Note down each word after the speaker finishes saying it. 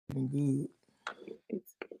Good.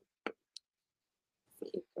 Let's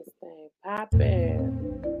keep this thing popping.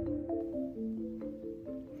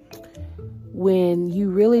 When you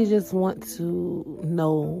really just want to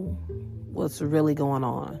know what's really going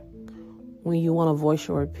on, when you want to voice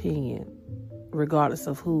your opinion, regardless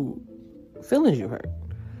of who feelings you hurt,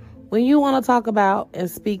 when you want to talk about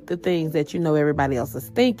and speak the things that you know everybody else is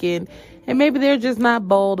thinking, and maybe they're just not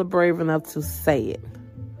bold or brave enough to say it.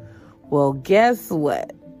 Well, guess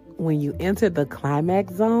what? When you enter the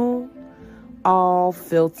climax zone, all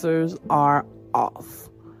filters are off.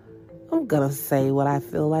 I'm going to say what I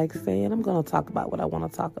feel like saying. I'm going to talk about what I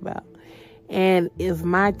want to talk about. And if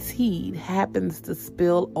my tea happens to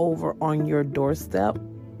spill over on your doorstep,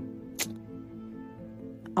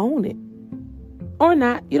 own it. Or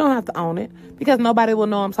not. You don't have to own it because nobody will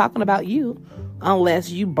know I'm talking about you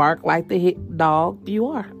unless you bark like the hit dog you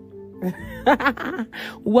are.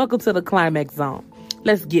 Welcome to the climax zone.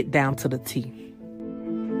 Let's get down to the tea.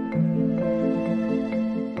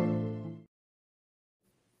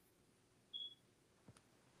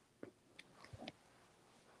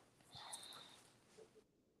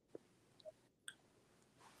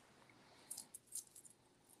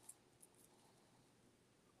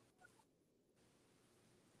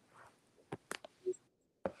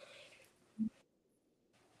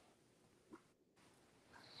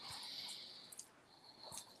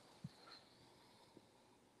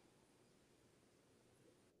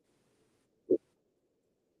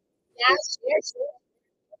 Yes, yes,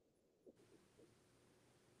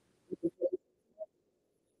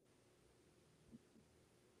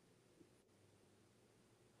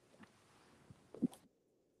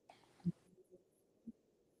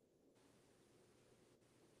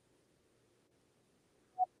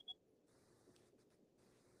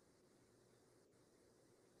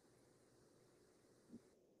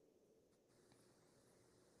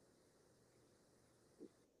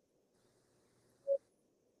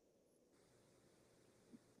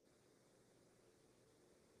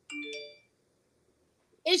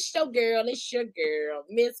 it's your girl,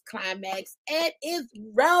 Miss Climax, and it's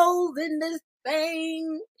Rose in this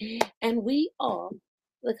thing. And we are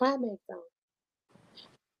the Climax Zone.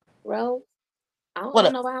 Rose, I What don't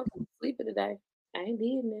up? know why I'm sleeping today. I ain't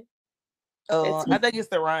doing it. I think it's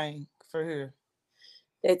the rain for here.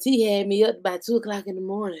 That tea had me up by 2 o'clock in the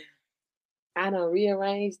morning. I done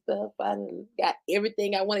rearranged stuff. I done got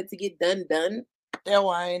everything I wanted to get done. That's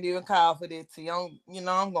why I ain't even call for that tea. I'm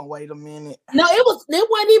gonna wait a minute. No, it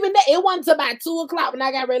wasn't even that. It wasn't until about 2 o'clock when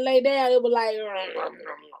I got ready to lay down. It was like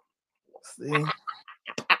See,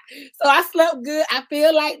 so I slept good. I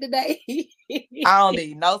feel like today. I don't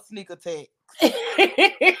need no sneak attack. But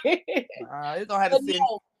You're gonna have to send.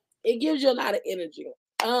 no, it gives you a lot of energy.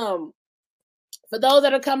 For those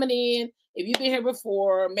that are coming in, if you've been here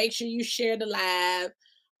before, make sure you share the live.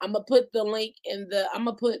 I'm gonna put the link in the.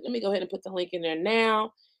 Let me go ahead and put the link in there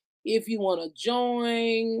now. If you want to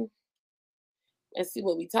join and see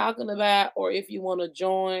what we're talking about, or if you want to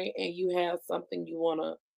join and you have something you want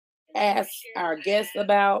to ask our guests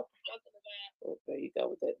about. Oh, there you go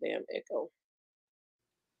with that damn echo.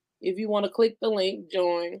 If you want to click the link,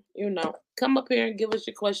 join, come up here and give us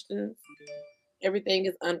your questions. Everything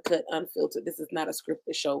is uncut, unfiltered. This is not a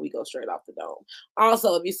scripted show. We go straight off the dome.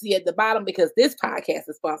 Also, if you see at the bottom, because this podcast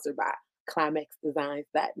is sponsored by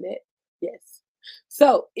climaxdesigns.net. Yes.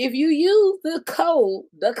 So if you use the code,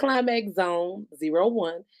 the Climax Zone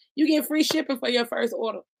 01, you get free shipping for your first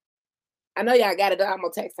order. I know y'all got it. I'm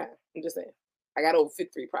on text time. I'm just saying. I got over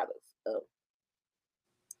 53 products.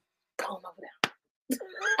 Go on over there.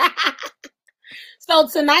 So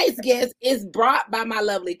tonight's guest is brought by my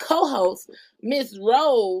lovely co-host, Miss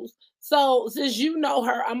Rose. So since you know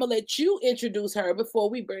her, I'm gonna let you introduce her before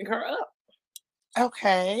we bring her up.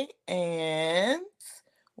 Okay, and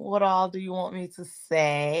what all do you want me to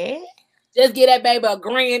say? Just get that baby a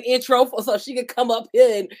grand intro so she can come up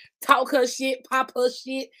here and talk her shit, pop her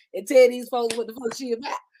shit, and tell these folks what the fuck she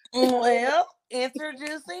about. Well,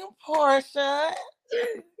 introducing Portia.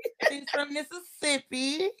 She's from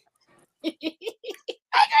Mississippi.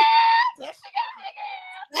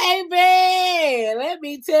 Hey man, let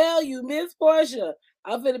me tell you, Miss Portia,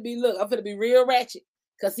 I'm finna be real ratchet.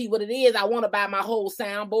 Cause see what it is, I want to buy my whole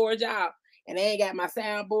soundboard, y'all, and I ain't got my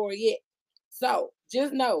soundboard yet. So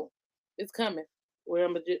just know it's coming. Where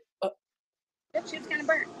I'm just That shit's kind of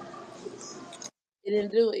burnt. it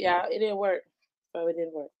didn't do it, y'all. It didn't work. So it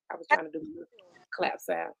didn't work. I was trying to do clap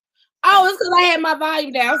sound. Oh, it's because I had my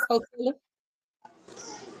volume down. So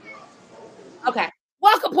okay.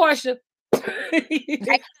 Welcome, Portia.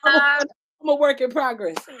 I'm a work in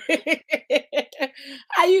progress.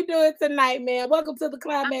 How you doing tonight, man? Welcome to the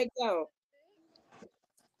Climax Zone.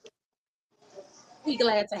 We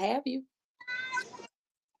glad to have you.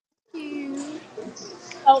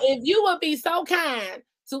 So if you would be so kind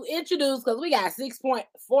to introduce, because we got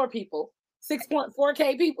 6.4 people,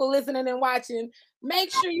 6.4K people listening and watching,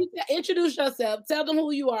 make sure you introduce yourself, tell them who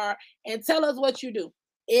you are, and tell us what you do.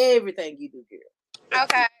 Everything you do, girl.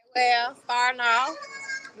 Okay, well, starting off,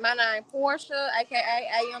 my name Portia, aka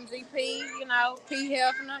AMGP, you know, P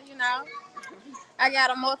Hefner, you know. I got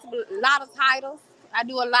a lot of titles. I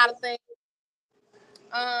do a lot of things.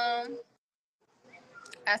 I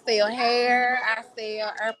sell hair, I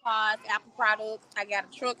sell AirPods, Apple products. I got a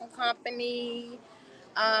trucking company.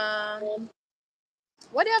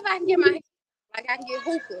 Whatever I can get my hands, like I can get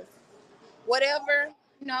hookahs, whatever,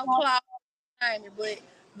 you know, clothes, name it. But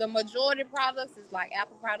the majority of products is like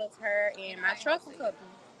Apple products, hair, and my trucking company.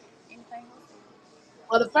 Anything else?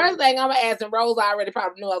 Well, the first thing I'm gonna ask, and Rose already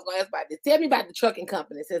probably knew I was gonna ask about this. Tell me about the trucking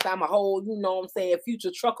company, since I'm a whole, you know what I'm saying,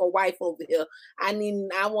 future trucker wife over here. I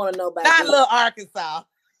want to know about Not this. little Arkansas.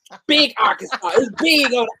 Big Arkansas. It's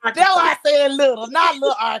big on Arkansas. That's why I said little, not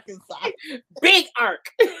little Arkansas. Big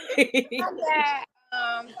Ark. I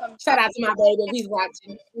got Shout out to my baby if he's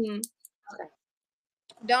watching. Okay.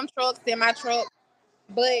 Dump trucks, semi truck.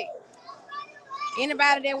 But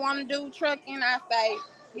anybody that want to do trucking, I say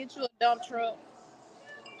get you a dump truck.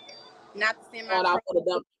 Not the semi truck.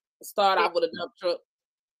 Start off with a dump truck.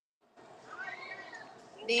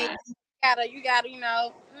 Then you gotta, you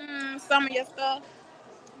know, some of your stuff.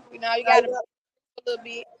 You know, you gotta a little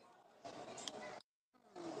bit.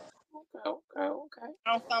 Okay.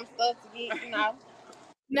 On some stuff to get, you know.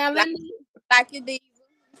 Now like your diesel,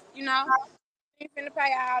 you know. You finna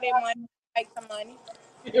pay all that money, make some money.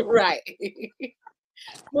 Right.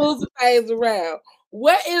 Move some things around.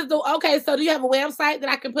 What is so do you have a website that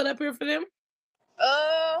I can put up here for them?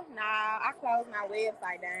 Nah, I closed my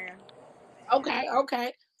website down.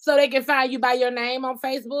 Okay. So they can find you by your name on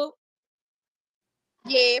Facebook?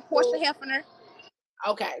 Yeah, Portia Hefner.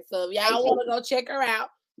 Okay, so if y'all want to go check her out,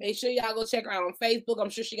 make sure y'all go check her out on Facebook. I'm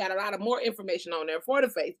sure she got a lot of more information on there for the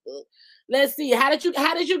Facebook. Let's see. How did you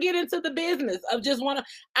get into the business of just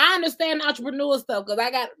I understand entrepreneur stuff because I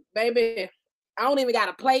don't even got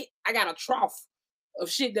a plate. I got a trough of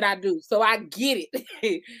shit that I do. So I get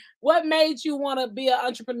it. What made you want to be an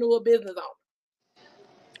entrepreneur business owner?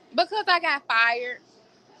 Because I got fired.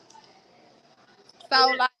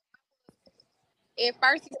 So like at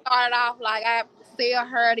first it started off like I sell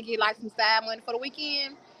her to get like some side money for the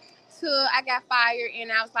weekend. Till I got fired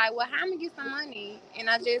and I was like, well, how am I gonna get some money? And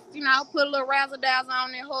I just, you know, put a little razzle dazzle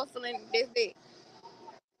on and hustle and that's it.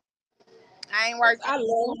 I ain't working. I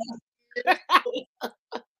love it.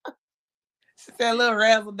 She said a little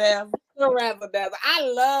razzle dazzle. Little razzle dazzle. I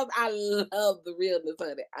love the realness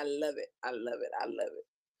of it. I love it.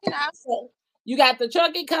 You know, so you got the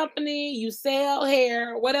trucking company, you sell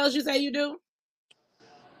hair. What else you say you do?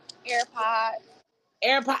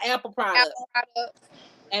 Apple products.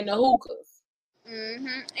 And the hookahs.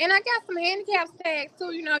 And I got some handicap tags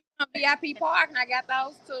too, you know, VIP parking. I got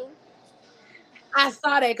those too. I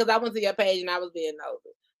saw that because I went to your page and I was being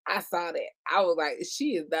nosy. I saw that. I was like,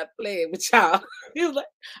 she is not playing with y'all. He was like,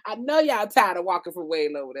 I know y'all tired of walking from way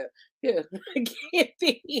over there. Here, get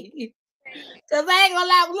these. Because I ain't gonna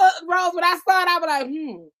lie, look, Rose, when I saw it, I was like,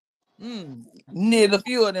 Need a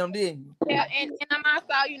few of them, didn't you? Yeah, and I'm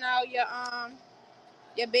also, you know,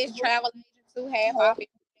 your best travel agent too, half off everything.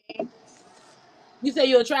 You say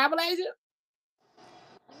you're a travel agent?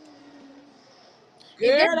 Girl,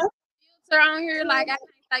 there's no filter on here, like I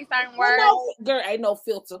can't say certain words. No, girl, ain't no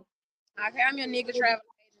filter. Okay, I'm your nigga travel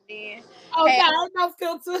agent then. Oh, yeah, ain't no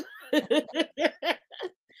filter.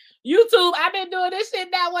 YouTube, I've been doing this shit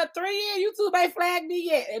now, 3 years? YouTube ain't flagged me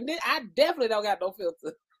yet. And I definitely don't got no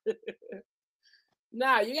filter.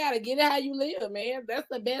 Nah, you gotta get it how you live, man. That's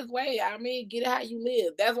the best way. I mean, get it how you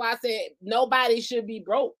live. That's why I said nobody should be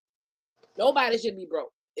broke. Nobody should be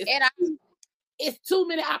broke. It's too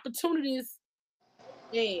many opportunities.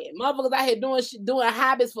 Man, motherfuckers out here doing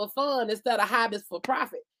hobbies for fun instead of hobbies for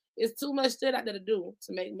profit. It's too much shit out there to do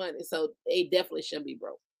to make money. So they definitely shouldn't be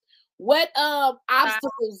broke. What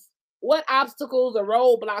obstacles or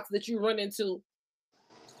roadblocks that you run into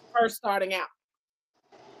first starting out?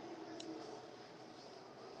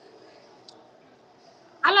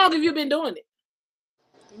 How long have you been doing it?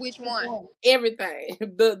 Which one? Everything.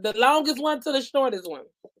 The longest one to the shortest one.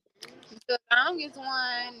 The longest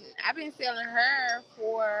one, I've been selling her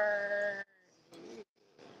for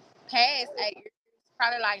past 8 years.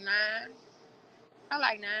 Probably like 9. Probably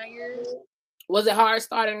like 9 years. Was it hard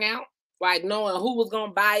starting out? like knowing who was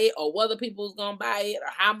gonna buy it or whether people was gonna buy it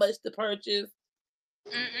or how much to purchase.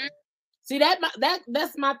 Mm-mm. See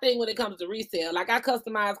that's my thing when it comes to resale. Like I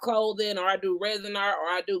customize clothing, or I do resin art, or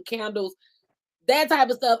I do candles. That type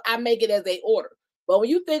of stuff, I make it as a order. But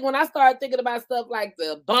when I start thinking about stuff like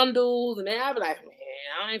the bundles, and then I be like, man,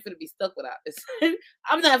 I ain't finna be stuck without this.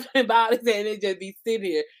 I'm not finna buy this and it just be sitting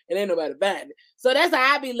here and ain't nobody buying it. So that's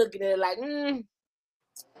how I be looking at it. Like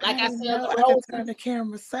I sell the I can turn the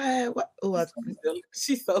camera side. Oh,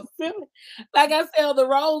 she's so silly. Like I sell the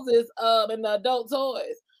roses and the adult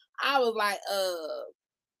toys. I was like,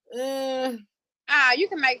 you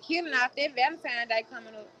can make a killing off that Valentine's Day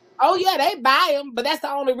coming up. oh yeah, they buy them, but that's the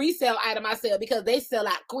only resale item I sell because they sell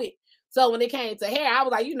out quick. So when it came to hair, I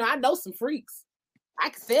was like, I know some freaks. I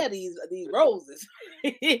can sell these roses.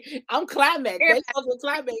 I'm climax. They go to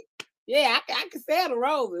climax. Yeah, I can sell the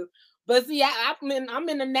roses. But see, I'm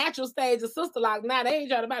in the natural stage of sister lock now. They ain't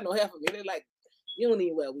trying to buy no hair from me. They're like, you don't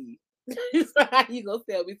even wear weave. So how you gonna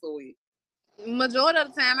sell me some weave? Majority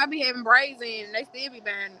of the time, I be having braids in, and they still be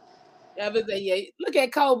buying it. Yeah. Look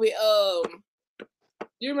at Kobe.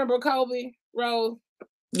 You remember Kobe Rose?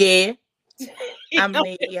 Yeah. I'm gonna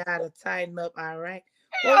need y'all to tighten up. All right.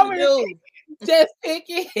 What we do? Just pick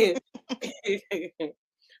it.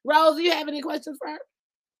 Rose, do you have any questions for her?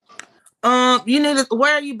 You need to,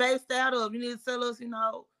 where are you based out of? You need to tell us,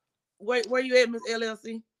 where you at, Miss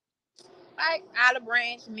LLC? Like Olive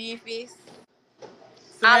Branch, Memphis.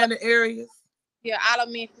 Surrounding areas. Yeah, Olive,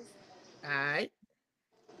 Memphis. All right.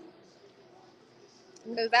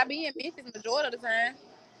 Because I be in Memphis majority of the time.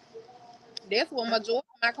 That's where majority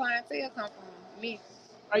of my clientele come from. Memphis.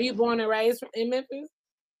 Are you born and raised in Memphis?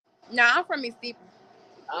 No, I'm from Mississippi.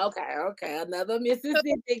 Okay. Another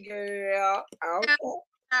Mississippi girl. Okay.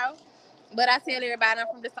 No, but I tell everybody I'm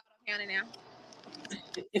from DeSoto County now.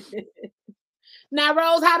 Now,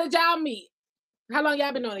 Rose, how did y'all meet? How long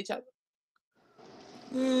y'all been knowing each other?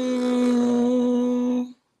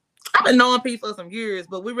 I've been knowing people for some years,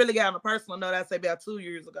 but we really got on a personal note, I'd say about 2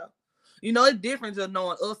 years ago. It's different just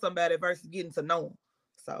knowing somebody versus getting to know them.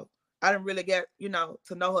 So I didn't really get, to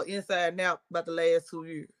know her inside and out about the last 2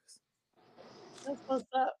 years. That's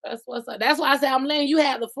what's up. That's why I say I'm letting you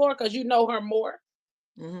have the floor because you know her more.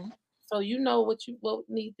 Mm-hmm. So you know what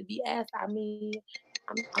needs to be asked. I mean,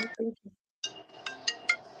 I'm thinking.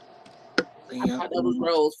 I thought that was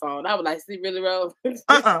Rose's phone. I was like, see, really, Rose?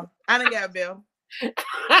 I didn't get a bill.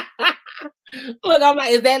 Look, I'm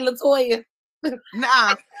like, is that LaToya?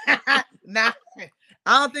 Nah. I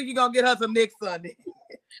don't think you're going to get her till next Sunday.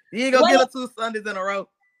 You ain't going to get her 2 Sundays in a row.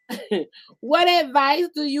 What advice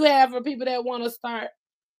do you have for people that want to start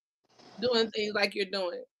doing things like you're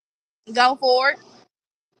doing? Go for it.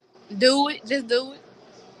 Do it. Just do it.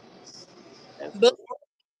 But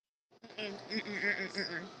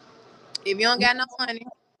if you don't got no money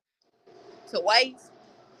to waste,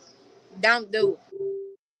 don't do it.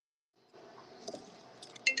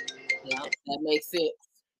 Yeah, that makes sense.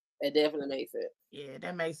 That definitely makes sense. Yeah,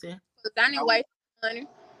 that makes sense. Because I didn't waste money.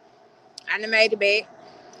 I done made it back.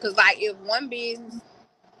 Because, if one business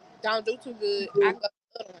don't do too good, I go to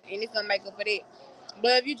the other one, and it's going to make up for that.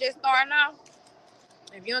 But if you just starting off,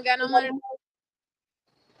 if you don't got no money,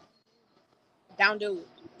 don't do it.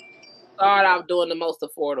 Start off doing the most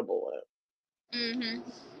affordable one. Mm-hmm.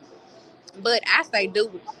 But I say do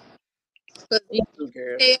it. Because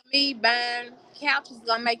tell me buying couches is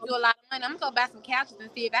going to make you a lot of money. I'm going to go buy some couches and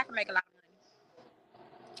see if I can make a lot of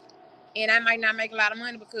money. And I might not make a lot of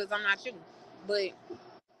money because I'm not you. But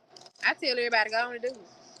I tell everybody go on and do it.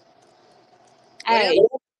 Hey,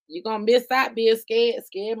 you're going to miss out being scared.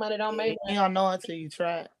 Scared money don't make money. You don't know until you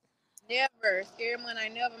try it. Never. Scared money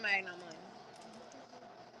ain't never made no money.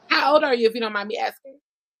 How old are you, if you don't mind me asking?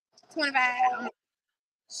 25.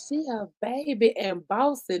 She a baby and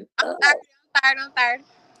bossing up. I'm 30.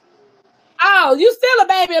 Oh, you still a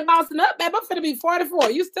baby and bossing up, babe. I'm finna be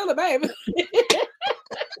 44. You still a baby.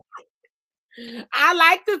 I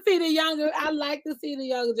like to see the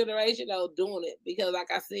younger generation though doing it because,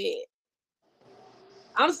 like I said,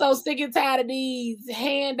 I'm so sick and tired of these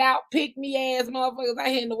handout pick me ass motherfuckers out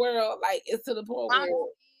here in the world. Like, it's to the point where and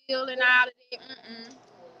all of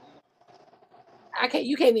that.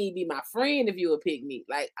 You can't even be my friend if you a pick me.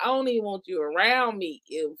 Like, I don't even want you around me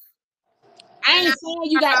if I ain't saying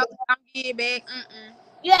you got to get back.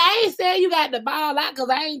 Yeah, I ain't saying you got the ball out because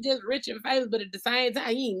I ain't just rich and famous, but at the same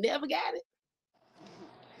time, you ain't never got it.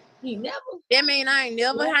 You never. That mean I ain't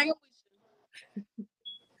never hanging with you.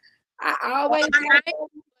 I always.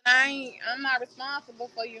 I'm not responsible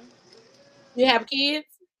for you. You have kids?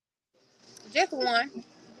 Just one.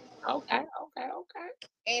 Okay.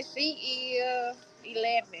 And she is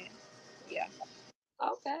 11. Yeah.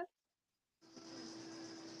 Okay.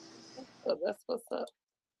 So that's what's up.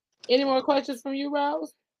 Any more questions from you,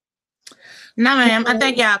 Rose? No, ma'am. I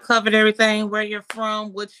think y'all covered everything. Where you're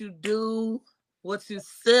from, what you do, what you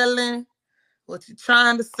selling, what you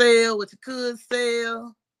trying to sell, what you could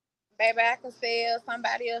sell. Baby, I can sell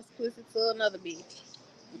somebody else's pussy to another bitch.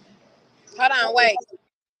 Hold on, wait.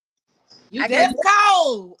 You I did. guess It's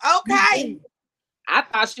cold. Okay. I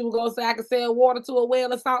thought she was gonna say I could sell water to a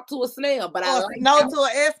whale or salt to a snail, but I Or like snow that to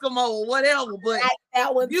an Eskimo or whatever. But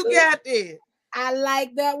that one you too. got that. I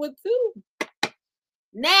like that one too.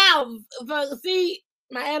 Now, see,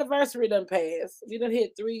 my anniversary done passed. We done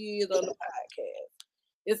hit 3 years on the podcast.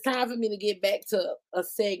 It's time for me to get back to a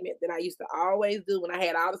segment that I used to always do when I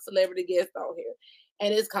had all the celebrity guests on here.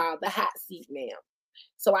 And it's called the hot seat, ma'am.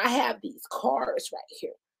 So I have these cards right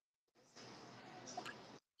here.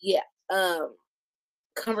 Yeah.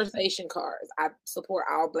 Conversation cards. I support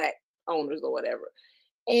all Black owners or whatever.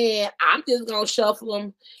 And I'm just gonna shuffle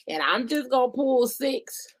them and I'm just gonna pull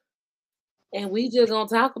 6 and we just gonna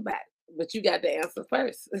talk about it. But you got to answer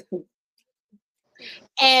first.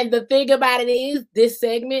 And the thing about it is, this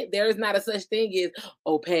segment, there is not a such thing as,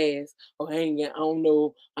 oh, pass, oh, I don't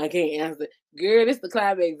know, I can't answer. Girl, it's the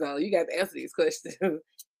climax zone. You got to answer these questions.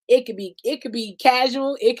 It could be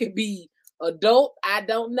casual, it could be adult. I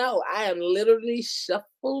don't know. I am literally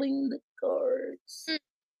shuffling the cards.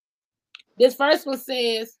 This first one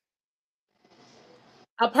says,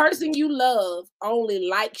 a person you love only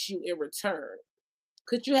likes you in return.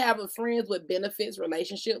 Could you have a friends with benefits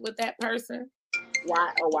relationship with that person?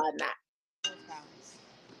 Why or why not?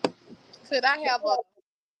 Could I have a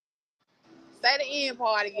say the end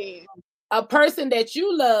part again? A person that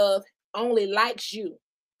you love only likes you.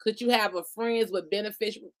 Could you have a friends with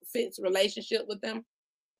benefits relationship with them?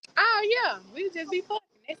 Oh yeah, we just be fucking.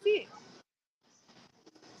 That's it.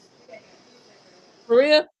 For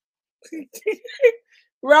real?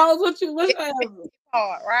 Rose, what's your answer?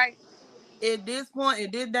 Hard, right? At this point,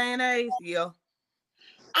 in this day and age, yeah.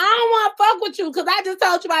 I don't want to fuck with you because I just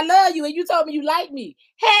told you I love you and you told me you like me.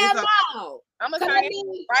 Hell no. I'm gonna turn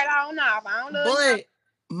it right on off. I don't love you. But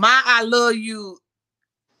my I love you,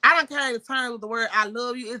 I don't carry the term with the word I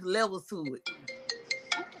love you. It's levels to it.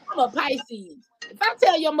 I'm a Pisces. If I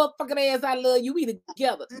tell your motherfucking ass I love you, we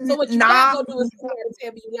together. So what you not gonna do is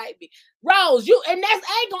tell me you like me. Rose, you and that's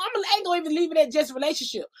I ain't gonna even leave it at just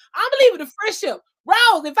relationship. I'm gonna leave it a friendship.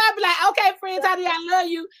 Rose, if I be like, okay, friends, how do I love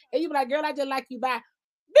you? And you be like, girl, I just like you, bye.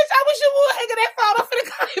 Bitch, I wish you would hang that phone up in the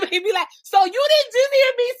car and be like, so you didn't just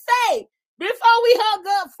hear me say before we hung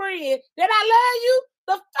up, friend, that I love you?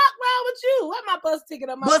 The fuck wrong with you? What my bus ticket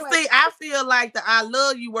on my But plane? see, I feel like the I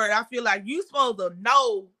love you word, I feel like you supposed to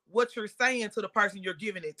know what you're saying to the person you're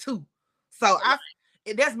giving it to. So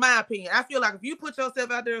that's my opinion. I feel like if you put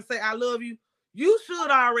yourself out there and say I love you, you should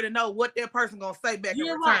already know what that person gonna say back in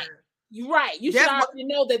return. Right. You're right. You should already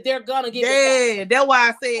know that they're gonna give it back. That's why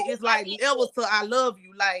I said it's like levels to I love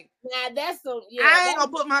you. Like, now that's I ain't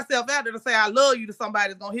gonna put myself out there to say I love you to somebody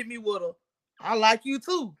that's gonna hit me with a I like you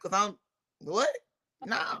too. Cause I'm what?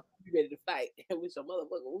 No. You ready to fight with your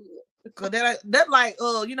motherfucker? Cause that like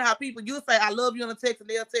you know how people you say I love you on a text and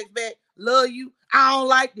they'll text back love you. I don't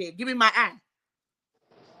like that. Give me my eye.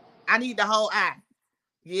 I need the whole eye.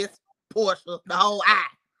 Yes, Portia, the whole eye.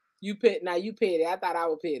 You petty. I thought I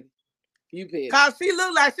was petty. You petty. Cause she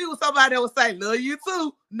looked like she was somebody that would say love you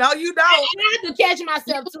too. No, you don't. And I have to catch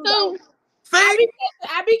myself too. Though. See?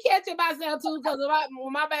 I be catching myself too because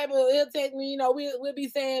when my baby he'll text me, we'll be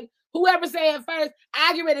saying whoever say it first,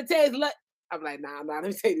 I get ready to text. Look, I'm like, nah, let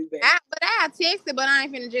me say this back. But I texted, but I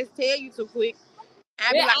ain't finna just tell you too quick.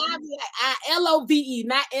 I be like LOVE,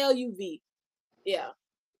 not LUV. Yeah.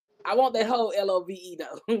 I want that whole LOVE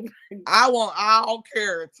though. I want all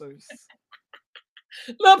characters.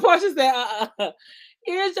 Little Portia said,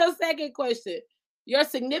 Here's your second question. Your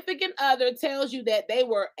significant other tells you that they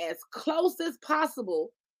were as close as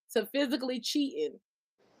possible to physically cheating,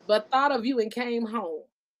 but thought of you and came home.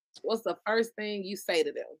 What's the first thing you say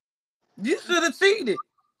to them? You should have cheated.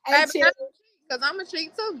 Hey, because I'm a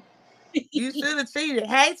cheat too. You should have cheated.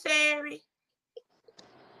 Hey, Cherry.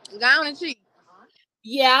 Go on and cheat.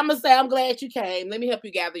 Yeah, I'm going to say I'm glad you came. Let me help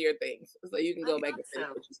you gather your things so you can go back and finish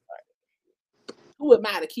what you started. Who am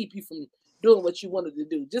I to keep you from doing what you wanted to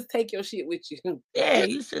do? Just take your shit with you. Yeah,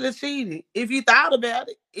 you should have cheated. If you thought about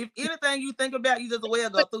it. If anything you think about, you just well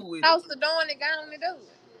go through with it. Close to doing it, go on and do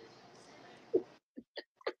it.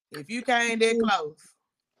 If you came that close.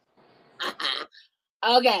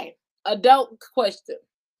 Okay, adult question.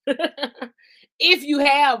 If you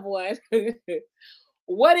have one,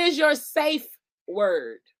 what is your safe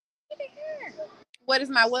word? What is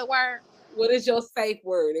my what word? What is your safe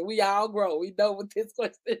word? And we all grow. We know what this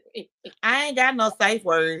question is. I ain't got no safe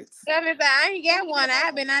words. I ain't got one.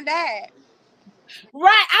 I've been on that.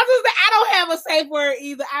 Right. I don't have a safe word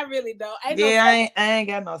either. I really don't. I ain't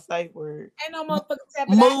got no safe word. Ain't no motherfucking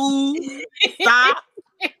tapping. Move. Stop.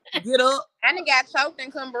 Get up. I done got choked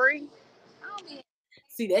and couldn't breathe.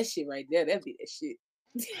 See that shit right there. That'd be that shit.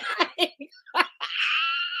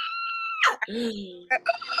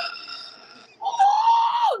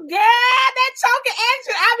 Oh, girl, that choking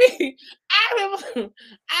action. I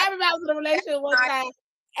remember I was in a relationship one time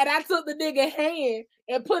and I took the nigga hand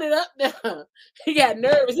and put it up there. He got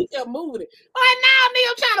nervous. He kept moving it. Oh, now, nigga,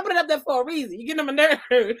 I'm trying to put it up there for a reason. You getting him a nerve.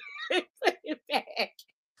 Put it back.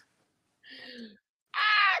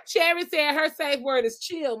 Cherry said her safe word is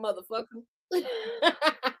chill, motherfucker.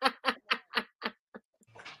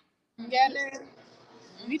 Yeah,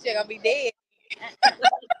 you just gonna be dead.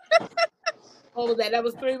 What was that? That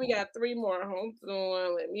was 3. We got 3 more. Hold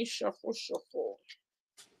on. Let me shuffle.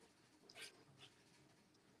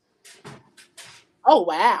 Oh,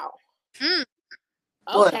 wow. Okay.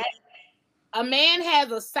 What? A man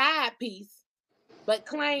has a side piece, but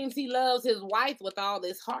claims he loves his wife with all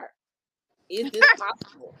his heart. Is this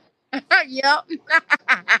possible? Yep.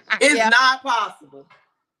 It's not possible.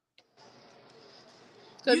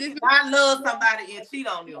 Cause you cannot love somebody and cheat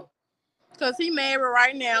on them. Cause he married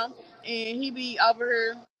right now, and he be over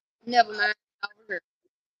here. Never mind, over here.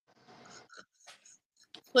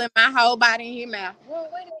 Put my whole body in his mouth. Well,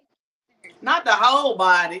 wait a minute. Not the whole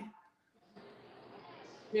body.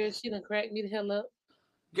 Girl, she done cracked me the hell up.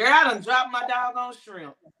 Girl, I done dropped my doggone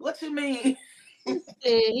shrimp. What you mean?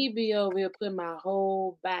 He be over here putting my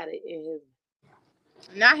whole body in his.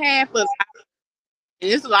 Not half of it.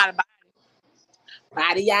 It's a lot of body.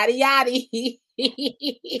 Body, yada, yada.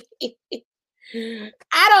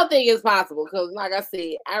 I don't think it's possible because, like I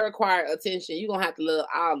said, I require attention. You're going to have to love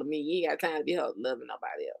all of me. You ain't got time to be loving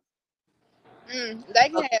nobody else. They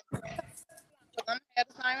can have I'm going to have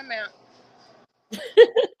the same amount.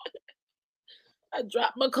 I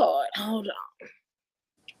dropped my card. Hold on.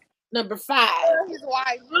 Number 5. His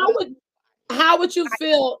wife. How would you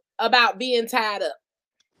feel about being tied up?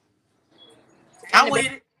 I'm with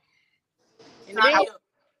it.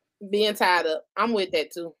 Being tied up. I'm with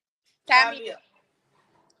that too. Tie me up.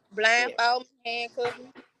 Blindfold me, handcuff me.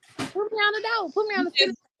 Put me on the door. Put me on the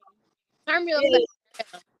ceiling. Turn me upside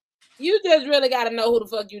down. You just really got to know who the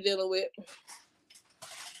fuck you dealing with.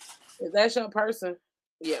 If that's your person,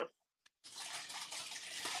 yeah.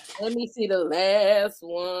 Let me see the last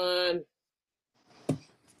one.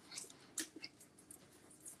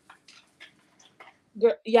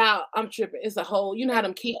 Girl, y'all, I'm tripping. It's a whole. You know how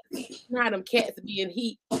them cats be in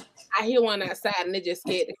heat. I hear one outside and they just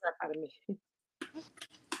scared the crap out of me.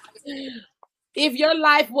 If your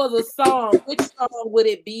life was a song, which song would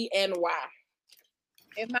it be and why?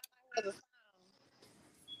 If my life was a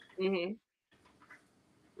song.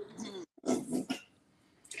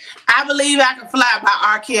 I Believe I Can Fly by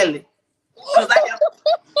R. Kelly. Because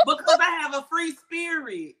I have a free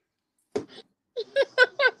spirit.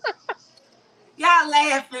 Y'all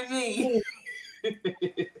laugh at me.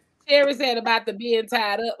 Sherry said about the being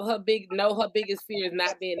tied up. Her biggest fear is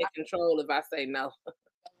not being in control if I say no.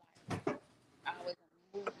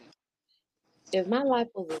 If my life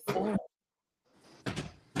was a song.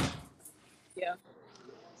 Yeah.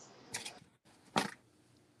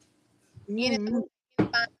 Mm-hmm.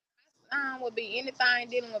 Would be anything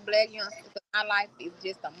dealing with Black youngsters because my life is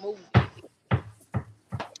just a movie.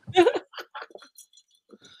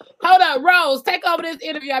 Hold up, Rose. Take over this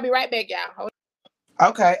interview. I'll be right back, y'all.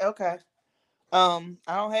 Okay. I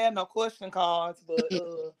don't have no question cards, but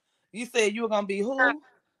you said you were gonna be who?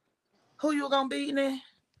 Who you were gonna be now?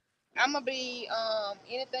 I'm gonna be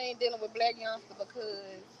anything dealing with Black youngsters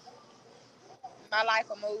because my life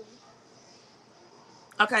a movie.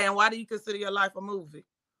 Okay, and why do you consider your life a movie?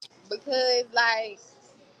 Because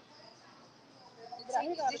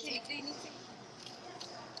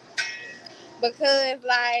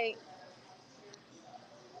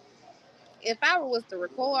if I was to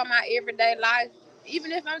record my everyday life,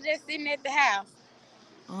 even if I'm just sitting at the house,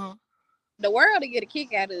 the world will get a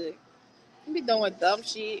kick out of it. You be doing dumb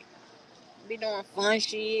shit, be doing fun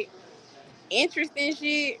shit, interesting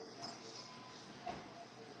shit,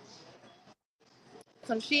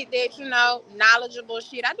 some shit that knowledgeable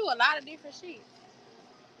shit. I do a lot of different shit.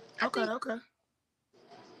 Okay.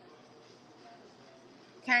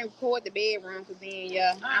 Can't record the bedroom because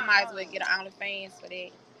then I might as well get an OnlyFans for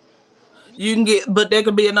that. You can get, but there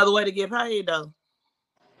could be another way to get paid though.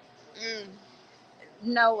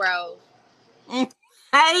 No, Rose.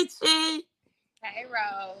 Hey, Chi. Hey,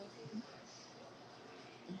 Rose.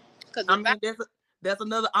 Cause I mean, that's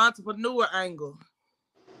another entrepreneur angle.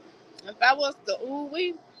 if I was the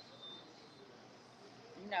we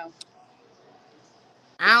No.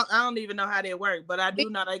 I don't even know how they work, but I do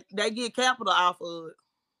know they get capital off of it.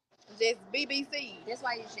 just BBC. That's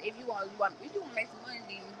why you should, if you want to make some money,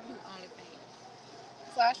 then you do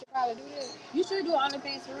OnlyFans. So I should probably do this. You should do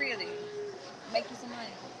OnlyFans for real then. Make you some money.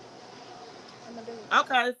 I'm gonna do it.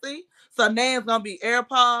 Okay, see? So now it's gonna be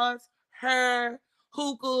AirPods, hair,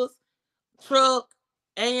 hookahs, truck,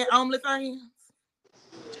 and OnlyFans.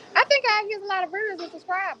 I think I get a lot of viewers and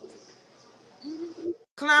subscribers.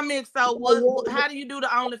 Climax, so what? How do you do the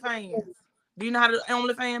OnlyFans? Do you know how the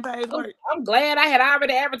OnlyFans page work? I'm glad I had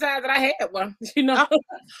already advertised that I had one. You know,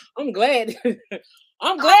 I'm glad.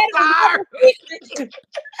 I'm glad.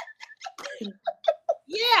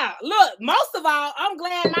 Yeah, look, most of all, I'm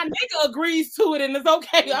glad my nigga agrees to it and it's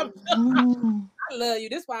okay. I love you.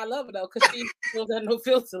 That's why I love her though, because she don't got no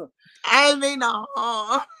filter. I mean, no.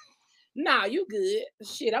 Nah, you good.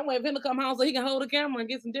 Shit, I'm waiting for him to come home so he can hold the camera and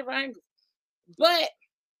get some different angles. But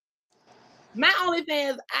my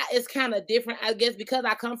OnlyFans is kind of different, I guess, because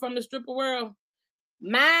I come from the stripper world.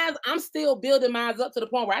 I'm still building mine up to the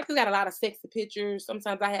point where I still got a lot of sexy pictures.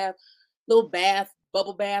 Sometimes I have little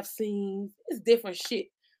bubble bath scenes. It's different shit.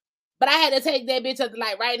 But I had to take that bitch up to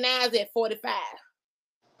like right now it's at 45.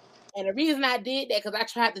 And the reason I did that because I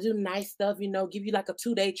tried to do nice stuff, you know, give you like a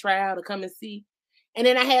 2-day trial to come and see. And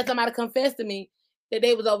then I had somebody confess to me that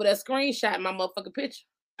they was over there screenshotting my motherfucking picture.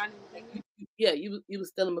 Yeah, you was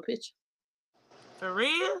stealing my picture. For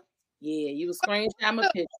real? Yeah, you was screenshotting my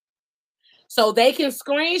picture. So they can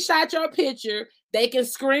screenshot your picture, they can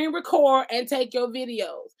screen record and take your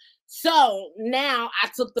videos. So now I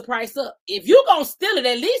took the price up. If you gonna steal it,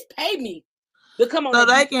 at least pay me to come on. So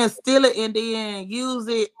they can steal it and then use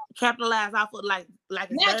it, capitalize off of like not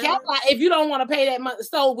capitalize if you don't want to pay that money.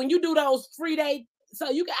 So when you do those free day,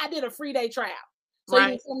 I did a free day trial. So you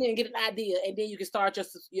can come in and get an idea, and then you can start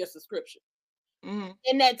your subscription. Mm-hmm.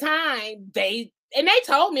 In that time, they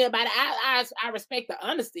told me about it. I respect the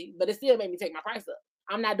honesty, but it still made me take my price up.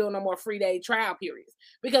 I'm not doing no more free day trial periods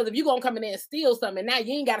because if you're gonna come in there and steal something, now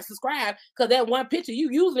you ain't gotta subscribe because that one picture you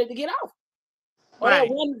using it to get off. Or that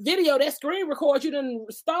one video, that screen record you done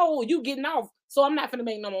stole, you getting off. So I'm not gonna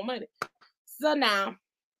make no more money. So now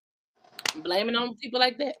I'm blaming on people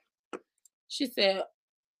like that. She said,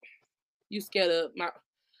 you scared of my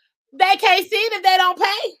they can't see it if they don't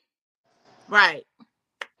pay. Right.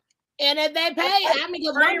 And if they pay, I mean,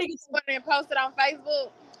 because one nigga posted on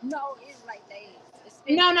Facebook. No, it's like they.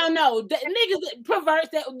 No. The niggas perverts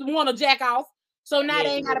that want to jack off. So now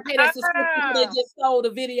they ain't got to pay their subscription. They just sold the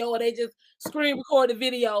video or they just screen record the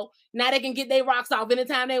video. Now they can get their rocks off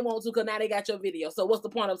anytime they want to because now they got your video. So what's the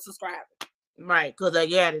point of subscribing? Right, because they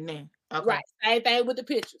got it now. Okay. Right. Same thing with the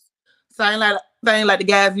pictures. Same like the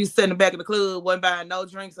guys you sit in the back of the club, wasn't buying no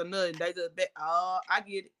drinks or nothing. They just bet. Oh, I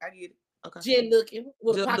get it. Okay. Just looking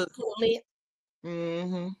with a pocket full of lint.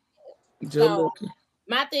 Mm-hmm. Just looking.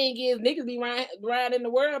 My thing is, niggas be around in the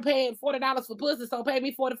world paying $40 for pussy, so pay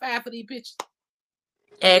me $45 for these pictures.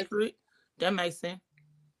 Accurate. That makes sense.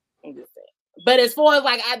 I'm just saying. But as far as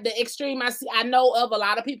like the extreme, I know of a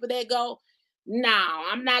lot of people that go, no,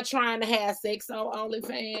 I'm not trying to have sex on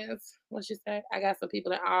OnlyFans. What you say? I got some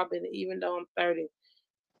people in Albany, even though I'm 30,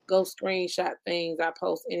 go screenshot things I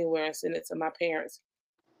post anywhere and send it to my parents.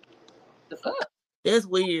 The fuck? That's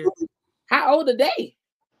weird. How old are they?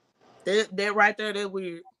 That right there, that's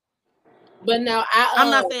weird. But now I'm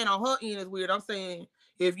not saying on her end is weird. I'm saying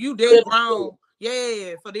if you dead grown,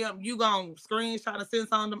 yeah, for them, you gonna screenshot and send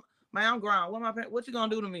something to them. Man, I'm grown. What you gonna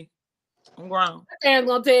do to me? I'm grown. My parents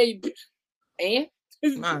gonna tell you, and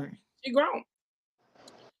she grown.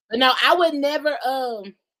 But no, I would never,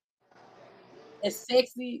 as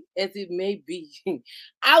sexy as it may be,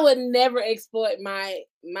 I would never exploit my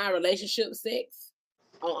relationship sex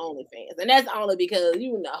on OnlyFans. And that's only because,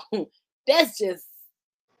 you know, that's private.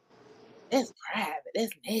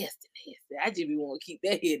 That's nasty. I just be want to keep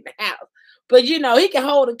that here in the house. But, you know, he can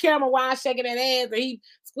hold the camera while shaking that ass and he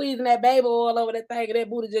squeezing that baby oil over that thing and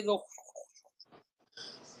that booty just go.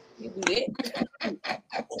 You do that.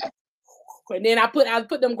 And then I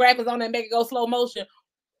put them graphics on and make it go slow motion.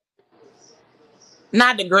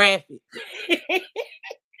 Not the graphic.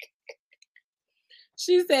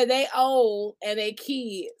 She said they old and they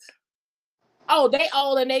kids. Oh, they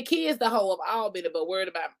old and they kids the whole of Albany, but worried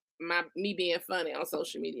about me being funny on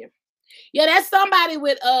social media. Yeah, that's somebody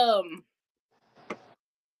with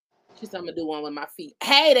she's gonna do one with my feet.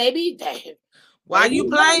 Hey, they be damn. Why you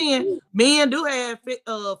playing? Men do have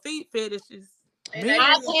feet fetishes.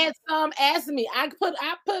 I had some ask me. I put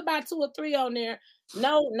about 2 or 3 on there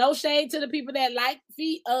No shade to the people that like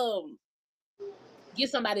feet. Get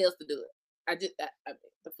somebody else to do it.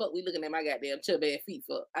 The fuck we looking at my goddamn chub ass feet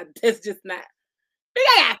for? That's just not.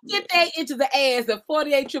 I got 58 inches of ass and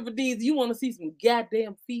 48 triple D's. You want to see some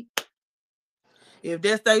goddamn feet? If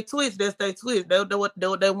that's they twitch, that's they twitch. That's what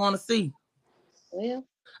they want to see. Well,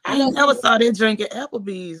 I never saw that drink at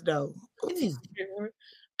Applebee's though. I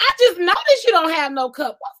just noticed you don't have no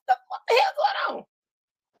cup. What the hell going on?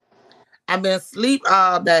 I've been asleep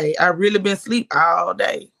all day. I really been asleep all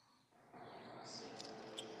day.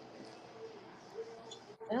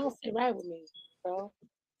 That don't sit right with me, bro.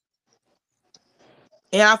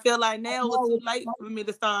 And I feel like now it's too late for me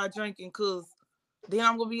to start drinking because then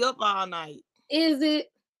I'm gonna be up all night. Is it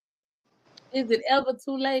ever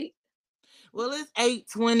too late? Well, it's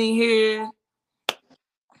 8:20 here.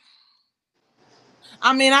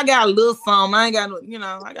 I mean, I got a little something. I ain't got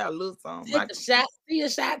no, I got a little something. Take a shot. See a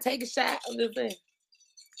shot. Take a shot of this thing.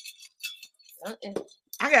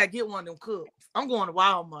 I gotta get one of them cups. I'm going to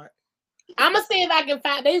Walmart. I'm gonna see if I can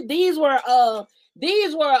find these were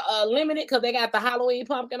limited because they got the Halloween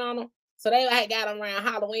pumpkin on them. So they got them around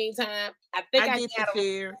Halloween time. I think I get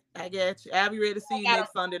you. I got you. I'll be ready to see you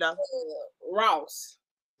next Sunday though. Ross.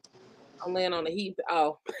 I'm laying on the heat.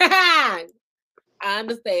 Oh, I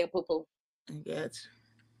understand, poo-poo. I got you.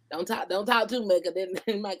 Don't talk too much, cause then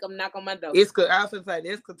it might come knock on my door. It's good. I was gonna say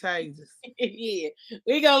it's contagious. Yeah,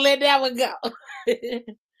 we gonna let that one go.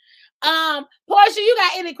 Portia, you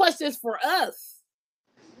got any questions for us?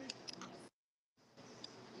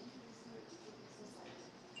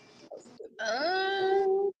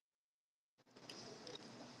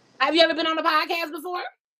 Have you ever been on a podcast before?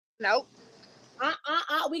 Nope.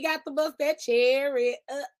 We got to bust that cherry.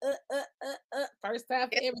 First time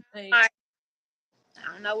for everything. I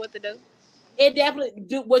don't know what to do. It definitely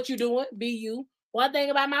do what you doing. Be you. One thing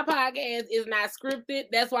about my podcast is not scripted.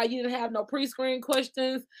 That's why you didn't have no pre-screen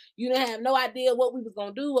questions. You didn't have no idea what we was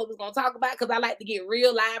gonna do, what we was gonna talk about, because I like to get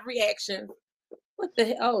real live reaction. What the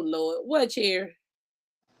hell? Oh Lord, what chair?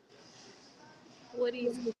 What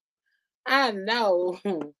is it? I know.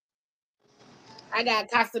 I got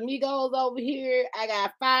Casamigos over here. I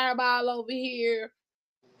got Fireball over here.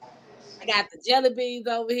 I got the jelly beans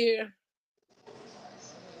over here.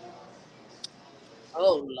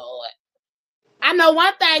 Oh Lord. I know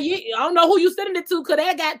one thing. I don't know who you sending it to because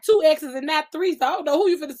they got 2 X's and not 3. So I don't know who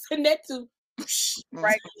you finna send that to.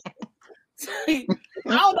 Right. I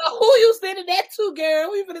don't know who you sending that to, girl.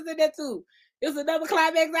 Who you finna send that to? There's another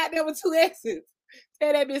climax out there with 2 X's.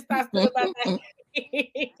 Tell that bitch stop still about that.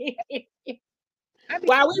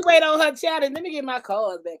 While we wait on her chatting, let me get my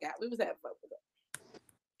cards back out. We was having fun with her.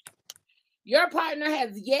 Your partner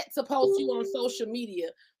has yet to post you on social media,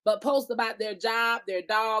 but post about their job, their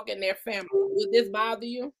dog, and their family. Would this bother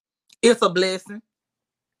you? It's a blessing.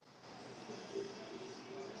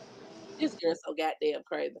 This girl's so goddamn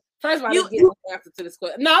crazy. First of all, let's get an answer to this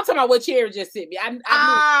question. No, I'm talking about what Cherry just sent me.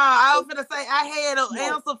 I was gonna say I had an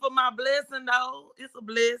answer for my blessing though. It's a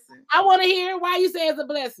blessing. I want to hear why you say it's a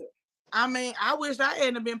blessing. I mean, I wish I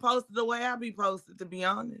hadn't been posted the way I be posted, to be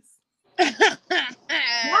honest.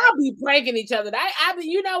 Y'all be pranking each other. I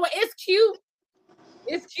mean, you know what? It's cute.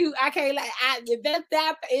 It's cute. I can't like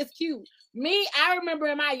that. It's cute. Me, I remember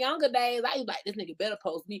in my younger days, I was like, this nigga better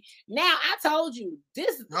post me. Now I told you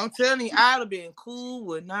this. I'm telling you, I'd have been cool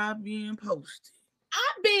with not being posted.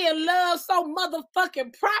 I'm being loved so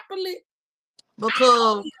motherfucking properly.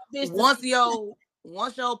 Because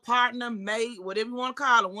once your partner, mate, whatever you want to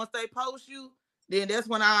call it, once they post you, then that's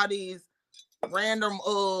when all these random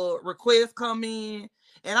requests come in.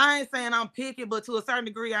 And I ain't saying I'm picky, but to a certain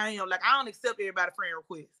degree I am. Like, I don't accept everybody's friend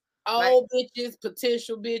requests. Old bitches,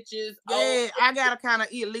 potential bitches. Yeah, I gotta kind of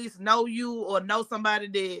at least know you or know somebody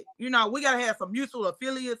that, you know, we gotta have some mutual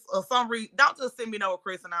affiliates or some reason. Don't just send me no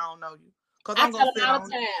request and I don't know you. Cause I'm gonna sit on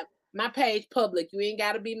time. My page public. You ain't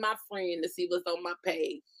gotta be my friend to see what's on my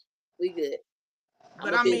page. We good.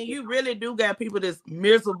 But I mean, you really do got people that's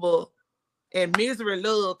miserable and misery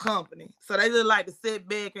love company. So they just like to sit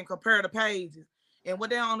back and compare the pages. And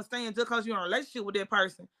what they don't understand, just because you're in a relationship with that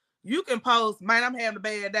person, you can post, man, I'm having a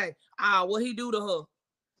bad day. What he do to her?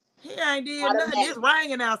 He ain't did nothing. It's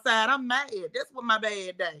raining outside. I'm mad. That's what my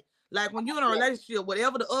bad day. Like when you're in a relationship,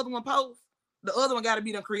 whatever the other one posts, the other one got to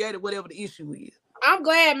be done created whatever the issue is. I'm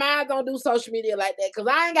glad mine don't do social media like that because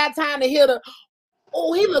I ain't got time to hear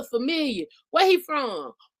oh, he look familiar. Where he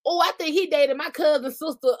from? Oh, I think he dated my cousin's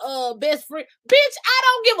sister, best friend. Bitch, I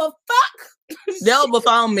don't give a fuck. That was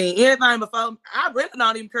before me. Anything before me. I really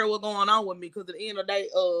don't even care what's going on with me because at the end of the day,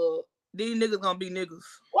 these niggas gonna be niggas.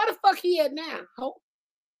 Where the fuck he at now?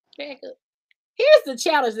 Back up. Here's the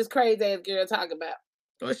challenge this crazy ass girl talk about.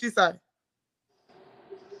 What she say?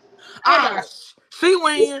 Ah, she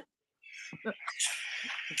win.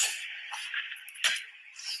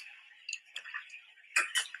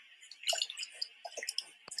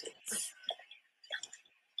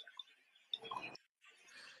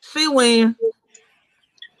 She win.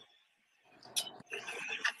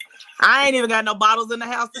 I ain't even got no bottles in the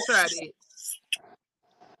house to try it.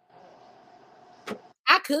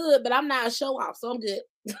 I could, but I'm not a show off, so I'm good.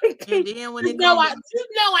 And then when you know I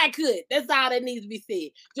could. That's all that needs to be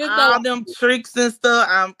said. Just all them tricks and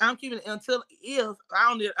stuff. I'm keeping it until if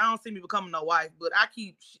I don't see me becoming no wife, but I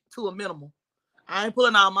keep to a minimum. I ain't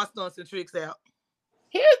pulling all my stunts and tricks out.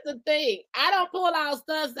 Here's the thing. I don't pull all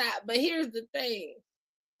stunts out, but here's the thing.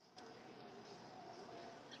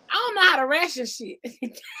 I don't know how to ration shit.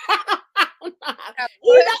 I don't know how to,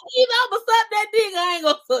 either I'm gonna suck that dick, I ain't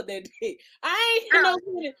gonna suck that dick. I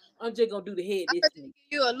ain't I'm just gonna do the head. I'm gonna give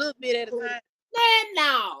you a little bit at a time. Man,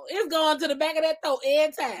 no, it's going to the back of that throat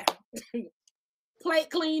every time. Plate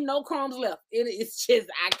clean, no crumbs left. It's just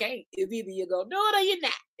I can't. It's either you're gonna do it or you're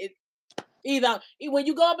not. It's either when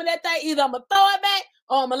you go up in that thing, either I'm gonna throw it back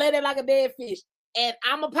or I'm gonna let it like a dead fish. And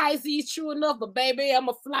I'm a Pisces, true enough, but baby, I'm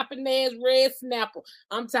a flopping ass red snapper.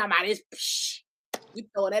 I'm talking about this. Psh, we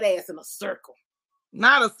throw that ass in a circle.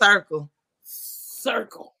 Not a circle.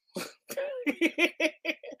 Circle.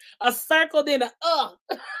 A circle, then a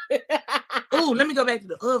Ooh, let me go back to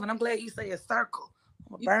the oven. I'm glad you say a circle.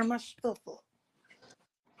 I'm gonna burn my stuff up.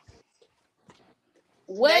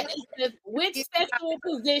 Which sexual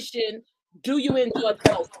position do you enjoy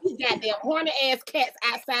the most? These goddamn horny ass cats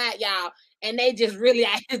outside, y'all, and they just really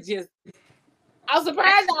out here just. I'm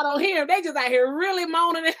surprised y'all don't hear them. They just out here really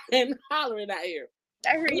moaning and hollering out here.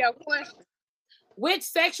 I hear your question. Which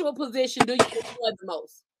sexual position do you enjoy the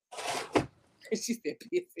most? She said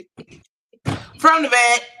pissy. From the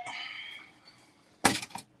back.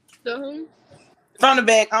 The who? From the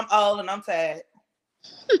back. I'm old and I'm tired.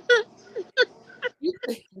 You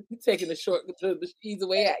taking the short, the easy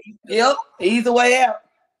way out. Yep, easy way out.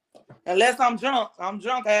 Unless I'm drunk. I'll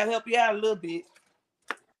help you out a little bit.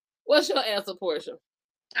 What's your answer, Portia?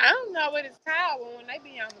 I don't know what it's called when they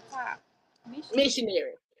be on the top.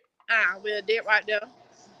 Missionary. Well, that right there.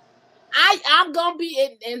 I'm gonna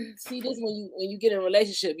be and see this when you get in a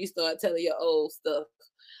relationship, you start telling your old stuff.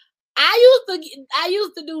 I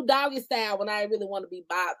used to do doggy style when I really want to be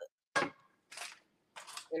bothered,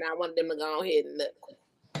 and I wanted them to go ahead and look.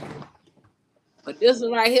 But this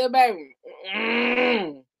one right here, baby,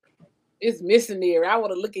 it's missionary. I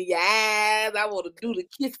want to look in your eyes. I want to do the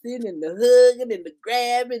kissing and the hugging and the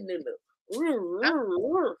grabbing and the.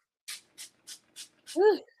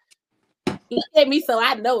 Look at me so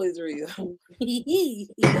I know it's real.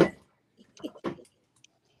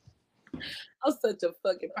 I'm such a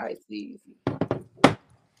fucking Pisces.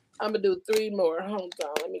 I'm gonna do 3 more. Hold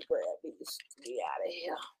on, let me grab these. Get out of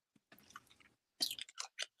here.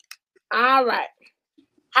 All right.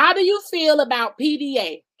 How do you feel about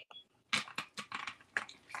PDA?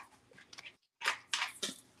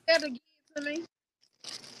 You better give it to me.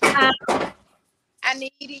 I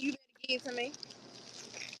need it. You better give it to me.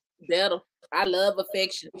 Better. I love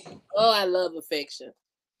affection. Oh, I love affection.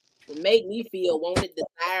 It make me feel wanted,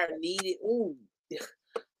 desired, needed. Ooh.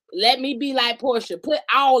 Let me be like Portia. Put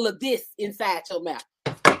all of this inside your mouth.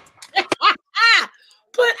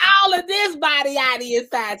 Put all of this body out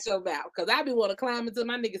inside your mouth. Because I be want to climb into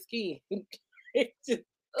my nigga skin. Just,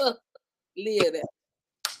 live that.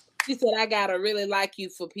 She said, I gotta really like you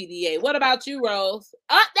for PDA. What about you, Rose?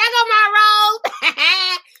 Oh, there go my Rose.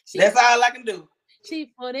 That's all I can do.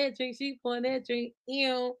 She pour that drink. She pour that drink.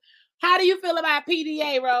 Ew. How do you feel about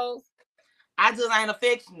PDA, Rose? I just ain't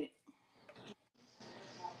affectionate.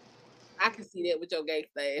 I can see that with your gay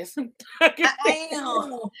ass. I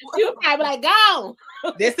am. You probably like, gone.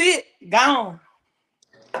 That's it. Gone.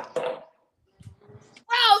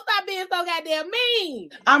 Rose, stop being so goddamn mean.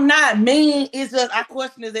 I'm not mean. It's just I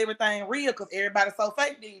question is everything real because everybody's so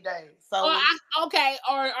fake these days. So okay,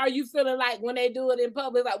 or are you feeling like when they do it in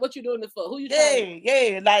public, like what you doing this for? Who you?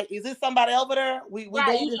 Yeah. Like, is this somebody over there? We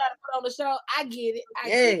right, you trying to put on the show? I get it. I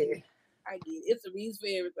get it. It's a reason for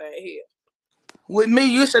everything here. With me,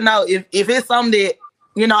 you should know if it's something that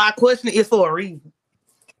I question it, it's for a reason.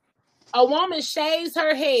 A woman shaves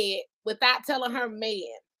her head without telling her man.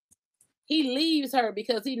 He leaves her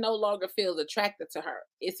because he no longer feels attracted to her.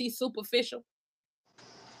 Is he superficial?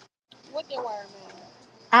 What that word mean?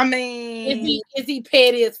 I mean, is he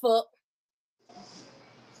petty as fuck?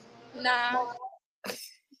 Nah.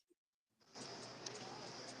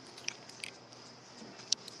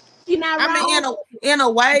 He not wrong. I mean, in a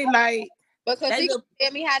way, like Because They he just- gonna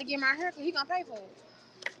tell me how to get my hair, cause he gonna pay for it.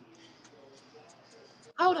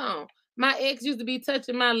 Hold on. My ex used to be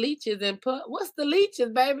touching my leeches and put what's the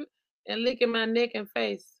leeches, baby? And licking my neck and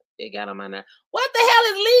face. It got on my neck. What the hell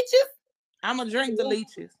is leeches? I'm gonna drink the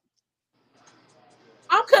leeches.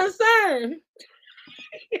 I'm concerned.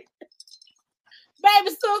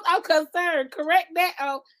 Baby, so I'm concerned. Correct that.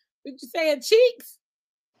 Oh, did you say cheeks?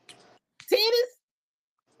 Titties?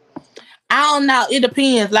 I don't know. It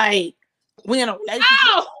depends. Like we in a relationship.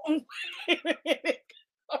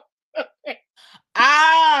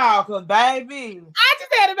 Oh! Cause baby. I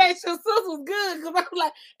just had to make sure sis was good because I was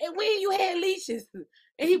like, and when you had leashes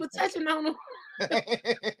and he was touching on them, that's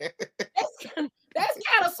kind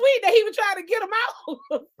of sweet that he was trying to get them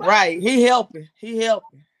out. Right. He helping.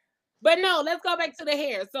 But no, let's go back to the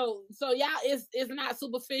hair. So y'all, it's not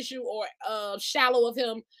superficial or shallow of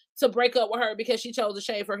him to break up with her because she chose to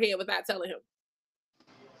shave her head without telling him.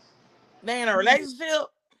 They in a relationship.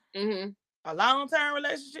 Mm-hmm. A long-term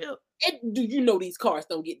relationship. Do you know these cars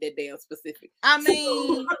don't get that damn specific? I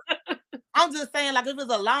mean, I'm just saying, like, if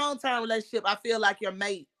it's a long-term relationship, I feel like your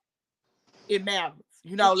mate, it matters.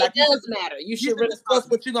 You know, like it does matter. You should really discuss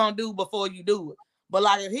what you're gonna do before you do it. But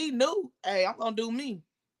like, if he knew, hey, I'm gonna do me.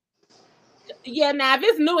 Yeah, now if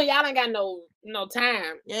it's new and y'all ain't got no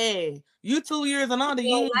time. Yeah, you 2 years and under,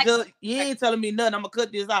 you ain't telling me nothing. I'm gonna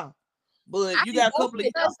cut this off. But you got a couple of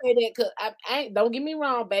years. Don't say that because I ain't. Don't get me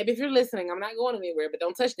wrong, baby. If you're listening, I'm not going anywhere. But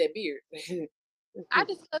don't touch that beard. I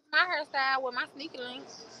discussed my hairstyle with my sneaky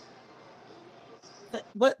links.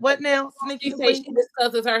 What now? Sneaky She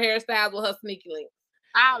discusses her hairstyles with her sneaky links.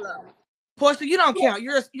 All of them. Portia, you don't count.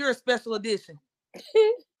 You're a special edition.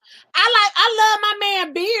 I love my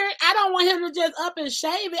man beard. I don't want him to just up and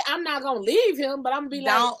shave it. I'm not gonna leave him, but I'm gonna be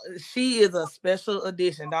like, she is a special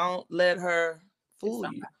edition. Don't let her fool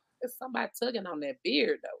you. It's somebody tugging on that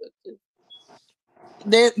beard though.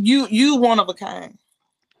 That you one of a kind.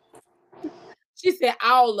 She said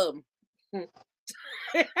all of them.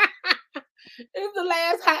 It's the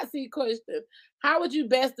last hot seat question. How would you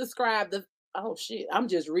best describe the? Oh shit! I'm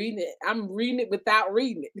just reading it. I'm reading it without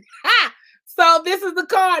reading it. Ha! So this is the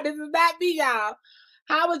card. This is not me, y'all.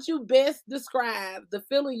 How would you best describe the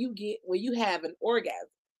feeling you get when you have an orgasm?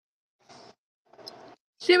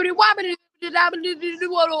 Shibbity wobbity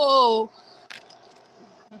whoa.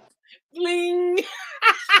 Bling.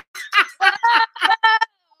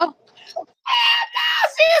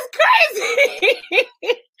 She's crazy.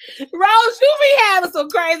 Rose, you be having some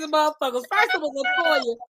crazy motherfuckers. First it was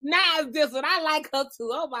Latoya. Now it's this one. I like her too.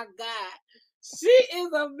 Oh my God. She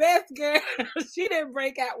is a mess, girl. She didn't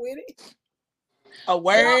break out with it. A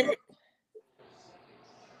word?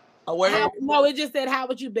 A word? No, it just said, how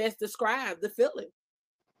would you best describe the feeling?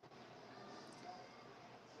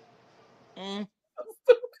 You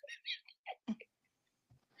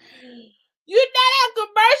know that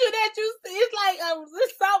commercial that you see? It's like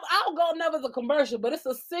this song. I don't go know if it's a commercial, but it's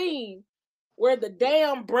a scene where the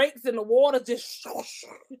dam breaks and the water just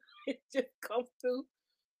it just comes through.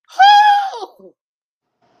 Oh!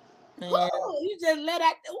 Oh, you just let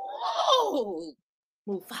out. Whoa!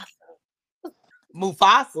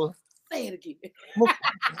 Mufasa. Say it again.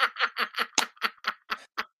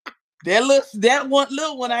 That one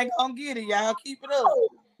little one ain't gonna get it, y'all. Keep it up.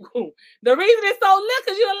 The reason it's so lit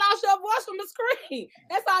because you done lost your voice from the screen.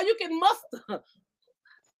 That's all you can muster.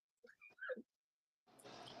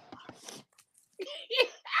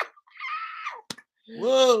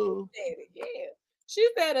 Whoa. Yeah. She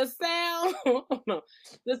said a sound.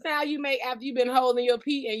 The sound you make after you've been holding your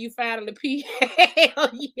pee and you finally pee. Hell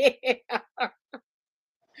yeah.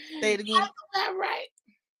 Say it again. That's right.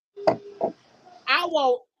 I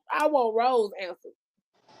want Rose answer.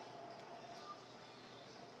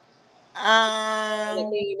 I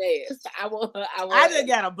mean ass. I just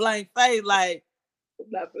got a blank face, like I'm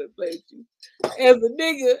not gonna play with you. As a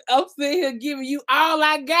nigga, I'm sitting here giving you all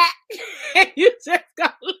I got, and you just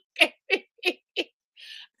gonna look at me.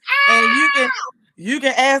 And you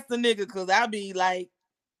can ask the nigga because I be like,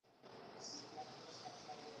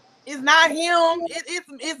 it's not him,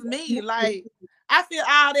 it's me. Like I feel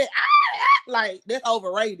all that, like that's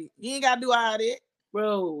overrated. You ain't gotta do all that.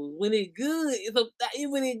 Bro, when it good, you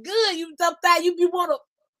sometimes you wanna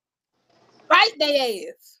bite their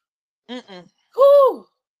ass. Whew.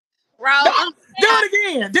 Rose, do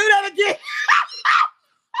it again. Do that again.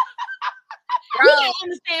 You gotta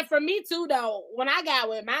understand, for me too, though. When I got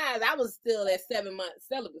with mine, I was still at 7 months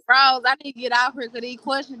celibate. Rose, I need to get off here because these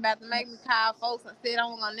questions about to make me call folks and said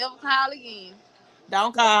I'm gonna never call again.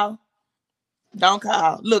 Don't call. Don't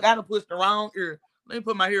call. Look, I done pushed the wrong ear. Let me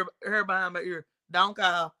put my hair behind my ear. Don't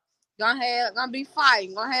call. Gonna be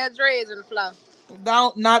fighting. Gonna have dreads in the floor.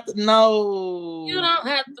 Don't not no. You don't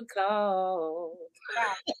have to call.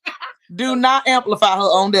 Do not amplify her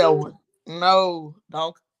on that one. No,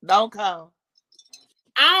 don't call.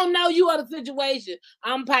 I don't know you are the situation.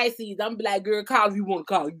 I'm Pisces. I'm be like, girl, call if you want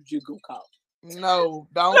to call. You just go call. No,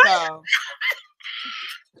 don't call.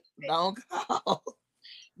 Don't call.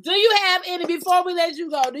 Do you have any, before we let you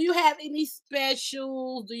go, do you have any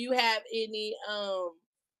specials? Do you have any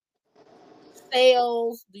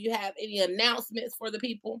sales? Do you have any announcements for the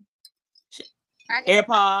people?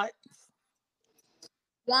 AirPods.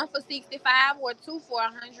 1 for $65 or 2 for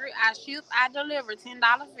 $100. I ship, I deliver, $10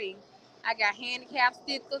 fee. I got handicap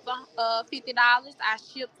stickers, $50. I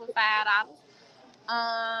ship for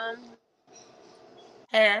 $5.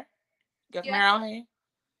 Hair. Get some Yeah. hair on here.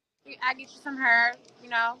 I get you some hair,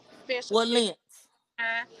 special. What length?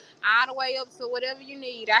 All the way up to whatever you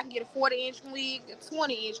need. I can get a 40-inch wig, a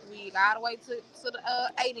 20-inch wig, all the way to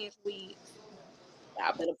the 8-inch wig.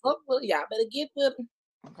 Y'all better fuck with. Y'all better get with them.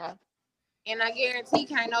 Okay. And I guarantee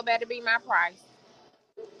can't nobody beat my price.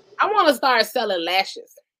 I want to start selling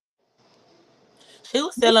lashes. She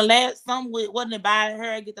was selling something with, wasn't it buy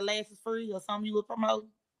her get the lashes free or something you would promote?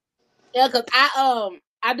 Yeah, cause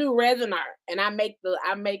I do resin art and I make the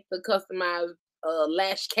customized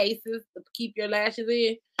lash cases to keep your lashes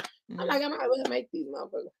in. Mm-hmm. I'm like, I might well make these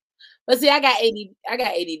motherfuckers. But see, I got ADD.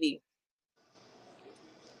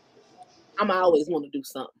 I'm always want to do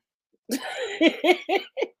something.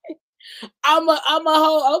 I'm a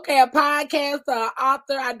whole a podcaster, an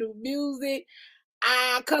author. I do music.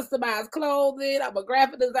 I customize clothing. I'm a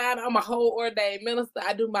graphic designer. I'm a whole ordained minister.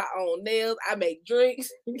 I do my own nails. I make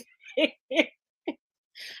drinks.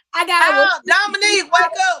 I got Dominique,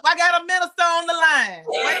 wake up. I got a minister on the line.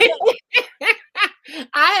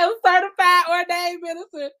 I am certified ordained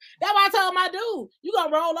minister. That's why I told my dude, you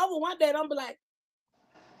gonna roll over one day and I'm be like,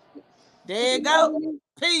 there you go.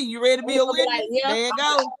 P, you ready to be a witness? Like, yeah. There you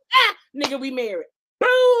go. Nigga, we married.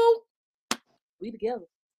 Boom. We together.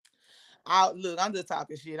 Look, I'm just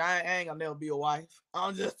talking shit. I ain't gonna never be a wife.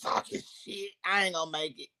 I'm just talking shit. I ain't gonna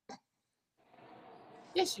make it.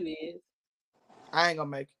 Yes, you is. I ain't gonna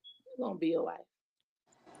make it. You're gonna be a wife.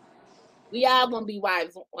 We all gonna be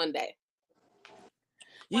wives one day.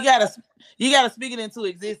 You gotta speak it into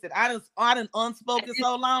existence. I done unspoken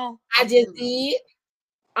so long. I just did.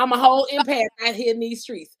 I'm a whole empath out here in these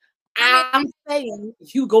streets. I'm saying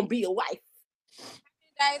you gonna be a wife.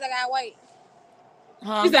 How many days I gotta wait?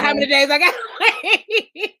 She said, how many days I gotta wait?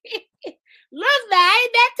 Look, now I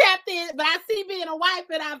ain't that tapped in, but I see being a wife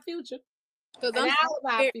in our future. Because I'm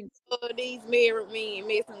tired these married men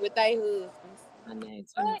messing with their husbands. My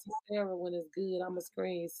name's Sarah. When it's good, I'm a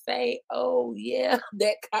scream. Say, oh yeah,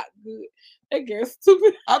 that cock good. That girl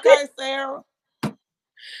stupid. Okay, Sarah.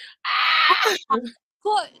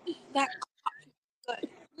 Good. That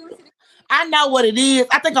good. I know what it is.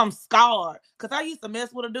 I think I'm scarred because I used to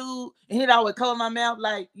mess with a dude and he'd always cover my mouth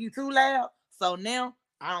like, you too loud. So now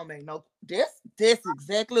I don't make no. That's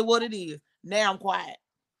exactly what it is. Now I'm quiet.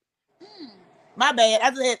 My bad.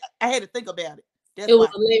 I had to think about it. That's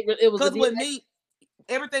because with me,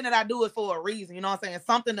 everything that I do is for a reason. You know what I'm saying?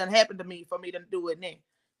 Something that happened to me for me to do it now.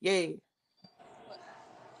 Yeah.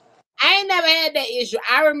 I ain't never had that issue.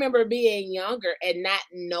 I remember being younger and not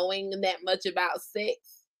knowing that much about sex.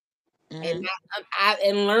 Mm-hmm.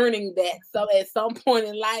 And learning that. So at some point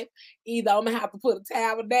in life, either I'm gonna have to put a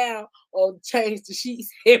towel down or change the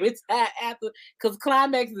sheets every time after, because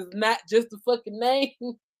climax is not just a fucking name.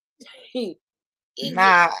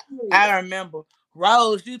 Nah, I remember.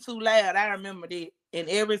 Rose, you too loud. I remember that. And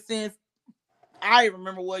ever since, I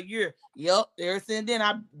remember what year. Yup, ever since then,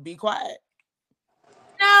 I be quiet.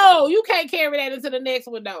 No, you can't carry that into the next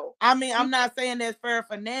one, though. I mean, I'm not saying that's fair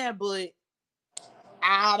for now, but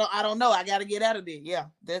I don't know. I got to get out of there. Yeah,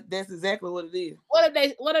 that's exactly what it is. What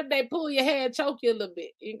if they pull your hair and choke you a little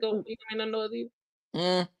bit? You ain't no noise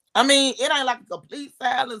either. I mean, it ain't like a complete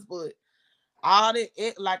silence, but all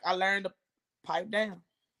it like I learned to pipe down.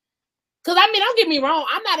 Cause I mean, don't get me wrong.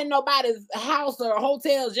 I'm not in nobody's house or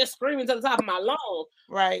hotel just screaming to the top of my lungs.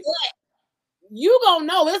 Right. But you gonna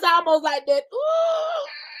know it's almost like that.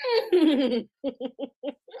 Ooh.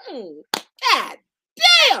 God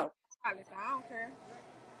damn. I don't care.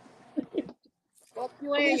 Fuck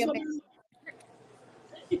you and your man.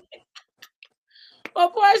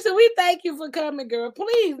 Well, Portia, we thank you for coming, girl.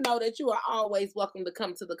 Please know that you are always welcome to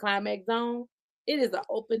come to the Climax Zone. It is an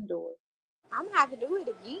open door. I'm gonna have to do it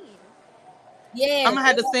again. Yeah, I'm gonna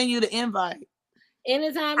have to send you the invite.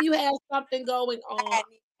 Anytime you have something going on, I'm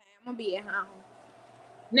gonna be at home.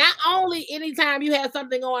 Not only anytime you have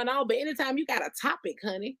something going on, but anytime you got a topic,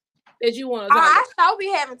 honey. that you want to Oh, talk I about? sure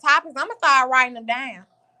be having topics. I'm gonna start writing them down.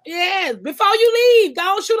 Yes, before you leave,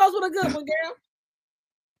 go shoot us with a good one, girl.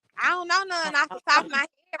 I don't know nothing off the top of my head.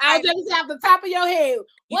 I'll Right just have the top of your head.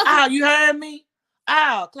 You heard me?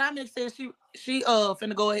 Climax said she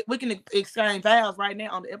finna go ahead. We can exchange vows right now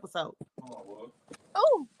on the episode.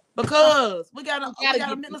 Ooh. Because we got a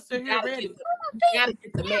get minister here ready. Gotta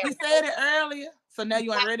get the man. We said it earlier, so now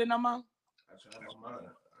you ain't ready no more. I changed my mind.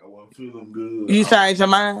 I wasn't feeling good. You changed your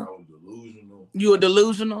mind? I was delusional. You were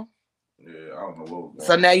delusional? Yeah, I don't know what was going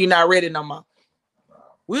So on. now you're not ready no more.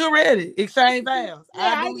 We were ready. Exchange vows.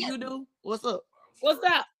 Yeah, I do, you do. What's up? What's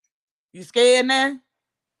up? You scared now?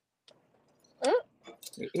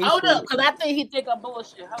 Hold up, because I think he think I'm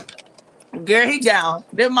bullshit. Hold up. Girl, he gone.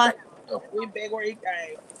 That might we back where he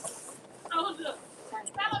came. Hold up.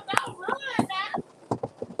 Don't run now.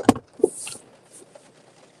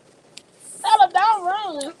 Tell him don't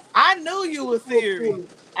run. I knew you were serious.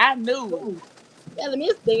 I knew it. Tell him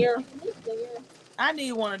it's there. I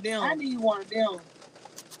need one of them.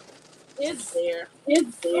 It's there. She's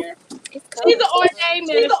It's an ordained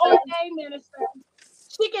minister.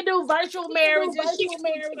 She can do virtual marriages. She can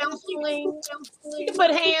do counseling. She can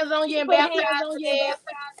put hands on you and baptize you.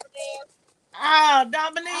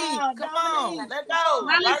 Dominique, come on, let's go.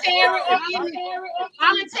 Voluntary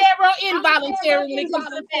or involuntarily.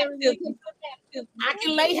 I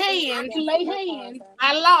can lay hands.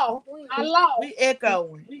 By law. We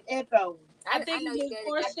echoing. I think know he you did got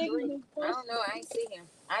 4 it. signals. I don't know. I ain't see him.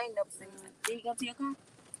 I ain't never seen him. Did he go to your car?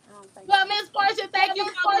 I don't think Well, Miss Portia, thank you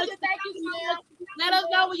so much. Let us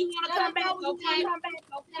know when you want to come back, okay?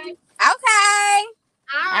 Okay.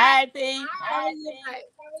 All right. I think.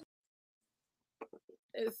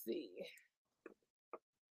 Let's see.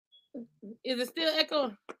 Is it still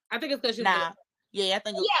echoing? I think it's because you. Nah. Yeah, I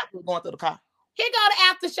think we're going through the car. Here go the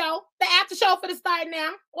after show. The after show for the start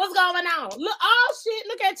now. What's going on? Look, oh shit!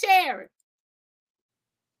 Look at Cherry.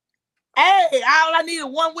 Hey, all I needed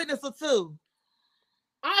one witness or two.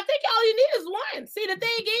 I think all you need is one. See, the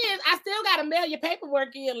thing is, I still got to mail your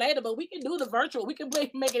paperwork in later, but we can do the virtual. We can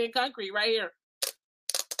make it in concrete right here.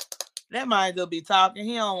 That might just be talking.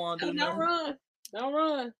 He don't want to do Don't nothing. Don't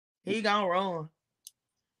run. He gonna run.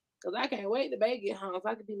 Because I can't wait to baby get home. So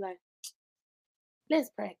I could be like, let's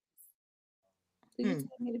practice. Do you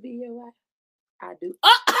want me to be your wife? I do.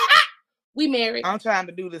 Oh, we married. I'm trying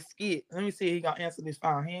to do the skit. Let me see if he gonna answer this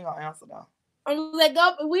phone. He ain't gonna answer though. I'm like,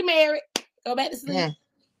 go. We married. Go back to sleep.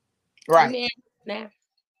 Right. We married now.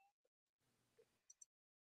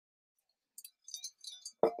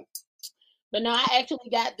 But no, I actually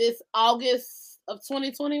got this August of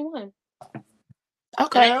 2021.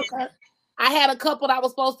 Okay. I had a couple that I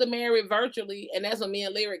was supposed to marry virtually, and that's when me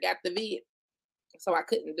and Lyric got the vid. So I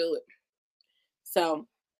couldn't do it. So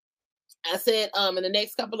I said, in the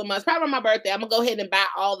next couple of months, probably on my birthday, I'm gonna go ahead and buy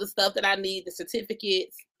all the stuff that I need, the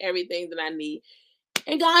certificates, everything that I need,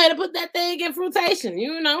 and go ahead and put that thing in fruitation,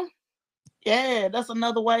 you know. Yeah, that's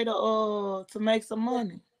another way to make some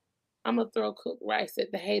money. I'm gonna throw cooked rice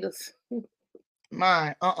at the haters.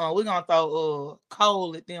 Mine, we're gonna throw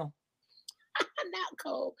coal at them. Not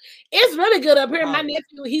cold. It's really good up here. My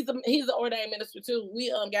nephew, he's an ordained minister too.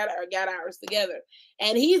 We got ours together,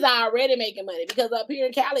 and he's already making money because up here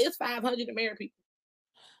in Cali, it's 500 to marry people.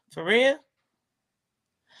 For real?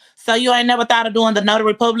 So you ain't never thought of doing the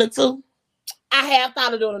Notary Public too? I have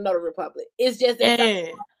thought of doing a Notary Republic. It's just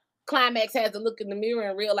that Climax has to look in the mirror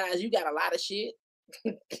and realize you got a lot of shit.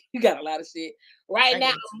 You got a lot of shit. Right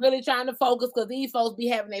now, I'm really trying to focus because these folks be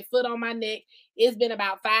having their foot on my neck. It's been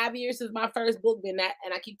about 5 years since my first book been out,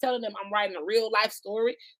 and I keep telling them I'm writing a real life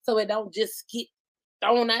story so it don't just get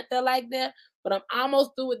thrown out there like that. But I'm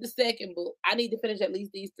almost through with the second book. I need to finish at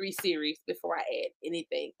least these 3 series before I add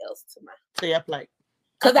anything else to my plate.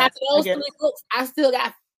 Because after those 3 books, I still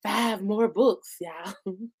got 5 more books, y'all.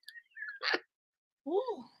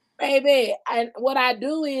 Baby, and what I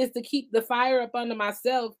do is to keep the fire up under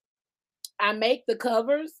myself, I make the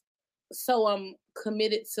covers, so I'm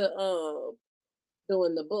committed to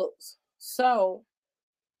doing the books. So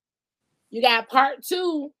you got part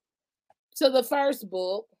 2 to the first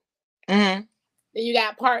book. Mm-hmm. Then you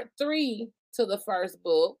got part 3 to the first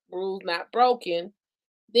book, Rules Not Broken.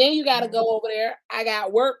 Then you got to go over there. I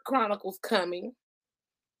got Work Chronicles coming.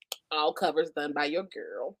 All covers done by your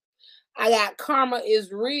girl. I got Karma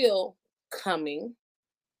is Real coming.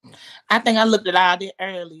 I think I looked at all that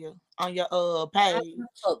earlier on your page.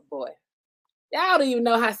 Fuck boy. Y'all don't even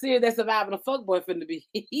know how serious that surviving a fuck boy finna be.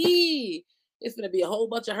 It's gonna be a whole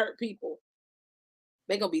bunch of hurt people.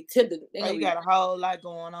 They're gonna be tender. You got a whole lot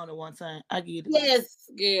going on at one time. I get it. Yes,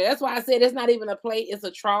 yeah. That's why I said it's not even a plate, it's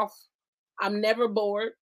a trough. I'm never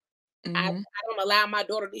bored. I Mhm. don't allow my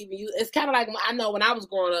daughter to even use. It's kind of like I know when I was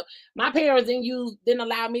growing up, my parents didn't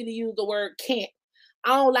allow me to use the word can't.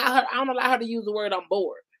 I don't allow her to use the word I'm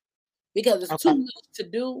bored because it's too Okay. much to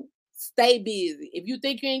do. Stay busy. If you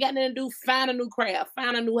think you ain't got nothing to do, find a new craft,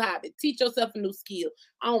 find a new hobby, teach yourself a new skill.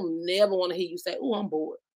 I don't never want to hear you say, "Oh, I'm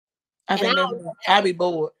bored." I And think I'd be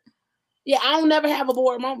bored. I don't never have a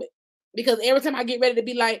bored moment because every time I get ready to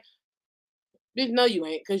be like, "Bitch, no, you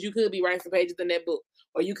ain't," because you could be writing some pages in that book,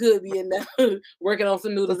 or you could be in there working on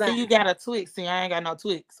some new But design. see, you got a Twix. See, I ain't got no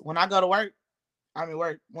Twix. When I go to work, I'm at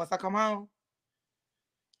work. Once I come home,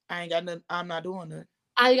 I ain't got nothing. I'm not doing nothing.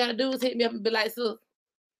 All you gotta do is hit me up and be like, "So,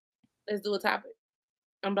 let's do a topic."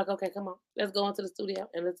 I'm like, "Okay, come on, let's go into the studio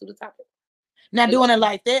and let's do the topic." Now doing it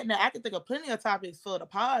like that, now I can think of plenty of topics for the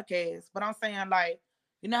podcast, but I'm saying like,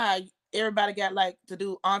 you know how everybody got like to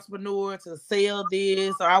do entrepreneur to sell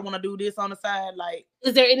this, or I want to do this on the side. Like,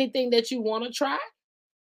 Is there anything that you want to try?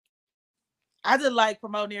 I just like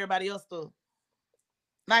promoting everybody else stuff.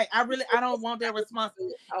 Like, I don't want that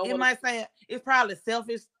responsibility. It might say it's probably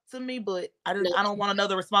selfish to me, but I don't want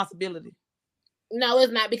another responsibility. No,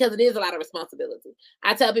 it's not, because it is a lot of responsibility.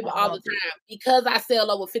 I tell people all the time, because I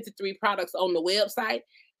sell over 53 products on the website,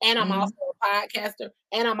 and I'm also a podcaster,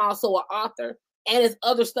 and I'm also an author, and it's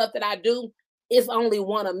other stuff that I do, it's only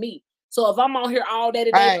one of me. So if I'm on here all day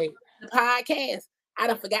today the podcast, I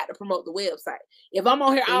done forgot to promote the website. If I'm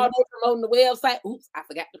on here all day promoting the website, oops, I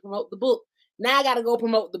forgot to promote the book. Now I got to go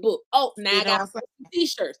promote the book. Oh, now I got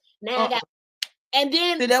t-shirts. Now I got. And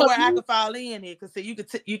then see, that's where I could fall in here. Cause see,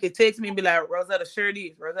 you could text me and be like, Rosetta, share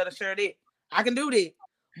this. Rosetta, share that. I can do that.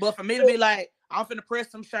 But for me to be like, I'm finna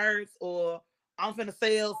press some shirts, or I'm finna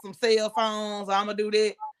sell some cell phones, or I'm gonna do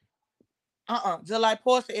that. Just like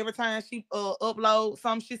Portia, every time she upload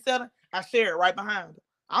something she selling, I share it right behind her.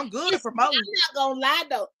 I'm good at promoting. I'm not gonna lie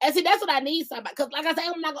though, and see, that's what I need somebody. Cause like I say,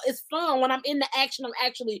 it's fun when I'm in the action of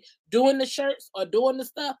actually doing the shirts or doing the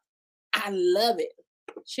stuff. I love it.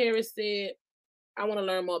 Cherry said, I want to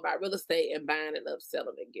learn more about real estate and buying and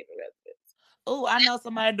selling and getting residents. Oh, I know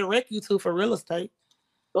somebody to direct you to for real estate.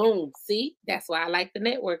 Boom. See, that's why I like the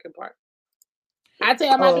networking part. I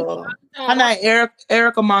tell my people, her name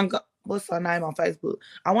Erica Montgomery. What's her name on Facebook?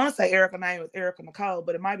 I want to say Erica's name is Erica Nicole,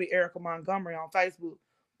 but it might be Erica Montgomery on Facebook.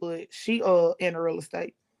 But she in real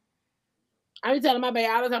estate. I be telling my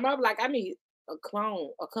baby all the time, I'm like, I need a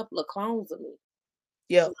couple of clones of me.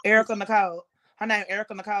 Yeah, Erica Nicole. Her name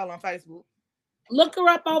Erica Nicole on Facebook. Look her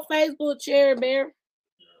up on Facebook, Cherry Bear.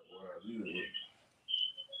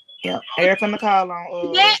 Yeah, Erica Nicole on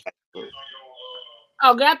Facebook.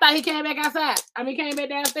 Oh, girl, I thought he came back outside. I mean, came back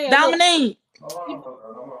downstairs. Dominique.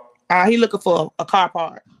 He looking for a car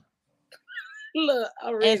part. Look,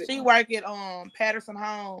 already. And she work at Patterson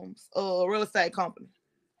Homes, real estate company.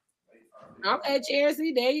 Okay,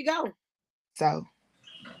 Cherry, there you go. So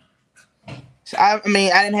I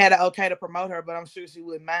mean, I didn't have the okay to promote her, but I'm sure she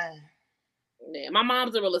wouldn't mind. Yeah, my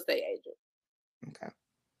mom's a real estate agent. Okay.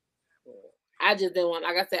 I just didn't want,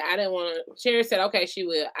 like I said, I didn't want to. Cherry said, okay, she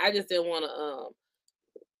will. I just didn't want to,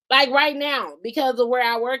 like right now, because of where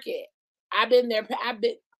I work at. I've been there.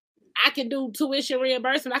 I can do tuition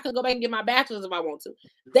reimbursement. I could go back and get my bachelor's if I want to.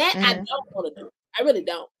 That I don't want to do. I really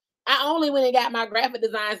don't. I only went and got my graphic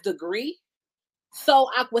design degree so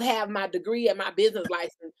I would have my degree and my business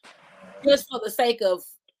license, just for the sake of,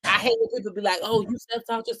 I hate when people be like, oh, you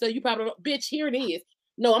self-taught yourself, you probably don't. Bitch, here it is.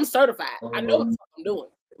 No, I'm certified. I know what I'm doing.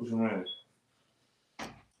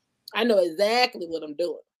 I know exactly what I'm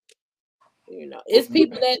doing. You know, it's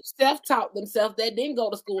people that self-taught themselves that didn't go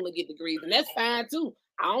to school and get degrees, and that's fine too.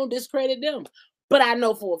 I don't discredit them. But I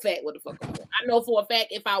know for a fact what the fuck I'm doing. I know for a fact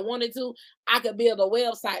if I wanted to, I could build a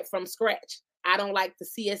website from scratch. I don't like the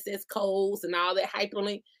CSS codes and all that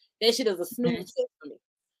hyperlink. That shit is a snooze for me.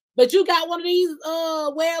 But you got one of these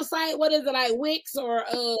website, what is it, like Wix or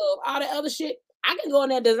all that other shit? I can go in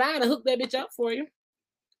there, design and hook that bitch up for you.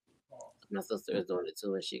 My sister is doing it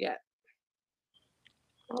too, and she got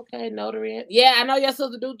notary. Yeah, I know your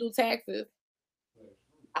sister do taxes.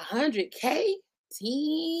 100K?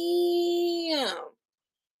 Damn.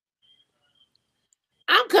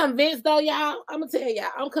 I'm convinced though, y'all. I'm gonna tell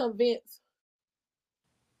y'all, I'm convinced.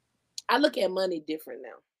 I look at money different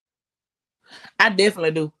now. I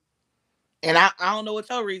definitely do. And I don't know what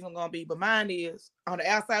your reason gonna be, but mine is, on the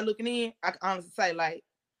outside looking in, I can honestly say, like,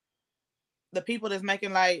 the people that's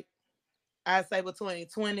making, like, I'd say between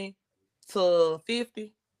 20 to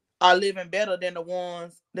 50 are living better than the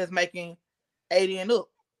ones that's making 80 and up.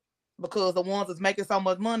 Because the ones that's making so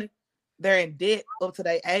much money, they're in debt up to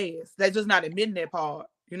their ass. They're just not admitting that part.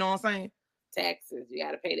 You know what I'm saying? Taxes. You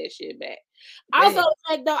got to pay that shit back. Also,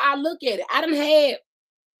 like, though, I look at it. I done had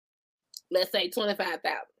let's say 25,000.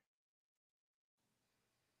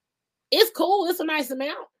 It's cool. It's a nice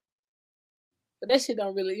amount. But that shit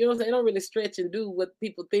don't really, you know what I'm saying? It don't really stretch and do what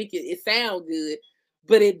people think it sound good,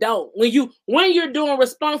 but it don't. When you're doing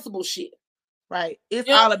responsible shit. Right. It's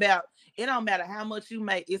all about, it don't matter how much you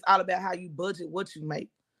make. It's all about how you budget what you make.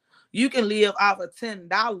 You can live off of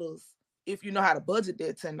 $10 if you know how to budget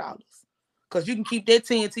that $10. Because you can keep that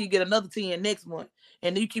 10 till you get another 10 next month.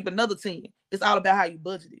 And then you keep another 10. It's all about how you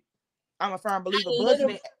budget it. I'm a firm believer.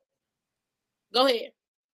 Budgeting. Go ahead.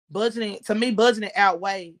 Budgeting, to me, budgeting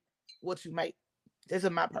outweigh what you make. This is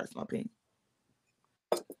my personal opinion.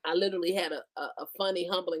 I literally had a funny,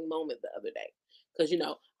 humbling moment the other day. Because,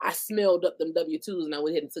 I smelled up them W-2s and I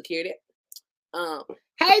went ahead and took care of that.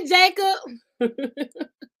 Hey, Jacob.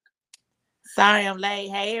 Sorry I'm late.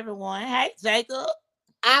 Hey, everyone. Hey, Jacob.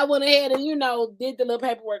 I went ahead and, did the little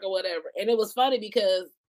paperwork or whatever. And it was funny because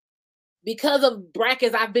of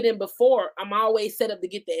brackets I've been in before, I'm always set up to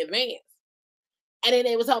get the advance. And then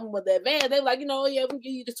they was talking about the advance. They were like, yeah, we can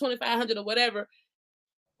give you the $2,500 or whatever.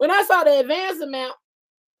 When I saw the advance amount,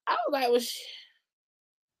 I was like, well, shit.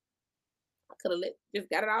 I could have just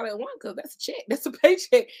got it all at once because that's a check. That's a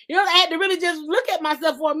paycheck. I had to really just look at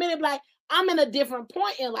myself for a minute like, I'm in a different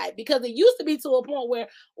point in life because it used to be to a point where,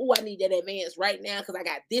 I need that advance right now because I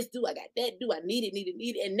got this due, I got that due, I need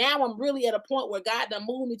it. And now I'm really at a point where God done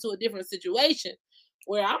moved me to a different situation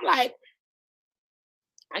where I'm like,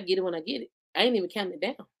 I get it when I get it. I ain't even counting it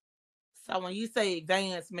down. So when you say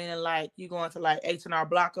advance, meaning like you going to like H&R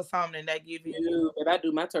Block or something and they give you... But I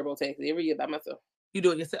do my TurboTax every year by myself. You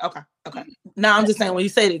do it yourself? Okay. Now I'm just saying when you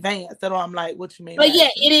say advance, that's what I'm like, what you mean? But yeah,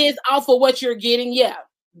 it is off of what you're getting. Yeah.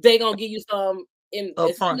 They're gonna give you some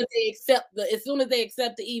as soon as they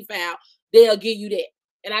accept the e-file, they'll give you that.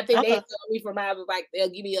 And I think they told me for mine was like they'll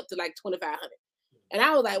give me up to like $2,500. And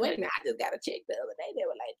I was like, wait a minute, I just got a check the other day. They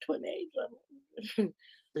were like $28.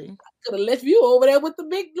 I could have left you over there with the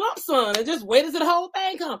big lump sum and just waited till the whole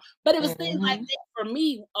thing come. But it was things like that for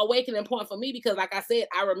me, awakening point for me, because like I said,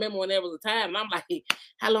 I remember when there was a time and I'm like,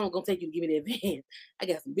 how long gonna take you to give me the advance? I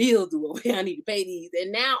got some bills due over here. I need to pay these.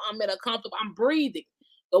 And now I'm at a comfortable, I'm breathing.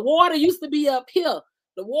 The water used to be up here.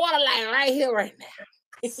 The water line right here right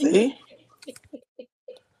now. See?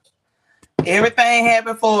 Everything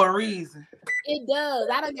happened for a reason. It does.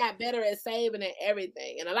 I done got better at saving and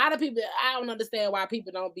everything. And a lot of people, I don't understand why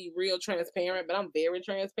people don't be real transparent, but I'm very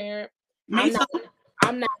transparent. I'm not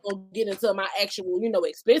gonna get into my actual,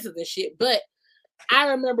 expenses and shit. But I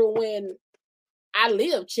remember when I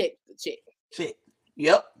lived check to check. Check.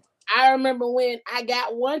 Yep. I remember when I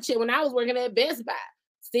got one check when I was working at Best Buy.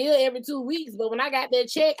 Still every 2 weeks, but when I got that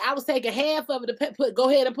check, I was taking half of it to go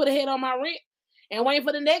ahead and put a head on my rent and waiting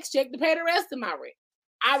for the next check to pay the rest of my rent.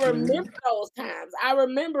 I remember those times. I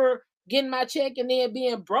remember getting my check and then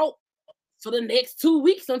being broke for the next 2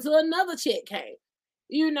 weeks until another check came.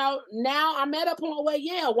 Now I'm at a point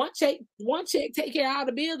where, one check take care of all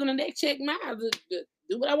the bills and the next check mine.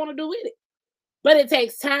 Do what I want to do with it. But it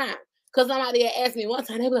takes time. Because somebody had asked me one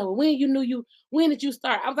time, they were like, well, when did you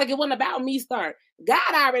start? I was like, it wasn't about me starting.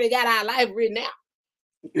 God already got our life written out.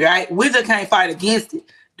 Right? We just can't fight against it.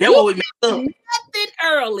 That's what we messed up. Nothing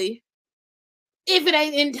early if it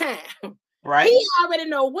ain't in time. Right? He already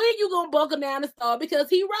know when you going to buckle down and start because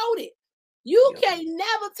he wrote it. You can't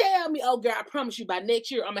never tell me, oh, girl, I promise you by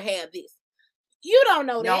next year I'm going to have this. You don't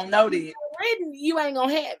know that. You don't know that. Written, you ain't going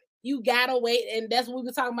to have it. You gotta wait, and that's what we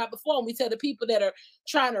were talking about before. And we tell the people that are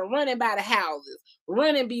trying to run and buy the houses,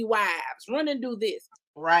 run and be wives, run and do this.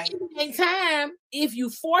 Right. In time, if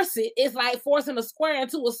you force it, it's like forcing a square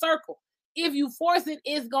into a circle. If you force it,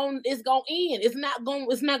 it's gonna end. It's not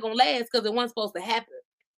gonna last because it wasn't supposed to happen.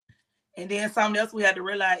 And then something else we have to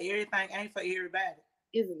realize: everything ain't for everybody.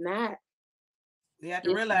 It's not. We have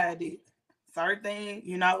to realize that certain things,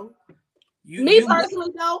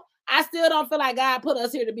 Personally, though. I still don't feel like God put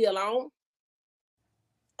us here to be alone.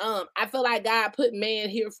 I feel like God put women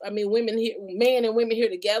here, man and women here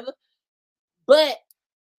together. But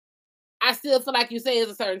I still feel like you say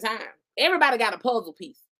it's a certain time. Everybody got a puzzle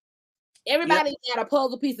piece. Everybody got a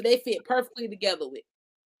puzzle piece that they fit perfectly together with.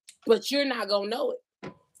 But you're not gonna know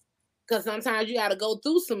it. Because sometimes you gotta go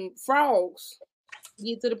through some frogs to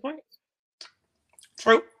get to the point.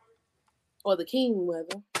 True. Or the king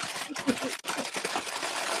weather.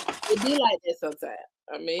 It be like that sometimes.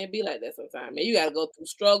 It be like that sometimes. You got to go through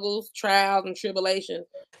struggles, trials, and tribulations.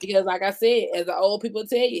 Because like I said, as the old people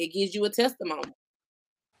tell you, it gives you a testimony.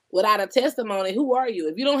 Without a testimony, who are you?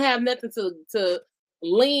 If you don't have nothing to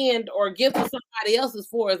lend or give to somebody else as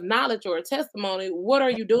far as knowledge or a testimony, what are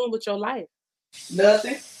you doing with your life?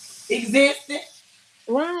 Nothing. Existing.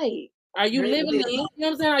 Right. Are you Really living is. to live? You know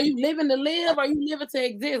what I'm saying? Are you living to live? Or are you living to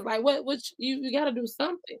exist? Like what you got to do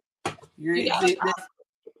something. You You gotta exist.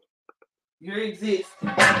 You exist.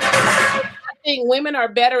 I think women are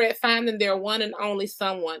better at finding their one and only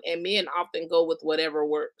someone, and men often go with whatever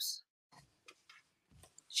works.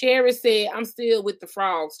 Sherry said, I'm still with the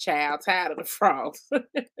frogs, child. Tired of the frogs.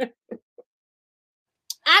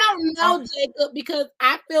 I don't know, Jacob, because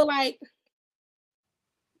I feel like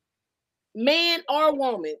man or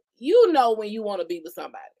woman, you know when you want to be with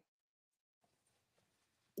somebody.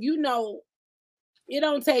 You know, it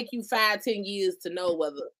don't take you 5-10 years to know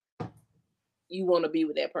whether you want to be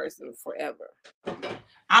with that person forever.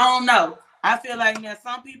 I don't know. I feel like now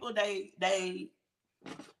some people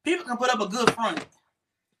people can put up a good front.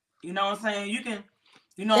 You know what I'm saying? You can,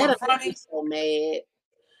 on the front end. So mad.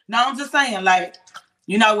 No, I'm just saying, like,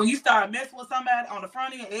 when you start messing with somebody on the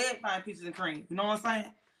front end, everybody peaches and cream. You know what I'm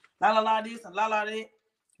saying? La la la this and la la that.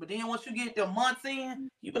 But then once you get the months in,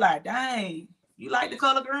 you be like, dang, you like the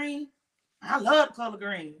color green? I love the color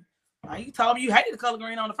green. Like, you told me you hated the color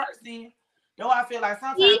green on the first end. Though I feel like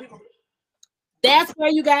sometimes people. That's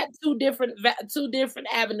where you got two different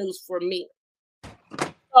avenues for me.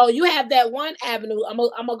 So you have that one avenue. I'm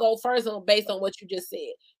gonna go first based on what you just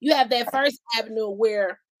said. You have that first avenue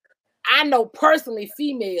where I know personally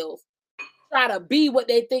females try to be what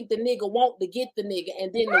they think the nigga want to get the nigga,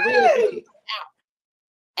 and then the real nigga out.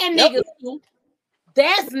 And niggas too.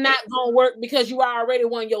 That's not gonna work because you already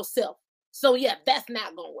won yourself. So yeah, that's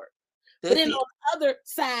not gonna work. But then on the other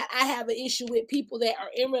side, I have an issue with people that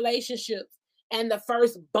are in relationships and the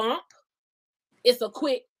first bump, it's a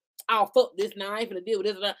quick, oh fuck this now, I ain't gonna deal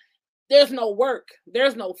with this. There's no work,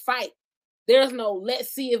 there's no fight, there's no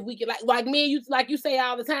let's see if we can like me and you, like you say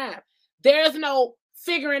all the time. There's no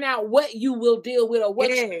figuring out what you will deal with or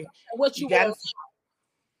what you will.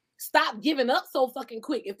 Stop giving up so fucking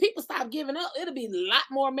quick. If people stop giving up, it'll be a lot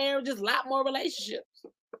more marriages, a lot more relationships.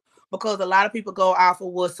 Because a lot of people go off of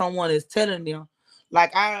what someone is telling them.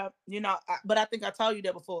 Like but I think I told you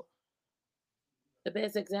that before. The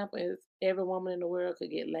best example is every woman in the world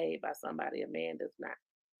could get laid by somebody. A man does not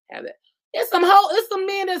have that. It's some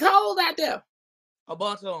men that's hoes out there. A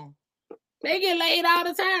bunch of them. They get laid all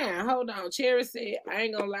the time. Hold on. Cherry said, I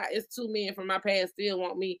ain't gonna lie, it's 2 men from my past still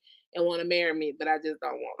want me and want to marry me, but I just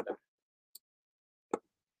don't want them.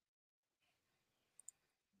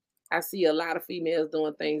 I see a lot of females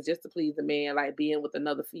doing things just to please the man, like being with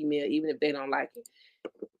another female, even if they don't like it.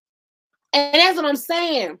 And that's what I'm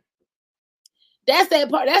saying. That's that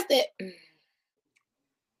part. That's that.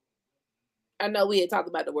 I know we had talked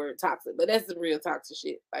about the word toxic, but that's some real toxic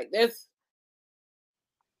shit. Like that's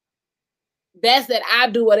that I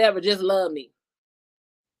do whatever, just love me.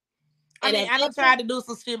 I mean, I done tried to do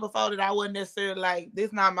some shit before that I wasn't necessarily like,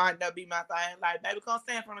 this might not be my thing. Like, baby, come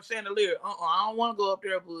stand from the chandelier. I don't want to go up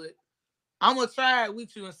there, but I'm going to try it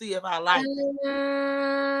with you and see if I like it.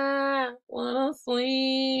 I wanna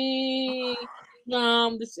swing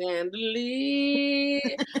from the chandelier.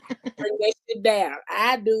 Bring that shit down.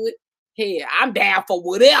 I do it. Here, I'm down for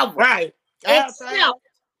whatever. Right. Except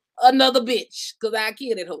another bitch, because I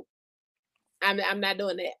killed it hoe. I'm not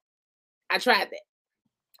doing that. I tried that.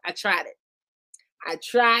 I tried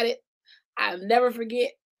it. I'll never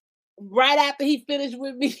forget. Right after he finished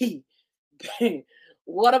with me,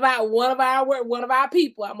 one of our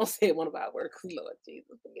people. I'm gonna say one of our workers. Lord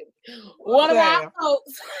Jesus, forgive me. One of our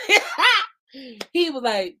folks. He was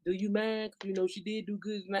like, "Do you mind? You know she did do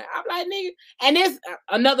good." I'm like, "Nigga," and it's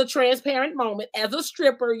another transparent moment as a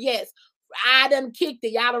stripper. Yes, I done kicked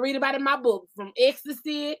it. Y'all read about it in my book. From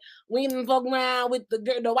ecstasy, we done fuck around with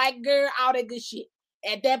the white girl, all that good shit.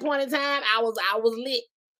 At that point in time, I was lit.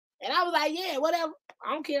 And I was like, yeah, whatever.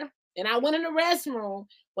 I don't care. And I went in the restroom.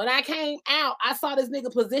 When I came out, I saw this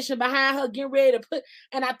nigga positioned behind her, getting ready to put,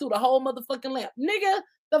 and I threw the whole motherfucking lamp. Nigga,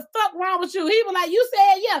 the fuck wrong with you? He was like, you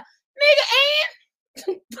said yeah. Nigga,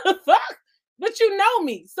 and the fuck? But you know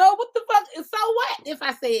me. So what the fuck? So what if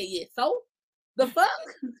I said yes? So the fuck?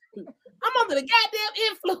 I'm under the goddamn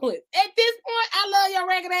influence. At this point, I love your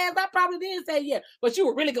ragged ass. I probably didn't say yeah. But you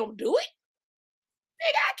were really gonna do it?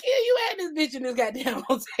 Nigga, I kill you and this bitch in this goddamn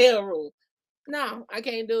hotel room. No, I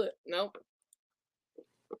can't do it. Nope.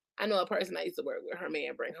 I know a person I used to work with, her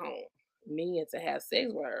man bring home men to have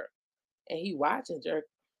sex with her, and he watching jerk.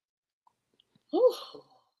 Whew.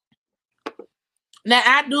 Now,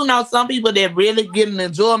 I do know some people that really get an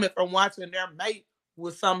enjoyment from watching their mate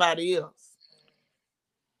with somebody else.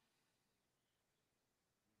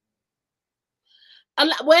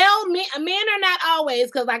 Well, men are not always,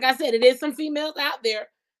 because like I said, it is some females out there.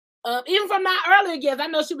 Even from my earlier guests, I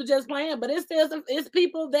know she was just playing, but it's still it's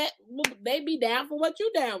people that they be down for what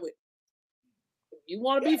you down with. You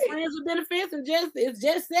want to be friends with benefits and it's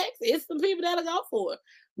just sex. It's some people that'll go for it.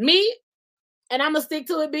 Me, and I'm gonna stick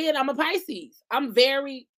to it. Being I'm a Pisces. I'm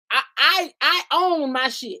very. I own my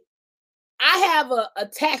shit. I have a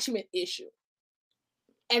attachment issue,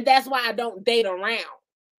 and that's why I don't date around,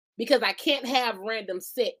 because I can't have random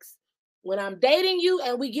sex. When I'm dating you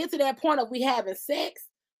and we get to that point of we having sex,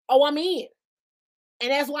 oh, I'm in.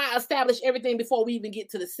 And that's why I establish everything before we even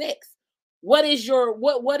get to the sex. What is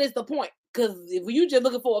the point? Because if you just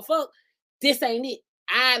looking for a fuck, this ain't it.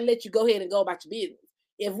 I let you go ahead and go about your business.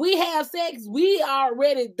 If we have sex, we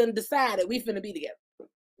already done decided we finna be together.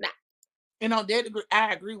 Nah. And on that degree,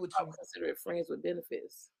 I agree with you. Consider it friends with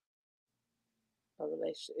benefits. A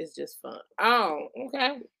relationship is just fun. Oh,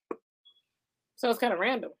 okay. So it's kind of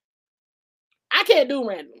random. I can't do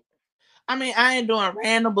random. I mean, I ain't doing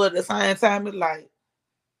random, but at the same time, it's like,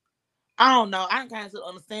 I don't know. I kind of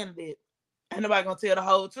understand that. Ain't nobody gonna tell the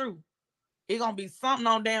whole truth. It's gonna be something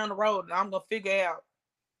on down the road that I'm gonna figure out.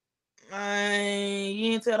 You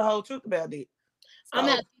ain't tell the whole truth about it. So, I'm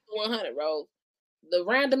not 100, Rose. The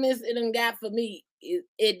randomness it done got for me is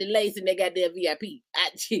it delays in that goddamn VIP.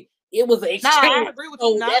 It was an exchange. I agree with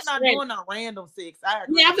you. I'm not doing no random sex. I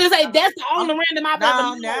agree. Yeah, I'm gonna say that's the only random I've ever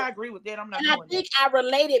known. I agree with that. I'm not. And I think I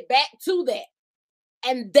related back to that,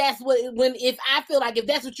 and that's what if I feel like if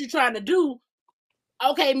that's what you're trying to do,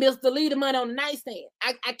 okay, Mr. Leave the money on the nightstand.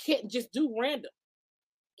 I can't just do random.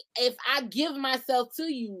 If I give myself to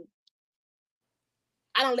you,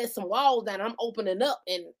 I don't let some walls down. I'm opening up,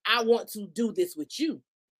 and I want to do this with you.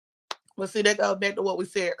 Well, see, that goes back to what we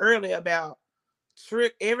said earlier about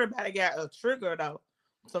trick. Everybody got a trigger though.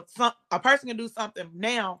 So a person can do something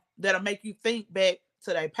now that'll make you think back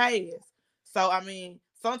to their past. So I mean,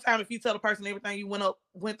 sometimes if you tell a person everything you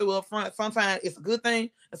went through up front, sometimes it's a good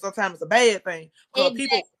thing and sometimes it's a bad thing. Because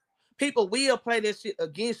people will play this shit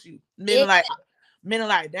against you. Meaning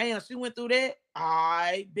like, damn, she went through that.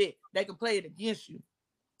 I bet they can play it against you.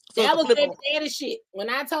 So that was the shit. When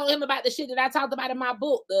I told him about the shit that I talked about in my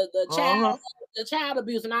book, the child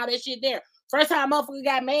abuse and all that shit there. First time motherfucker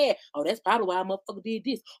got mad. Oh, that's probably why motherfucker did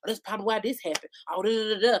this. Oh, that's probably why this happened. Oh,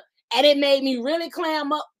 and it made me really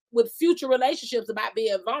clam up with future relationships about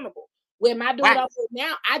being vulnerable. With my dude I'm with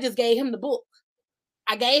now, I just gave him the book.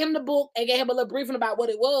 I gave him the book and gave him a little briefing about what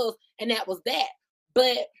it was, and that was that.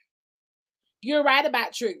 But you're right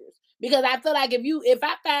about triggers. Because I feel like if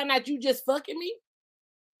I find out you just fucking me,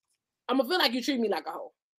 I'm gonna feel like you treat me like a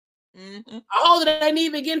hoe. Mm-hmm. A hoe that ain't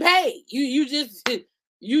even getting paid.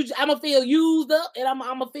 I'm gonna feel used up, and I'm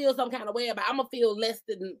gonna feel some kind of way about. I'm gonna feel less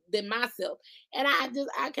than myself, and I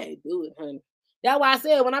can't do it, honey. That's why I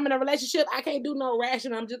said when I'm in a relationship, I can't do no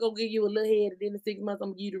rational. I'm just gonna give you a little head, and then in 6 months I'm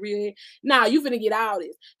gonna give you the real head. Nah, you finna get all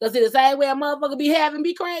this. Cause it's the same way a motherfucker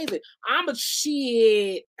be crazy. I'm a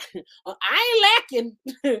shit. I ain't lacking.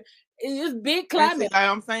 It's big climate. Like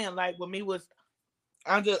I'm saying, like with me was.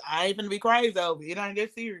 I ain't gonna be crazy over it. It ain't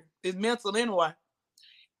that serious. It's mental anyway.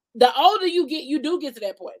 The older you get, you do get to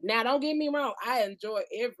that point. Now, don't get me wrong. I enjoy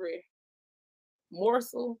every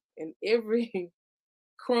morsel and every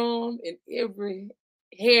crumb and every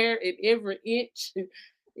hair and every inch and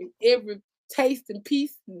every taste and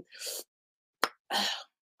piece.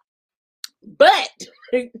 But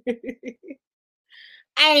I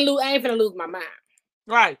ain't finna lose my mind.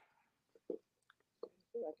 Right.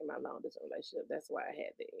 Like in my longest relationship, that's why I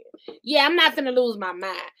had to end. Yeah, I'm not finna lose my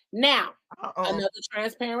mind. Now, another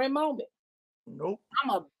transparent moment. Nope.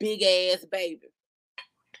 I'm a big ass baby.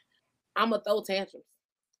 I'm gonna throw tantrums.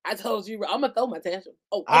 I told you, I'm gonna throw my tantrums.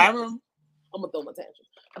 Oh, I'm gonna throw my tantrums.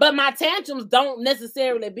 But my tantrums don't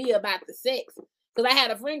necessarily be about the sex. Because I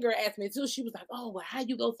had a friend girl ask me too. She was like, "Oh, well, how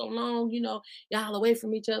you go so long? You know, y'all away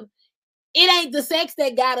from each other." It ain't the sex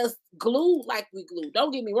that got us glued like we glued.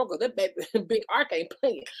 Don't get me wrong, because that big arc ain't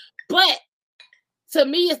playing. But to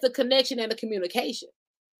me, it's the connection and the communication.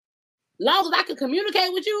 Long as I can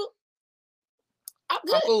communicate with you, I'm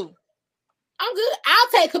good. I'm good. I'll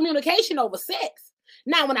take communication over sex.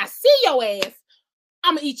 Now, when I see your ass,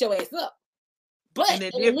 I'm going to eat your ass up. But in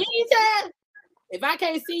the meantime, if I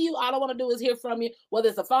can't see you, all I want to do is hear from you, whether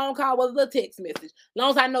it's a phone call, whether it's a text message. As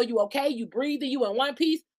long as I know you okay, you breathing, you in one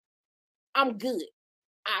piece, I'm good.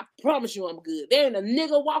 I promise you I'm good. There ain't a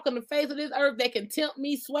nigga walking the face of this earth that can tempt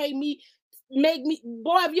me, sway me, make me,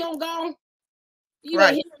 boy, if you don't go, you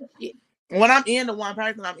ain't hearing shit. When I'm into one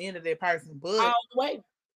person, I'm into that person. But all the way.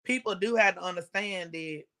 People do have to understand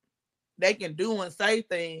that they can do and say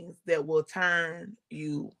things that will turn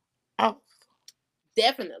you off.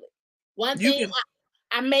 Definitely. One thing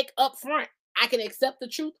I make up front, I can accept the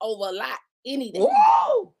truth over a lie any day.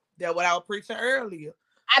 Whoa! That's what I was preaching earlier.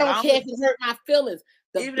 I don't care if it hurt my feelings.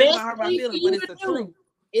 The Even if it best might hurt my thing for feelings, you but it's to the do truth.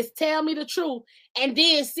 is tell me the truth, and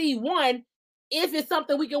then see, one, if it's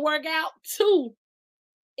something we can work out. Two,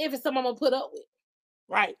 if it's something I'm gonna put up with.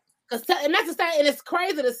 Right. And that's the same. And it's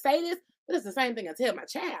crazy to say this, but it's the same thing I tell my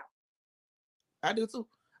child. I do too.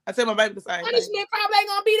 I tell my baby the same thing. Punishment probably ain't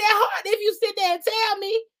gonna be that hard if you sit there and tell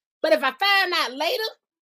me. But if I find out later,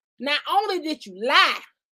 not only did you lie,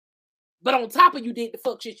 but on top of you did the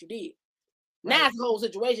fuck shit you did. Right. Now it's a whole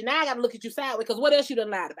situation. Now I gotta look at you sideways because what else you done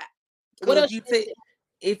lied about? What else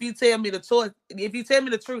if you tell me the choice, if you tell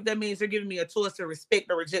me the truth, that means you're giving me a choice to respect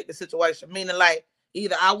or reject the situation. Meaning, like,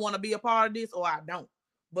 either I want to be a part of this or I don't.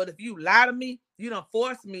 But if you lie to me, you done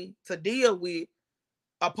force me to deal with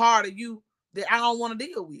a part of you that I don't want to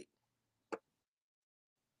deal with.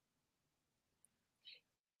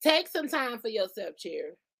 Take some time for yourself,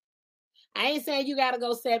 Cherry. I ain't saying you gotta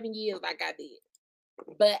go 7 years like I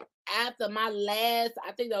did. But after my last,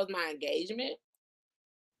 I think that was my engagement,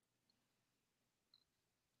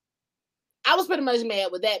 I was pretty much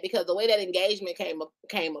mad with that because the way that engagement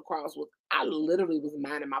came across was I literally was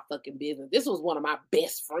minding my fucking business. This was one of my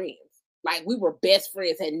best friends. Like, we were best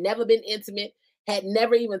friends, had never been intimate, had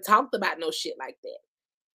never even talked about no shit like that.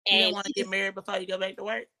 You didn't want to get married before you go back to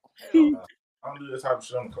work? I don't do this type of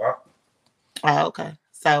shit on the clock. Oh, okay.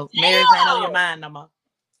 So marriage ain't on your mind no more.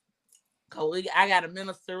 Cause I got a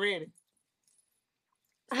minister ready.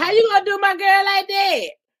 How you gonna do my girl like that?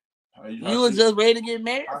 You was just ready to get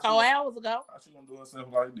married 4 hours ago. How she gonna do herself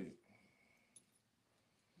like that?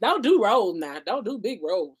 Don't do rolls now. Don't do big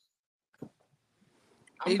rolls.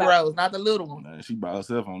 Big rolls, not the little one. Nah, she by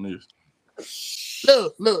herself on this.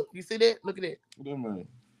 Look. You see that? Look at that. What that mean?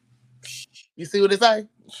 You see what it say?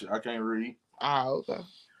 Shit, I can't read. Oh, okay.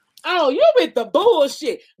 Oh, you with the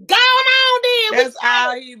bullshit. Go on then. That's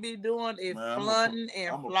all he be doing is flaunting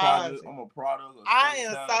and flaunting. I'm a product. I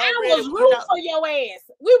am so I was rooting for your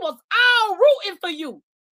ass. We was all rooting for you.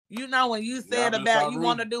 You know, when you said about you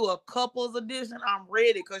want to do a couples edition, I'm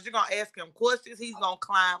ready because you're going to ask him questions. He's going to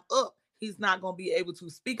climb up. He's not going to be able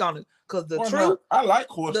to speak on it because the truth. I like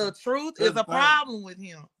questions. The truth is a problem with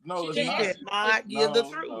him. No, he cannot give the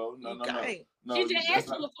truth. No, She just asked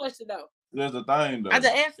you a question, though. There's a thing, though. I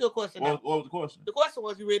just asked you a question. What was the question? The question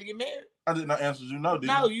was, you ready to get married? I did not answer you no, did you?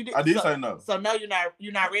 No, you did. I did say no. So no, you're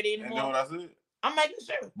not ready anymore? Ain't that what I said? I'm making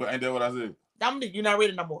sure. But ain't that what I said? You're not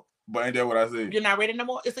ready no more. But ain't that what I said? You're not ready no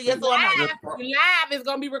more? It's a yes or no. Live is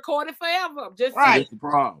going to be recorded forever. Just right. That's the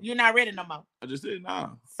problem. You're not ready no more. I just said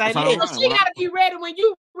nah. Say that. She got to be ready when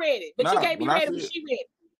you ready. But you can't be ready when she ready.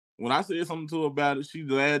 When I said something to her about it, she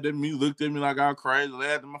laughed at me, looked at me like I was crazy,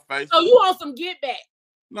 laughed in my face. So you want some get back?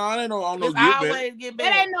 No, I ain't no get back.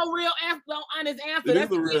 That ain't no real answer, no honest answer. That's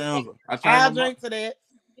the real answer. I'll drink to that.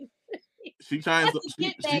 She changed.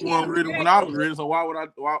 She wasn't ready when I was ready. So why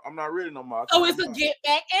I'm not ready no more? So it's a get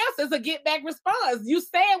back answer. It's a get back response. You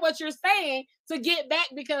saying what you're saying to get back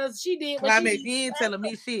because she did what she did. You ain't telling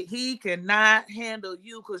me shit. He cannot handle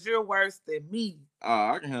you because you're worse than me.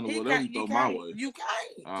 I can handle whatever you throw my way. You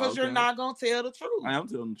can't because you're not gonna tell the truth. I am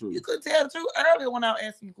telling the truth. You couldn't tell the truth earlier when I was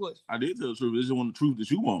asking you questions. I did tell the truth. This is one of the truth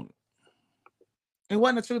that you wanted. It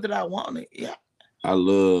wasn't the truth that I wanted. Yeah. I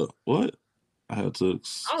love what? I had to.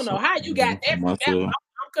 I don't know how you got that from that.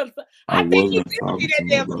 I think you talking to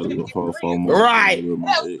nobody before 4 months. Right. No,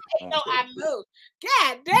 I love.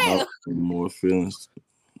 God damn. More feelings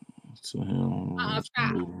to him.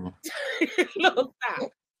 Stop. No,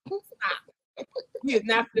 stop. He is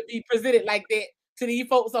not to be presented like that to these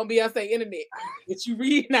folks on Beyonce internet. That you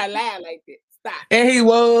read not lie like that. Stop. And he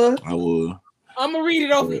was. I would. I'm gonna read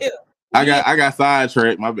it over here. I got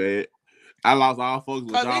sidetracked. My bad. I lost all focus.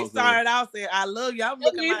 Because he started out saying, "I love you." I'm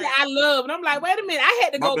looking like I love, and I'm like, wait a minute, I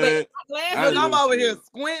had to go back. I'm over here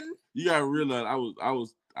squinting. You gotta realize I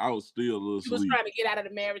was still a little asleep. You was trying to get out of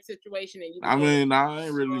the marriage situation, and you. I mean, I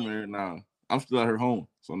ain't really married now. I'm still at her home,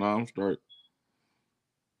 so now I'm straight.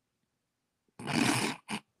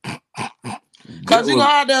 Because you're gonna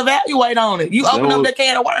have to evaluate on it. You open up the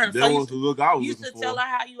can of worms. That was the look I was you should tell her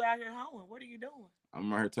how you out here home. What are you doing?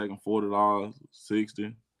 I'm out here taking $40,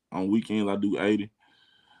 $60. On weekends, I do 80.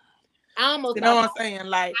 I almost, you know what I'm saying?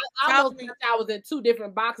 Like, I almost thought I was in 2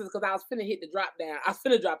 different boxes because I was finna hit the drop down. I was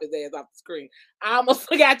finna drop his ass off the screen. I almost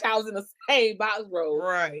forgot I was in the same box row.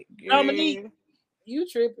 Right. Dominique, you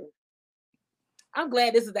tripping. I'm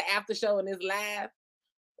glad this is the after show and this live.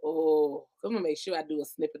 Oh, I'm gonna make sure I do a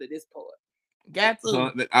snippet of this part. Got to.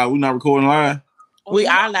 So, we not recording live? Oh, we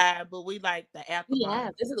are live, but we like the after. Yeah,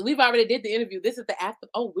 we've already did the interview. This is the after.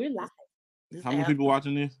 Oh, we're live. How many people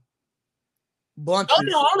watching this? Bunches. Oh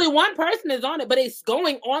no, only one person is on it, but it's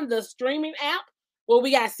going on the streaming app. Well,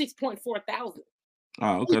 we got 6.4 thousand.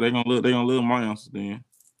 Oh, okay. They gonna love my answer then.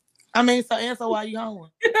 I mean, so answer why you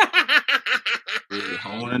hoeing.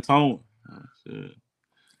 Hoeing and towing. Oh, shit.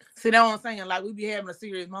 See, that's what I'm saying. Like, we be having a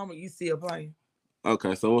serious moment, you still playing.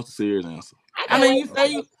 Okay, so what's the serious answer? I mean, you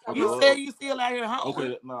say you still out here hoeing.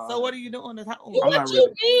 Okay, no. So what are you doing this hoeing? What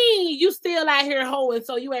you mean? You still out here hoeing,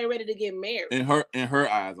 so you ain't ready to get married? In her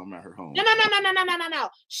eyes, I'm at her home. No.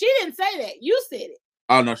 She didn't say that. You said it.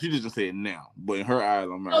 Oh no, she just said it now. But in her eyes,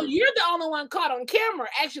 I'm at So her. you're the only one caught on camera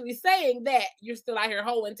actually saying that you're still out here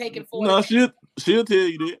hoeing, taking 40. No, she'll tell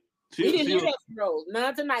you that. We didn't hear that from Rose.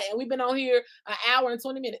 None tonight, and we've been on here an hour and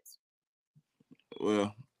 20 minutes.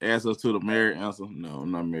 Well, answer to the married answer. No,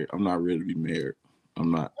 I'm not married. I'm not ready to be married.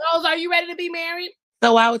 I'm not. Rose, are you ready to be married?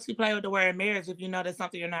 So why would you play with the word marriage if you know that's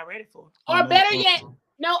something you're not ready for? Or better yet,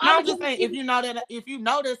 I'm just saying if you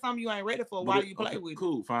know there's something you ain't ready for, why do you play with it?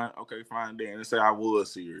 Cool, fine. Okay, fine then. Let's say I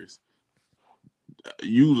was serious.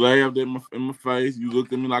 You laughed in my face. You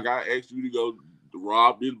looked at me like I asked you to go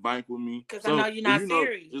rob this bank with me. Because I know you're not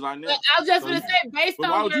serious. Just like that. But I was just going to say, based on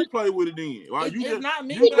why would you play with it then? Why it's not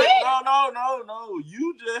me. No.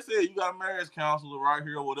 You just said you got a marriage counselor right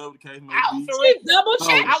here or whatever the case may be. She double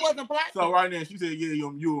checked. I wasn't playing. So right now she said, yeah,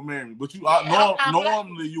 you were married. But you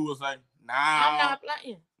normally you would say, nah. I'm not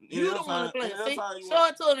playing. You don't want to play. Show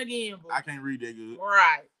it to him again. Bro. I can't read that good.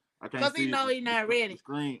 Right. Because he know he's not ready.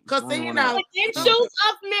 Because he know. Issues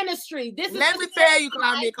of ministry. Let me tell you,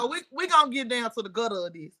 Columbia, because we're going to get down to the gutter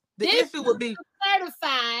of this. The issue would be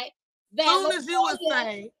certified that soon as you would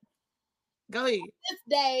say, go ahead. This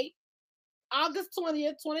day, August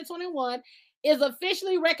 20th, 2021, is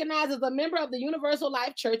officially recognized as a member of the Universal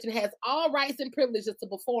Life Church and has all rights and privileges to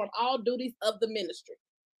perform all duties of the ministry.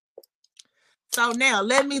 So now,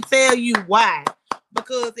 let me tell you why.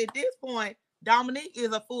 Because at this point, Dominique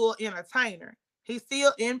is a full entertainer. He's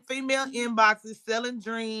still in female inboxes selling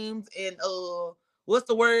dreams and what's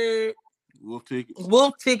the word? Wolf tickets.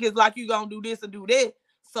 Wolf tickets, like you gonna do this and do that.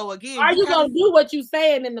 So again, are you gonna do what you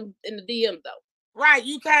saying in the DM though? Right,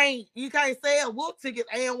 you can't sell wolf tickets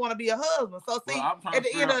and want to be a husband. So see, at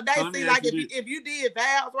the end of the day, see, like if you did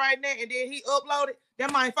vows right now and then he uploaded,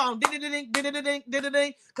 that might phone because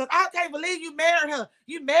I can't believe you married her.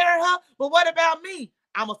 You married her, but what about me?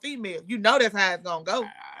 I'm a female. You know that's how it's gonna go.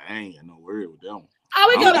 I ain't got no word with them.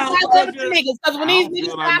 Oh, we gonna talk over the niggas because when these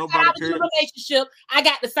niggas find out I was in a relationship, I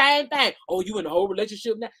got the same thing. Oh, you in a whole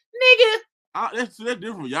relationship now, nigga? That's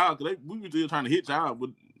different, y'all. Cause we were still trying to hit y'all, but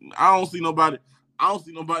I don't see nobody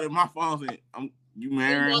in my phone saying you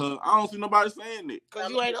marrying her. I don't see nobody saying that.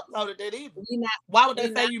 Because you ain't uploaded that either. Why would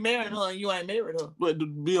they say you married her and you ain't married her? But to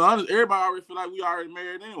be honest, everybody already feel like we already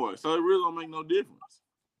married anyway, so it really don't make no difference.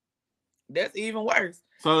 That's even worse.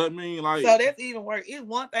 So that mean like. So that's even worse. It's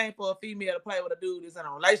one thing for a female to play with a dude that's in a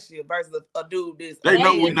relationship versus a dude that's. They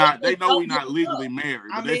know we not legally married,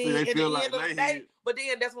 but they say they feel like they. But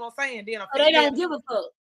then that's what I'm saying. Then they don't give a fuck.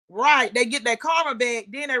 Right, they get that karma back.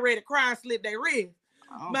 Then they ready to cry and slip their wrist.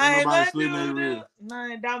 Man,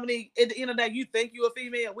 Dominique. At the end of the day, you think you a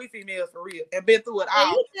female? We females for real, and been through it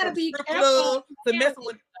all. You gotta be careful to messing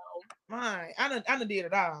with. Mine, I done did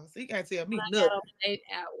it all, so you can't tell me nothing.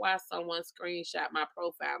 Why someone screenshot my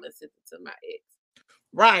profile and sent it to my ex?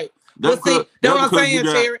 Right. But see, that's what I'm saying,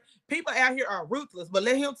 Cherry. People out here are ruthless, but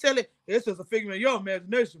let him tell it. It's just a figment of your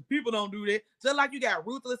imagination. People don't do that. Just like you got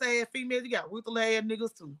ruthless ass females, you got ruthless ass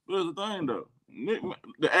niggas too. But the thing though,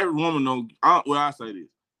 the average woman don't. I say this.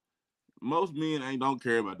 Most men don't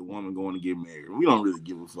care about the woman going to get married. We don't really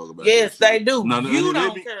give a fuck about. Yes, they do. No, you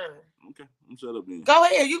don't care. Okay, I'm shut up then. Go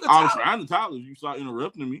ahead, you can talk. I was trying to talk if you start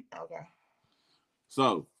interrupting me. Okay.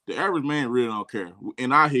 So the average man really don't care.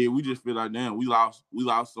 In our head, we just feel like, damn, we lost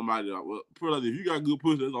somebody. Well, if you got good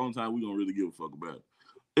pussy, that's the only time we don't really give a fuck about it.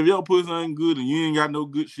 If your pussy ain't good and you ain't got no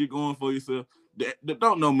good shit going for yourself,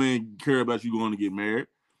 don't no man care about you going to get married.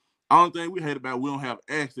 Only thing we hate about we don't have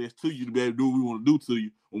access to you to be able to do what we want to do to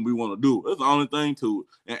you when we want to do it. That's the only thing to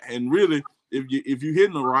it. And really, if you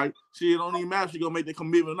hitting the right, shit don't even matter if you gonna make that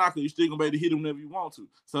commitment or not, because you still gonna be able to hit them whenever you want to.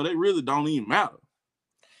 So they really don't even matter.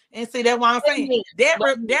 And see, that's why I'm saying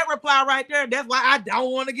that reply right there. That's why I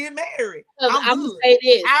don't want to get married. I'm gonna say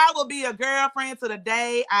this: I will be a girlfriend to the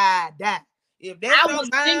day I die. If that's your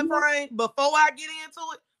time frame before I get into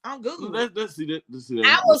it, I'm good. Let's see that.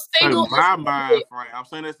 I was single. My mind frame. I'm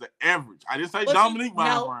saying that's the average. I didn't say Dominique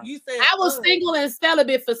mind frame. You said I was single and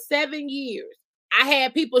celibate for 7 years. I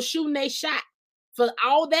had people shooting their shot for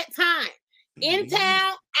all that time. In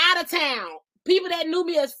town, out of town. People that knew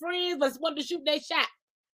me as friends but wanted to shoot their shot.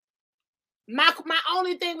 My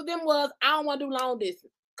only thing with them was I don't want to do long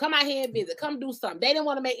distance. Come out here and visit. Come do something. They didn't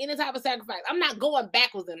want to make any type of sacrifice. I'm not going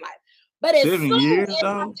backwards in life. But as 7 years,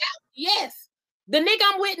 though? Yes. The nigga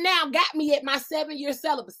I'm with now got me at my 7-year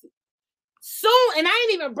celibacy. Soon, and I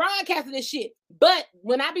ain't even broadcasting this shit. But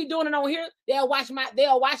when I be doing it on here, they'll watch my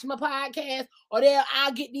podcast, or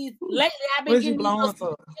I'll get these. Lately, I've been getting these.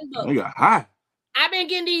 They got high. I've been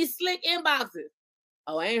getting these slick inboxes.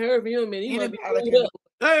 Oh, I ain't heard from you in a minute. You must be up.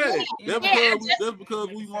 Hey, that's because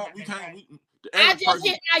we can't. I just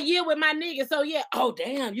hit my year with my nigga, so yeah. Oh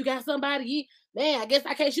damn, you got somebody? Man, I guess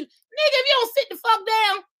I can't shoot. Nigga, if you don't sit the fuck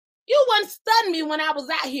down, you wasn't stunning me when I was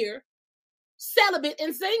out here, celibate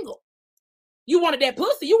and single. You wanted that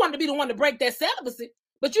pussy. You wanted to be the one to break that celibacy,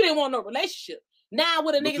 but you didn't want no relationship. Now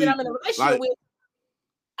with a nigga that I'm in a relationship with,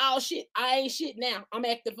 oh shit, I ain't shit now. I'm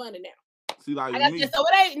acting funny now. See, like I got this, so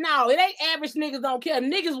it ain't average niggas don't care.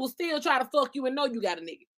 Niggas will still try to fuck you and know you got a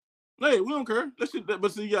nigga. Hey, we don't care. But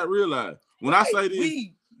see, you gotta realize when I say this,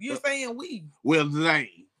 you're saying we. Well, they,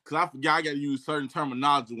 because I forgot I gotta use certain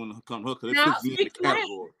terminology when it comes to her, because it puts me in the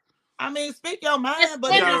category. I mean, speak your mind,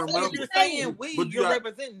 but you're saying we, you're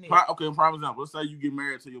representing it. Okay, prime example. Let's say you get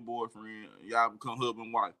married to your boyfriend, y'all become husband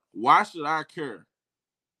and wife. Why should I care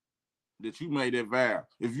that you made that vow?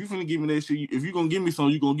 If you finna give me that shit, if you gonna give me some,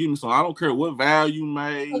 you gonna give me some. I don't care what vow you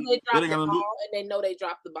made. They dropped the ball, and they know they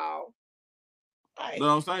dropped the ball. Right. You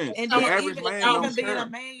know what I'm saying? And the average man even being a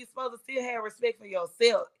man, you're supposed to still have respect for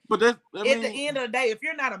yourself. But at the end of the day, if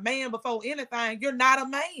you're not a man before anything, you're not a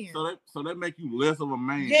man. So that make you less of a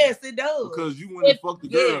man. Yes, it does. Because you went and fucked the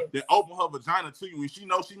girl that opened her vagina to you, and she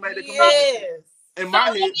knows she made it. Yes. In my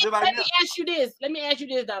head, let me ask you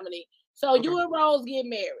this, Dominique. So you and Rose get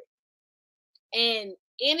married, and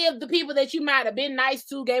any of the people that you might have been nice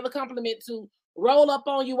to, gave a compliment to, roll up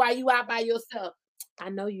on you while you out by yourself. I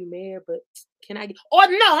know you married, but can I get? Or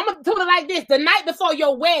no, I'm gonna do it like this: the night before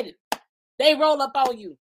your wedding, they roll up on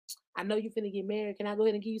you. I know you finna get married. Can I go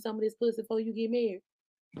ahead and give you some of this pussy before you get married?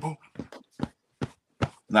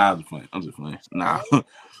 Nah, I'm just playing. Nah,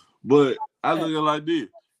 but I look at it like this.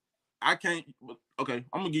 I can't. Okay,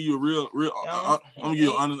 I'm gonna give you a real. I'm gonna give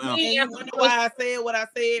you an honest answer. You wonder why I said what I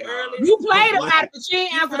said earlier? You played about the chin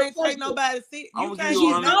answer. Ain't nobody see.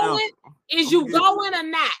 Is you going or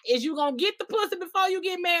not? Is you gonna get the pussy before you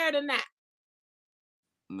get married or not?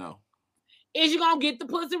 No. Is you gonna get the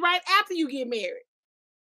pussy right after you get married?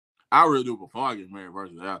 I really do before I get married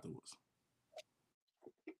versus afterwards.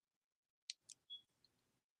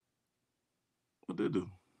 What they do?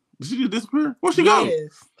 Did she just disappear? Where'd she go?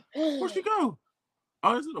 Where'd she go?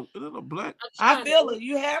 Oh, is it a black? I feel it.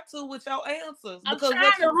 You have to with your answers. I'm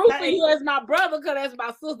trying to root for you as my brother because that's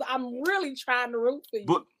my sister. I'm really trying to root for you.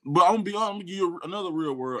 But I'm gonna be honest. I'm gonna give you another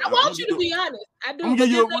real word. I want you to be honest. I do. I'm gonna give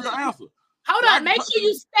you a real answer. Hold on. Make sure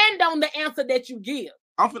you stand on the answer that you give.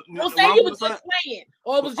 Don't say you was just playing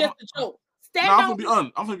or it was just a joke. I'm gonna be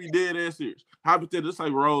honest. I'm gonna be dead ass serious. Hypothetically, let's say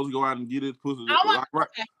Rose go out and get his pussy.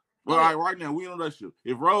 Right now, we in a relationship.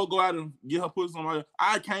 If Rose go out and get her pussy somebody,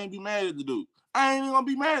 I can't be mad at the dude. I ain't even gonna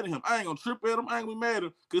be mad at him. I ain't gonna trip at him. I ain't gonna be mad at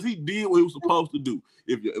him because he did what he was supposed to do.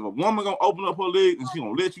 If a woman gonna open up her legs and she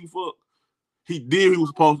gonna let you fuck, he did what he was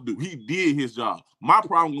supposed to do. He did his job. My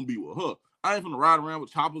problem gonna be with her. I ain't gonna ride around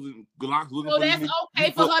with choppers and Glocks looking for you. So that's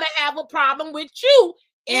okay for her to have a problem with you.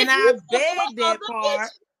 And I beg that part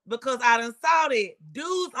because I done saw that.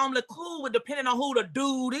 Dudes only cool with depending on who the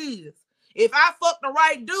dude is. If I fuck the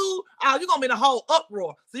right dude, you're gonna be in a whole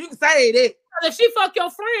uproar. So you can say that. If she fuck your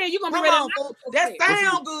friend, you're gonna be ready to that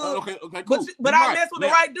sound good. Okay, cool. But I mess with the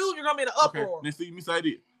right dude, you're gonna be in an uproar. Okay, then see me say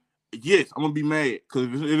this. Yes, I'm gonna be mad because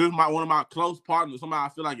if it's one of my close partners, somebody I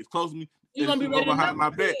feel like is close to me, you're gonna be ready behind my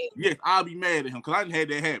back. Yes, I'll be mad at him because I didn't have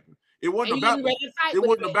that happen. It wasn't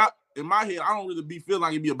about. In my head, I don't really feel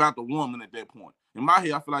like it be about the woman at that point. In my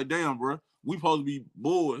head, I feel like, damn, bro, we supposed to be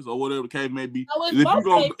boys or whatever the case may be. So it's both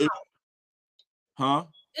of their fault. Huh?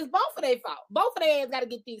 It's both of their fault. Both of their hands got to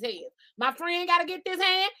get these hands. My friend got to get this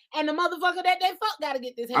hand, and the motherfucker that they fuck got to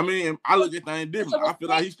get this hand. I mean, I look at things different. I feel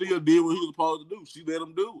like he still did what he was supposed to do. She let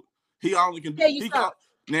him do it. He only can do.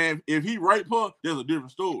 Now, if he raped her, there's a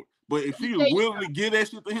different story. But if she willing to give that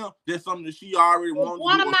shit to him, that's something that she already wants to do.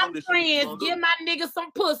 One of my friends give my nigga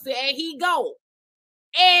some pussy and he go.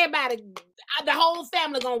 Everybody, the whole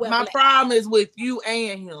family gonna wear my black. problem is with you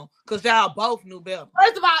and him, because y'all both knew better.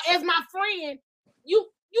 First of all, as my friend, you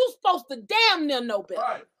supposed to damn near know better.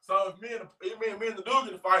 Right. So if me and the dude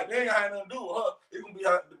get a fight, they ain't gonna have nothing to do with her. It's gonna be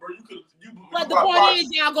bro, But the point is,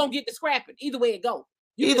 y'all gonna get the scrapping. Either way it go.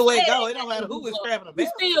 Either way it go, it don't matter who is scrapping them. You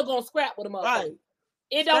still gonna scrap with them up. Right.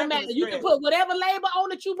 It don't matter. You can put whatever label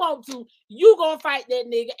on it you want to. You gonna fight that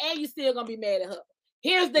nigga, and you still gonna be mad at her.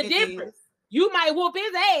 Here's the difference: you might whoop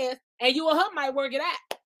his ass, and you and her might work it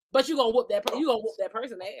out. But you gonna whoop that person. You gonna whoop that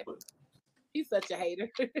person ass. He's such a hater.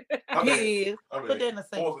 He is. Put that in the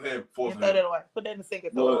sink. And throw that away. Put that in the sink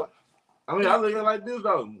and throw it away. I mean, I look at it like this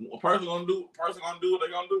though. A person gonna do what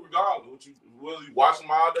they gonna do regardless. Whether you watch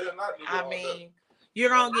them all day or not. I mean, you're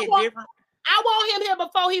gonna get different. I want him here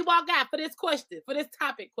before he walk out for this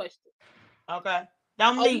topic question. Okay.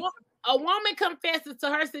 A woman confesses to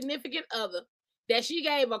her significant other that she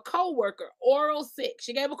gave a coworker oral sex.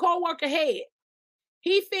 She gave a coworker head.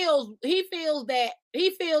 He feels that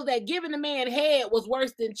giving the man head was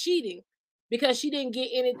worse than cheating because she didn't get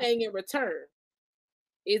anything in return.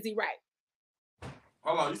 Is he right?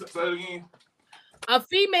 Hold on, you say it again. A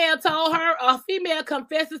female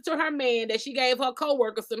confesses to her man that she gave her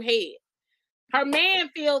coworker some head. Her man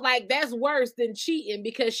feels like that's worse than cheating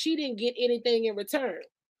because she didn't get anything in return.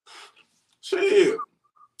 Shit.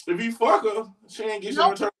 If he fuck her, she ain't get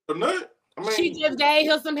some return for nothing. I mean, she just gave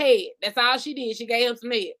her some head. That's all she did. She gave him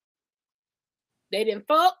some head. They didn't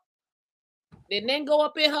fuck. They didn't go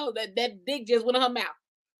up in her. That dick just went in her mouth.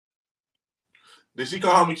 Did she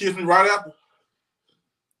come home and kiss me right after?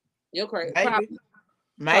 You're crazy.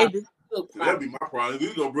 Maybe. That'd be my problem.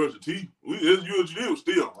 We gonna brush your teeth. You was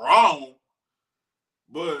still wrong.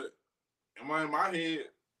 But in my head,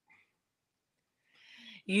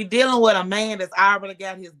 you dealing with a man that's already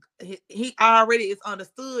got he already is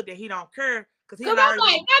understood that he don't care because that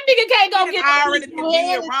nigga can't go get already been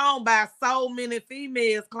getting wrong by so many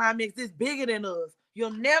females. Climax is bigger than us.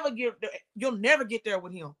 You'll never get there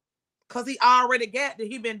with him because he already got that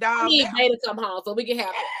he been down. He need Bay to come home so we can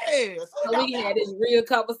have we can have this real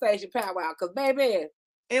conversation powwow. Because baby.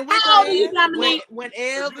 And how old are you, Dominique?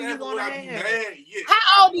 Whenever you want to have.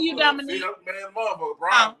 How old are you, Dominique?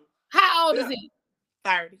 How old is he?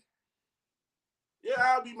 30. Yeah,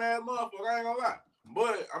 I'll be mad motherfucker. I ain't gonna lie.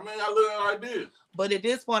 But I mean, I look at it like this. But at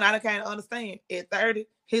this point, I can't understand. At 30,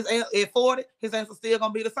 at 40, his answer still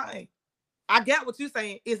gonna be the same. I got what you're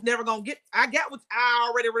saying. It's never gonna get. I got what I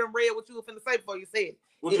already read what you were finna say before you said.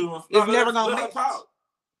 It's never gonna make.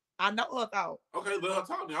 I know her thought. Okay, let her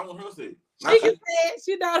talk. Then I want her to say. She can say it.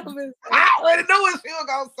 She know what I already knew what she was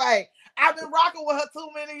gonna say. I've been rocking with her too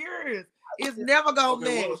many years. It's never gonna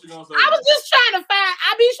say. I was just trying to find.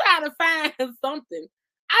 I be trying to find something.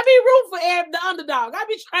 I be rooting for the underdog. I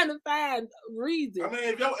be trying to find reason. I mean,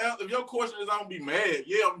 if your question is, I'm gonna be mad.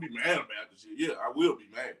 Yeah, I'm gonna be mad about this shit. Yeah, I will be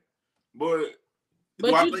mad. But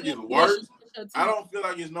do I think it's worse? I don't feel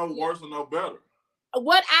like it's no worse or no better.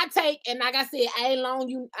 What I take, and like I said, I ain't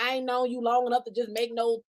known you long enough to just make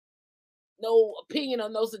no opinion or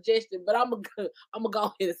no suggestion. But I'm gonna go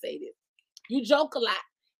ahead and say this: you joke a lot,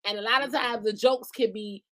 and a lot of times the jokes can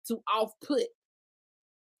be to off-put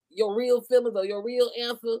your real feelings or your real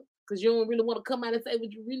answer because you don't really want to come out and say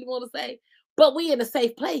what you really want to say. But we in a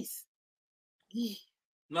safe place.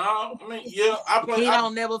 No, I mean, yeah, he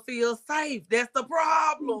don't never feel safe. That's the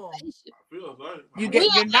problem. I feel safe.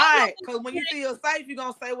 You're not, because when you feel safe, you're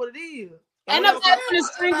gonna say what it is. And I'm not gonna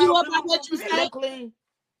string you up on what you say.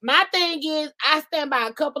 My thing is, I stand by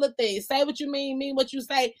a couple of things. Say what you mean what you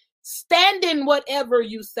say. Stand in whatever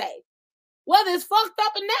you say. Whether it's fucked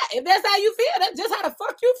up or not. If that's how you feel, that's just how the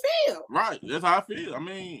fuck you feel. Right. That's how I feel. I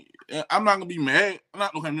mean, I'm not gonna be mad. I'm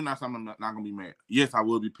not gonna be mad. Yes, I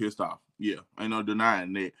will be pissed off. Yeah, ain't no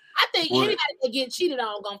denying that. I think anybody that get cheated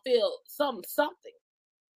on gonna feel something.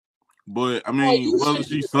 But I mean, whether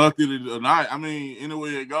she sucked it or not, I mean,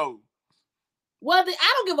 anyway it goes. Whether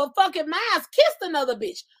I don't give a fuck if Miles kissed another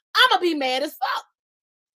bitch, I'ma be mad as fuck.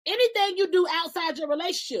 Anything you do outside your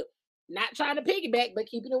relationship, not trying to piggyback, but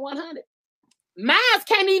keeping it 100. Miles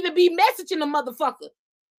can't even be messaging a motherfucker.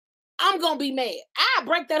 I'm gonna be mad. I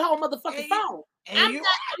break that whole motherfucking phone. I'm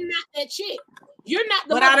not that chick. You're not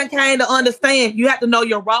the. But I done came to understand. You have to know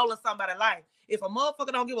your role in somebody's life. If a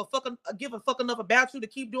motherfucker don't give a fuck enough about you to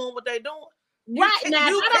keep doing what they doing, right now,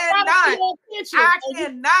 I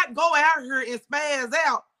cannot go out here and spaz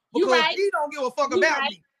out because he don't give a fuck about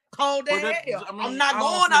me. Cold as hell. I'm not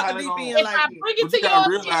going out the deep end like this. Bring it to your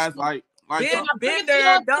realize, like been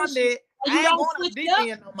there, done that. I ain't going to the deep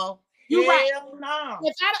end no more. You right? No.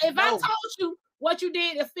 If I told you what you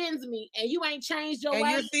did offends me, and you ain't changed your way,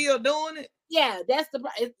 and you're still doing it, yeah, that's the.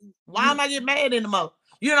 Why am I getting mad anymore?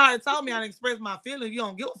 You already told me I didn't express my feelings. You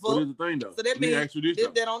don't give a fuck. But here's the thing, though. So that means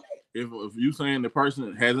that on that. If you saying the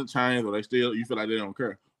person hasn't changed or you feel like they don't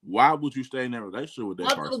care, why would you stay in that relationship with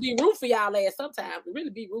that person? It be rude for y'all ass sometimes. It really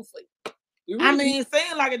be rude for you. I mean,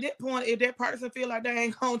 saying like at that point, if that person feel like they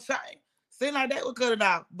ain't gonna change, seem like they would cut it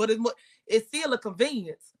out. But it's still a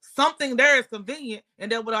convenience. Something there is convenient,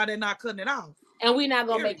 and that's why they're not cutting it off. And we're not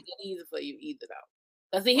gonna make it easy for you either, though.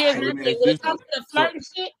 Because here's the thing: when it comes to the flirting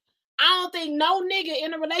shit, I don't think no nigga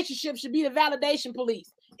in a relationship should be the validation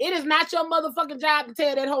police. It is not your motherfucking job to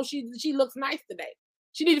tell that hoe she looks nice today.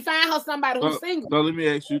 She need to find her somebody who's single. So let me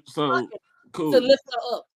ask you. So cool. To lift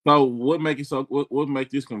her up. So what make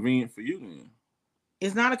this convenient for you then?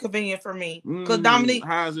 It's not a convenient for me. Because Dominique,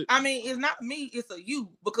 how is it? I mean, it's not me, it's a you.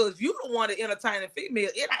 Because you the one to entertain a female.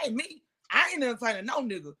 It ain't me. I ain't entertaining no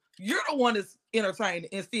nigga. You're the one that's entertaining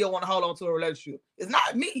and still want to hold on to a relationship. It's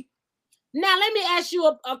not me. Now let me ask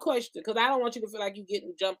you a question, because I don't want you to feel like you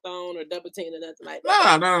getting jumped on or double teamed or nothing like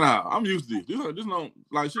that. No. I'm used to this. This don't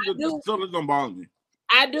like shit. This don't bother me.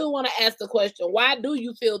 I do want to ask the question: why do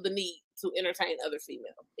you feel the need to entertain other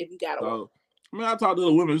females if you got a woman? I mean, I talk to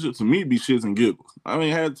other women. It's just, to me, be shits and giggles. I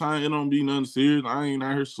ain't had time. It don't be nothing serious. I ain't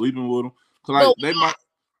out here sleeping with them. Cause like they might.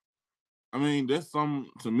 I mean, that's some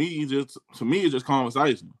to me. It's just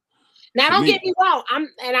conversation. Now, don't get me wrong.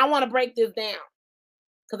 I want to break this down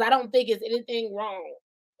because I don't think it's anything wrong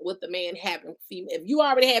with the man having female. If you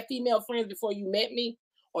already had female friends before you met me,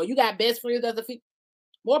 or you got best friends as a female,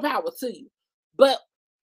 more power to you. But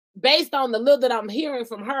based on the little that I'm hearing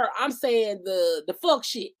from her, I'm saying the fuck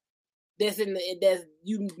shit that's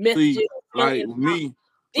you messaging. Like with me,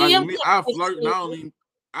 I flirt not only.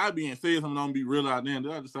 I be saying something don't be real out there.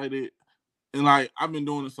 Did I just say that? And like I've been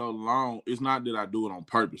doing it so long, it's not that I do it on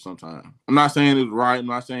purpose. Sometimes I'm not saying it's right. I'm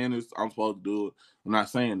not saying I'm supposed to do it. I'm not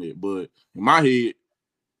saying that, but in my head,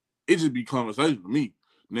 it just be conversation with me.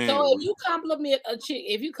 Now, so if you compliment a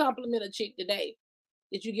chick today,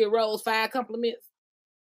 did you get Rose 5 compliments?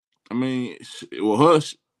 I mean, I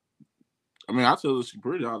tell her she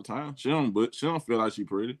pretty all the time. She don't feel like she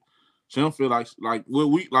pretty. She don't feel like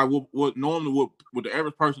what normally what the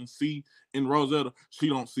average person see in Rosetta, she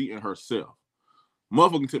don't see in herself.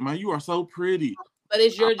 Motherfucking tip, man, you are so pretty. But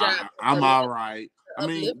it's your job. I'm all right. I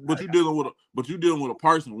mean, but you dealing with a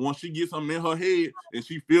person. Once she gets something in her head and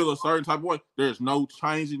she feels a certain type of way, there's no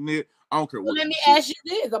changing it. I don't care what. Let me ask you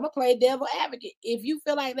this. I'm gonna play devil advocate. If you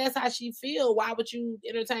feel like that's how she feel, why would you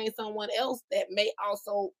entertain someone else that may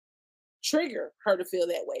also trigger her to feel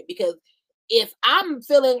that way? Because if I'm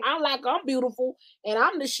feeling I'm beautiful and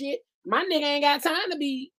I'm the shit, my nigga ain't got time to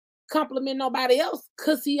be complimenting nobody else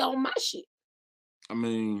because he on my shit. I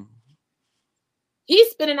mean,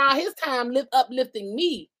 he's spending all his time uplifting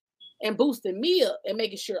me and boosting me up and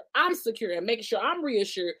making sure I'm secure and making sure I'm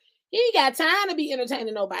reassured. He ain't got time to be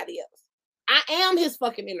entertaining nobody else. I am his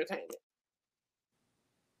fucking entertainment.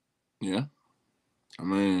 Yeah. I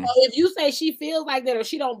mean, so if you say she feels like that or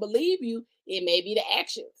she don't believe you, it may be the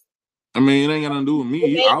actions. I mean, it ain't got nothing to do with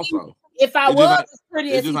me also. If I was as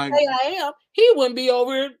pretty as he say I am, he wouldn't be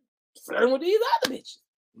over here flirting with these other bitches.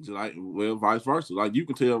 Like, well, vice versa. Like, you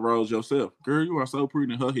can tell Rose yourself, girl, you are so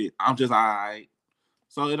pretty in her head. I'm just all right.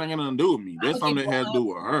 So it ain't got nothing to do with me. That's something that has to do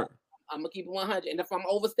with her. I'm gonna keep it 100. And if I'm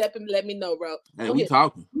overstepping, let me know, bro. Hey, we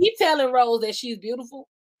talking. Me telling Rose that she's beautiful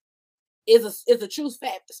is a true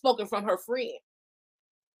fact spoken from her friend.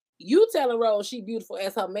 You telling Rose she's beautiful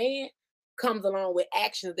as her man comes along with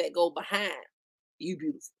actions that go behind you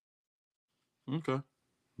beautiful. Okay.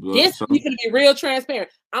 We can be real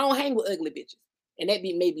transparent. I don't hang with ugly bitches. And that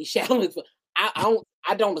maybe shallow.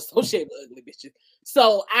 I don't associate with ugly bitches.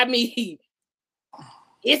 So I mean,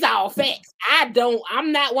 it's all facts.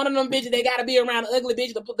 I'm not one of them bitches that gotta be around an ugly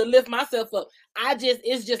bitch to lift myself up.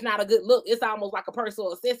 It's just not a good look. It's almost like a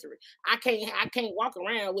personal accessory. I can't walk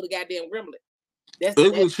around with a goddamn gremlin.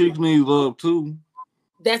 Ugly chicks need love too.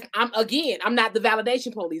 I'm not the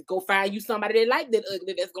validation police. Go find you somebody that like that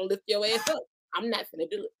ugly that's gonna lift your ass up. I'm not gonna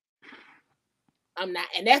do it. I'm not,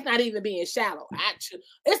 and that's not even being shallow.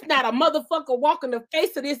 It's not a motherfucker walking the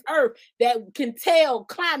face of this earth that can tell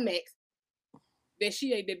Climax that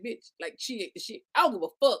she ain't that bitch. Like she ain't the shit. I don't give a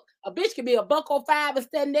fuck. A bitch can be a $105 and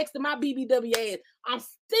stand next to my BBW ass. I'm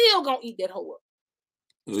still gonna eat that hoe up.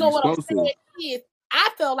 So what I'm saying is, I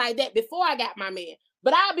felt like that before I got my man.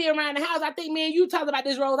 But I'll be around the house. I think, man, you talked about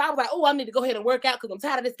this, Rose. I was like, oh, I need to go ahead and work out because I'm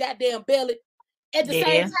tired of this goddamn belly. At the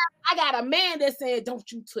same time, I got a man that said,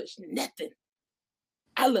 don't you touch nothing.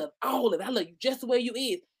 I love all of it. I love you just the way you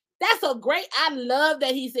is. That's I love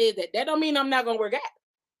that he said that. That don't mean I'm not going to work out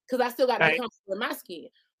because I still got to be comfortable with my skin.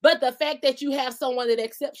 But the fact that you have someone that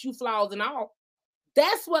accepts you flaws and all,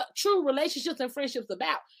 that's what true relationships and friendships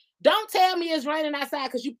about. Don't tell me it's raining outside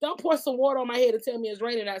because you don't pour some water on my head and tell me it's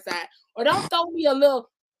raining outside. Or don't throw me a little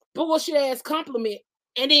bullshit ass compliment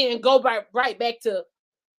and then go right back to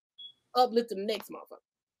uplifting the next motherfucker.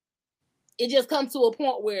 It just comes to a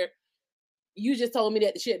point where you just told me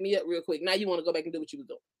that to shut me up real quick. Now you want to go back and do what you was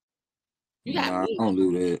doing. I don't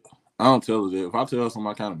do that. I don't tell her that. If I tell her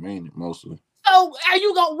something, I kind of mean it mostly. So are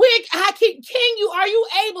you going are you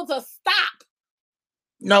able to stop?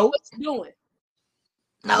 No. What you doing?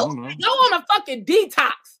 No. don't know. Go on a fucking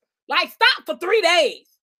detox. Like, stop for 3 days.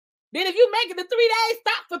 Then if you make it to 3 days,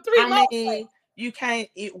 stop for 3 more. mean, you can't.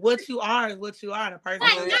 What you are is what you are. The person.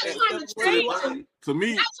 Right, not trying to change. To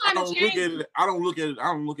me, Not I trying to don't look change. at it. I don't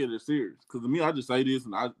look at it serious. Because to me, I just say this,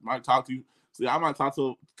 and I might talk to you. See, I might talk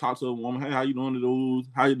to a woman. Hey, how you doing, dudes?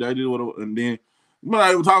 How you dated? Whatever, and then we might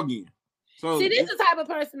not even talk again. So See, this is the type of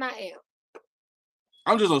person I am.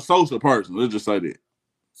 I'm just a social person. Let's just say that.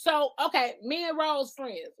 So, okay, me and Rose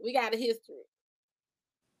friends. We got a history.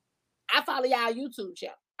 I follow y'all YouTube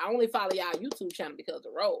channel. I only follow y'all YouTube channel because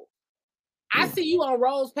of Rose. I see you on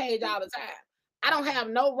Rose page all the time. I don't have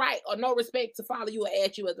no right or no respect to follow you or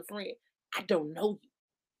add you as a friend. I don't know you.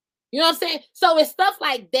 You know what I'm saying? So it's stuff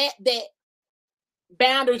like that that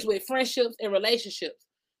boundaries with friendships and relationships.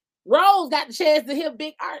 Rose got the chance to hear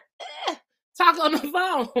Big Art talk on the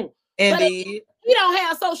phone. Indeed. He don't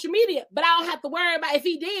have social media, but I don't have to worry about if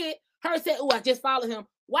he did. Her said, "Oh, I just followed him."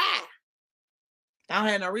 Why? I don't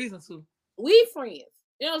have no reason to. We friends.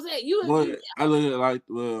 You know what I'm saying? But I look at it like,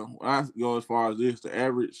 well, when I go as far as this, the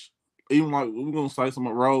average, even like we're gonna say some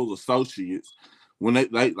of Rose associates, when they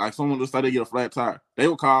like someone to say they get a flat tire, they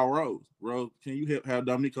would call Rose. Rose, can you have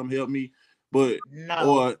Dominique come help me? But No,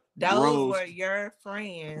 or those Rose, were your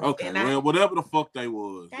friends. okay, and well, whatever the fuck they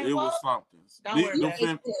was, They it was was? something. Don't These- worry them about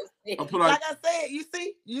fam- it. I put like, like I said,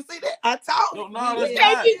 you see that I talked. no, You that's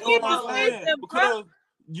can't not. be You know what I'm giving saying? them, Because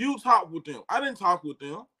you talk with them. I didn't talk with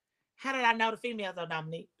them. How did I know the females though,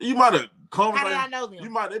 Dominique? You might have come. How did I know them? They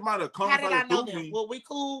might have come How did I know through them? me. Were we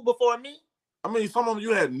cool before me? I mean, some of them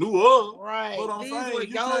you had knew of. Right. But I'm These saying, were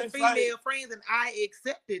you your can't female say- friends, and I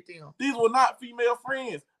accepted them. These were not female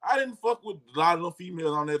friends. I didn't fuck with a lot of them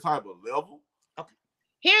females on that type of level.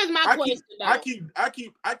 Here's my question. I keep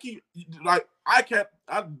like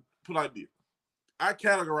I put like this. I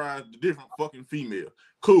categorize the different fucking female.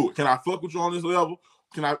 Cool. Can I fuck with you on this level?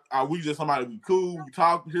 Are we just somebody we cool? We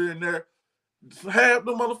talk here and there. Have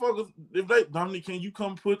the motherfuckers, if they, Dominique, can you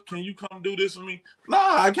come do this for me?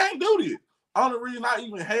 Nah, I can't do this. Only reason I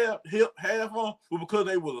even have them was because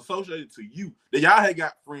they was associated to you. That y'all had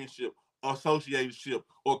got friendship, associationship,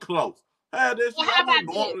 or close. Had that shit. Well, how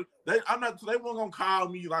about They weren't gonna call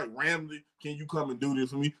me like randomly, can you come and do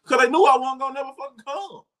this for me? Because they knew I wasn't gonna never fucking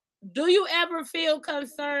come. Do you ever feel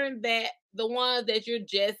concerned that the ones that you're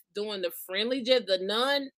just doing the friendly, just the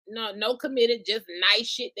no committed, just nice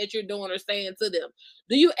shit that you're doing or saying to them,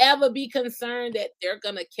 do you ever be concerned that they're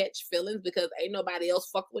gonna catch feelings because ain't nobody else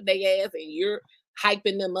fuck with their ass and you're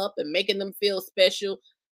hyping them up and making them feel special?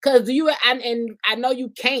 Because and I know you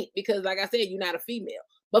can't because like I said, you're not a female.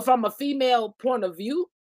 But from a female point of view,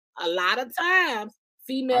 a lot of times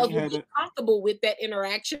females will be comfortable with that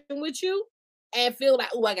interaction with you and feel like,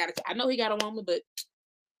 oh, I know he got a woman, but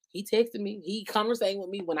he texted me. He conversating with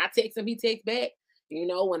me. When I text him, he texts back. You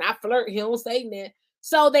know, when I flirt, he don't say that.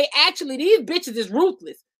 So these bitches is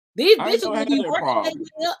ruthless. These bitches will be working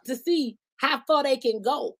their way up to see how far they can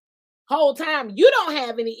go. Whole time, you don't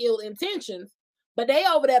have any ill intentions, but they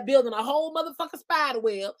over there building a whole motherfucking spider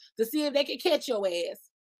web to see if they can catch your ass.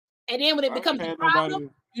 And then when it becomes a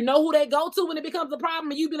problem, you know who they go to when it becomes a problem,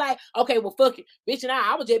 and you be like, okay, well, fuck it. Bitch, and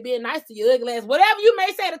I was just being nice to you, ugly ass. Whatever you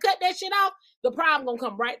may say to cut that shit off, the problem gonna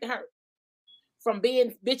come right to her. From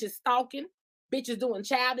being bitches stalking, bitches doing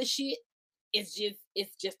childish shit, it's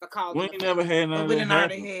just a cause. We ain't never had none of that. We didn't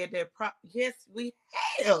already had that problem. Yes, we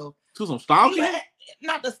have. To some stalking?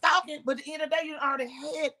 Not the stalking, but at the end of the day, you already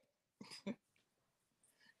had.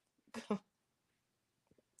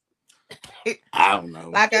 I don't know.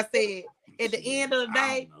 Like I said, at the end of the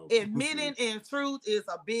day, admitting in truth is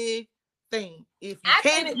a big thing. If you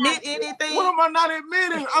can't admit anything, what am I not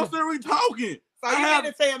admitting? I'm still talking. So you mean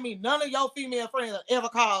to tell me none of your female friends have ever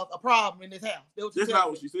caused a problem in this house? That's not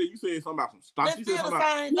what she said. You said something about some stalking. No.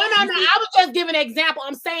 I was just giving an example.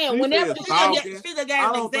 I'm saying whenever she just gave an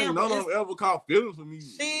example. Think none of them ever caught feelings for me.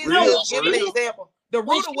 She's just giving an example. The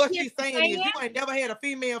root of what she's saying is you ain't never had a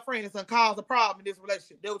female friend that's gonna cause a problem in this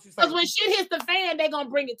relationship. That's what you're saying. Because when shit hits the fan, they're gonna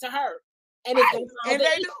bring it to her. And it's gonna and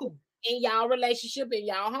they do. In y'all relationship, in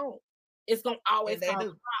y'all home. It's gonna always cause a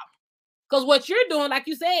problem. Because what you're doing, like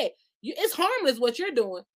you said, it's harmless what you're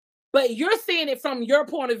doing, but you're seeing it from your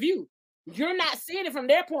point of view. You're not seeing it from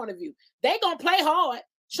their point of view. They gonna play hard.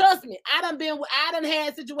 Trust me. I done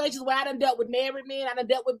had situations where I done dealt with married men. I done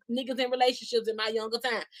dealt with niggas in relationships in my younger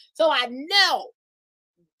time. So I know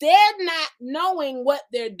they're not knowing what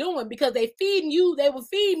they're doing because they were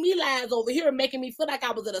feeding me lies over here and making me feel like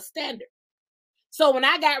I was at a standard. So when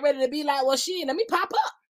I got ready to be like, well, shit, let me pop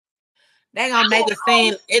up. They gonna make it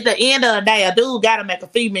seem at the end of the day, a dude gotta make a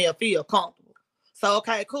female feel comfortable. So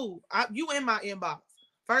okay, cool. You in my inbox.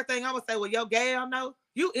 First thing I would say, well, your gal know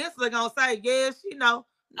you instantly gonna say, yes, you know.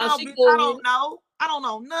 Oh, No, she bitch, cool I with don't it. know. I don't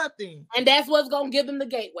know nothing. And that's what's gonna give them the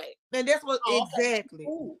gateway. And that's what Oh, okay. exactly.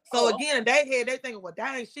 Ooh. So Oh, again, they thinking, well,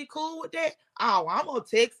 dang, she cool with that. Oh, I'm gonna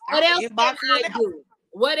text. what I'm else gonna inbox can I her now. do?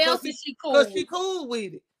 What else is she cool Cause with? she cool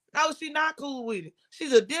with it. No, she not cool with it.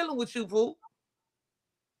 She's just dealing with you, fool.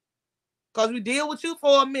 Cause we deal with you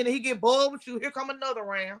for a minute. He get bored with you. Here come another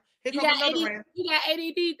round. Here You come got another round. You got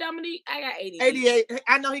ADD, Dominique? I got ADD. 88.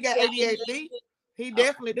 I know he got Yeah, ADHD. He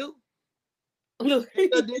definitely do. Look,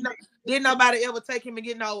 Didn't nobody ever take him and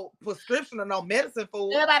get no prescription or no medicine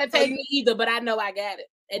for it. nobody take me either, but I know I got it.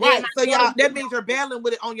 And Right. So daughter- y'all, that means you're battling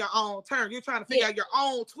with it on your own terms. You're trying to figure out your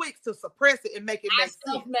own tweaks to suppress it and make it I make sense.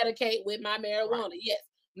 self-medicate with my marijuana. Right. Yes.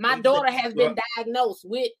 My Exactly. daughter has been diagnosed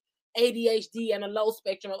with ADHD and a low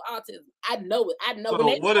spectrum of autism. I know it. I know.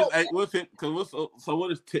 So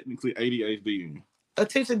what is technically ADHD?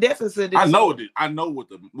 Attention deficit. I know it. I know what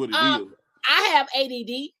it is. I have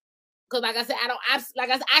ADD because, like I said,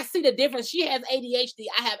 I see the difference. She has ADHD.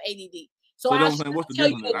 I have ADD. So I'm saying, what's the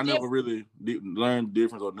difference? I never really learned the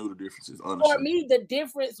difference or knew the differences. Honestly, for me, the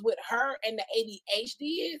difference with her and the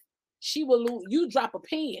ADHD is she will lose. You drop a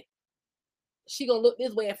pen, she gonna look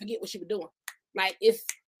this way and forget what she was doing. Like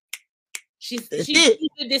she's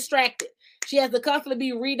distracted. She has to constantly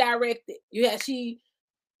be redirected. She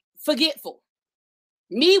forgetful.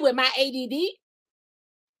 Me with my ADD,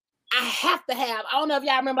 I have to have. I don't know if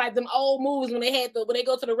y'all remember like them old movies when they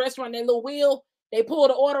go to the restaurant, that little wheel, they pull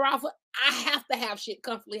the order off. I have to have shit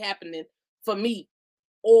constantly happening for me,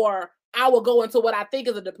 or I will go into what I think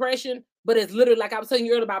is a depression, but it's literally like I was telling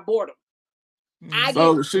you earlier about boredom.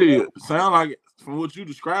 Sound like from what you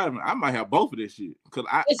describing, I might have both of this shit because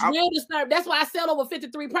it's real disturbing. That's why I sell over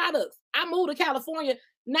 53 products. I moved to California.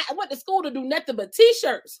 I went to school to do nothing but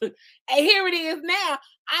t-shirts, and here it is now.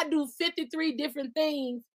 I do 53 different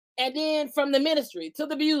things, and then from the ministry to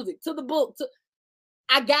the music to the book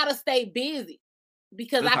I gotta stay busy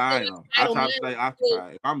because I try to stay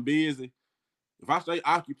occupied. If I'm busy, if I stay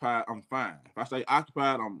occupied, I'm fine. If I stay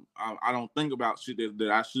occupied, I don't think about shit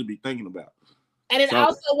that I should be thinking about. And then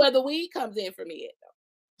also where the weed comes in for me, though.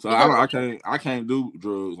 So I can't do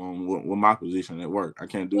drugs with my position at work. I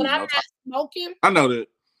can't do. When I'm not smoking, I know that.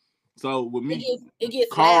 So with me, it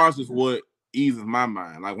gets cars is what eases my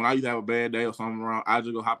mind. Like when I used to have a bad day or something wrong, I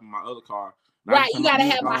just go hop in my other car. Right, you gotta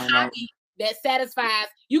have a hobby that satisfies.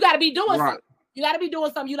 You gotta be doing something. You gotta be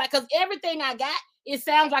doing something you like, because everything I got, it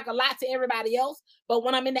sounds like a lot to everybody else. But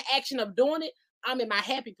when I'm in the action of doing it, I'm in my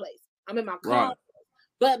happy place. I'm in my car. Right.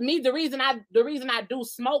 But me, the reason I do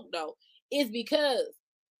smoke though is because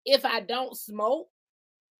if I don't smoke,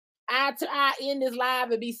 I end this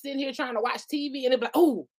live and be sitting here trying to watch TV and it'll be like,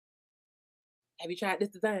 oh, have you tried this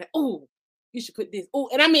design? Oh, you should put this. Oh,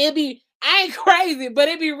 and I mean, I ain't crazy, but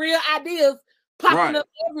it'd be real ideas popping up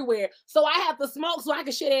everywhere. So I have to smoke so I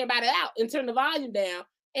can shut everybody out and turn the volume down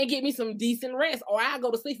and get me some decent rest. Or I go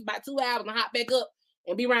to sleep for about 2 hours and hop back up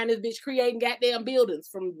and be around this bitch creating goddamn buildings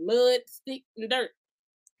from mud, stick, and dirt.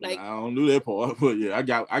 Like, I don't do that part, but yeah, I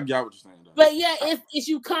got what you're saying. Though. But yeah, it's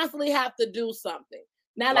you constantly have to do something.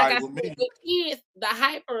 Now, like I said, with kids, the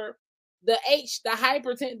hyper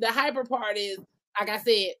part is, like I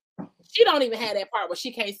said, she don't even have that part where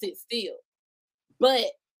she can't sit still. But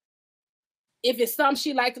if it's something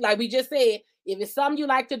she like to, like we just said, if it's something you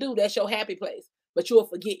like to do, that's your happy place. But you'll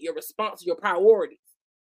forget your response, your priorities.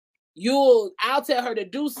 I'll tell her to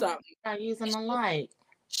do something. Start using the light.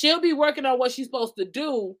 She'll be working on what she's supposed to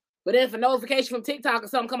do, but then if a notification from TikTok or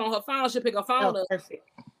something come on her phone, she'll pick her phone up. Perfect.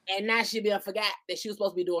 And now she'll be forgot that she was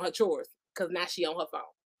supposed to be doing her chores because now she on her phone.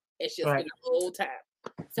 It's just been the whole time.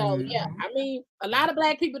 So yeah, I mean, a lot of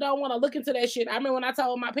Black people don't want to look into that shit. I remember when I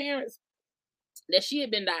told my parents that she had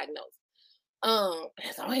been diagnosed. So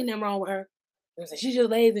ain't nothing wrong with her. She's just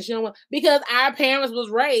lazy. She don't want, because our parents was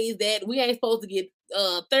raised that we ain't supposed to get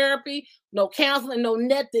therapy, no counseling, no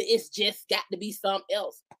nothing. It's just got to be something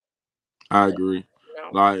else. I agree.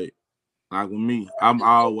 Like with me, I'm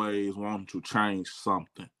always wanting to change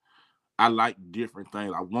something. I like different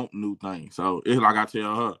things. I want new things. So it's like I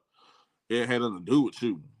tell her, it had nothing to do with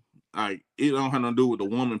you. Like it don't have nothing to do with the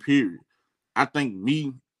woman, period. I think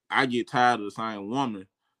I get tired of the same woman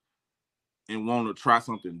and want to try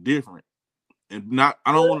something different. And I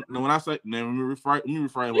don't want to, when I say, let me rephrase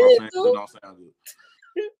what I'm saying, because it don't sound good.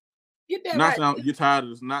 Get that right. I get tired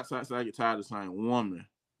of the same woman,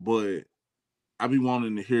 but I be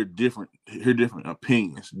wanting to hear different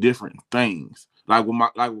opinions, different things. Like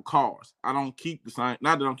with cars. I don't keep the same,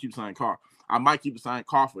 not that I don't keep the same car. I might keep the same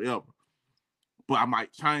car forever, but I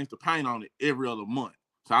might change the paint on it every other month.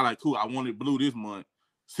 So I cool, I want it blue this month.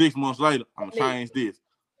 6 months later, I'm going to change this.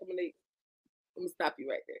 Let me stop you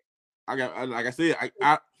right there. Like I said,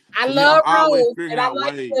 I I love always Rose, figuring and I out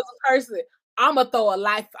like ways. you as a person. I'm gonna throw a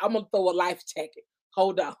life jacket.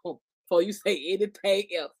 Hold on, before you say anything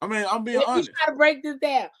else. I mean, I'm being Let honest. me try to break this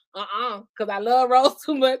down. Because I love Rose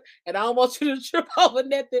too much, and I don't want you to trip over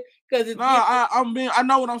nothing. Because it's I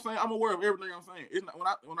know what I'm saying. I'm aware of everything I'm saying. It's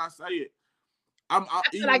not, when I say it, I feel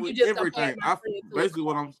even like with you just everything. compared my friend to a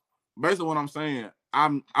Basically what I'm saying.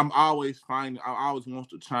 I'm always finding. I always want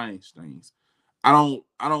to change things. I don't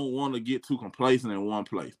want to get too complacent in one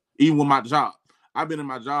place. Even with my job, I've been in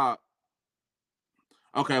my job.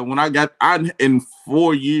 Okay, when I in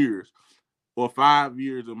 4 years or 5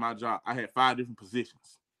 years of my job, I had 5 different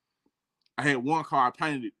positions. I had one car, I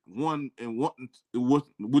painted it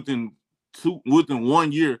within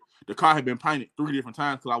 1 year. The car had been painted 3 different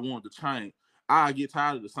times because I wanted to change. I get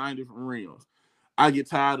tired of the same different rims. I get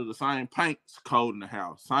tired of the same paint code in the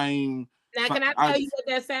house. Can I tell you what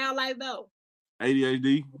that sound like though?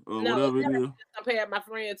 ADHD or whatever it is. Compare my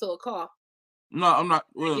friend to a car. No, I'm not.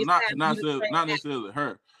 Well, not necessarily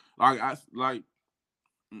her.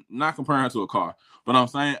 Not comparing her to a car, but I'm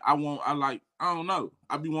saying I don't know.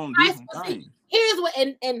 I be wanting different things. Here's what,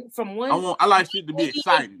 and from one, I like shit to be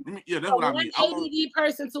exciting. That's what I mean. ADD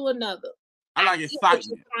person to another. I like excitement. What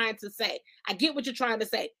you're trying to say. I get what you're trying to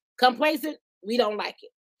say. Complacent, we don't like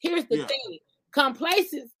it. Here's the thing: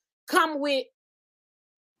 complacence come with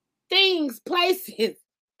things, places,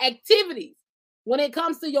 activities. When it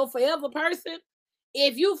comes to your forever person,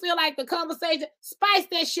 if you feel like the conversation, spice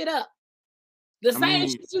that shit up. The same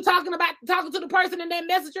shit you talking to the person in that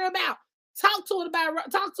messenger about. Talk to it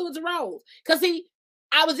to Rose. Because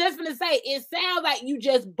I was just gonna say, it sounds like you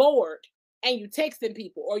just bored and you texting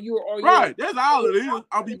people or you're right. That's all it is.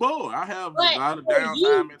 I'll be bored. I have a lot of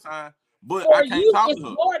downtime and time, but I can't talk to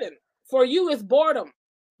her. Boredom. For you, it's boredom.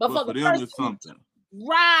 But for the them, person, it's something.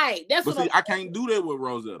 Right. That's but I can't do that with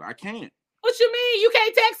Rosetta. I can't. What you mean? You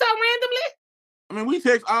can't text her randomly? I mean, we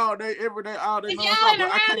text all day, every day, all day. If y'all ain't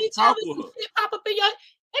around each other, shit pop up in your.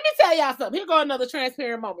 Let me tell y'all something. Here go another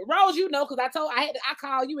transparent moment. Rose, you know, because I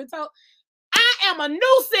called you and told I am a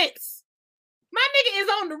nuisance. My nigga is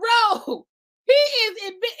on the road. He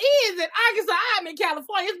is in Arkansas. I'm in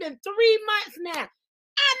California. It's been 3 months now.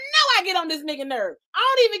 I know I get on this nigga nerve.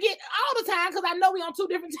 I don't even get all the time because I know we on 2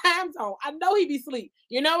 different time zones. I know he be asleep.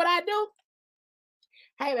 You know what I do?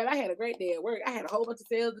 Hey, man, I had a great day at work. I had a whole bunch of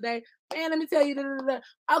sales today. Man, let me tell you.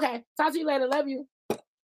 Okay, talk to you later. Love you. And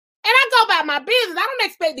I go about my business. I don't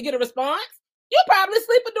expect to get a response. You probably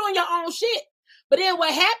sleep or doing your own shit. But then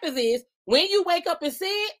what happens is when you wake up and see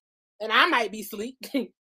it, and I might be asleep,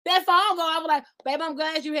 that phone go. I was like, babe, I'm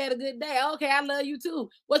glad you had a good day. Okay, I love you too.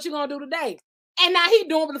 What you gonna do today? And now he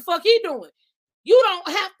doing what the fuck he doing. You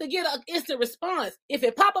don't have to get an instant response. If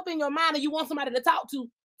it pop up in your mind and you want somebody to talk to,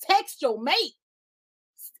 text your mate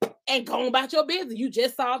and go about your business. You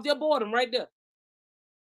just solved your boredom right there.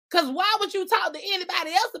 Because why would you talk to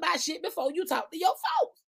anybody else about shit before you talk to your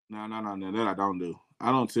folks? No, that I don't do.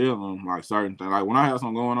 I don't tell them like certain things. Like when I have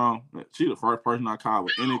something going on, she the first person I call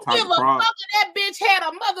with any type of problem. That bitch had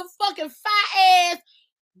a motherfucking fire ass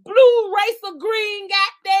blue racer green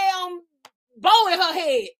goddamn bow in her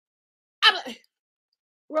head.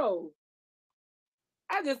 Bro,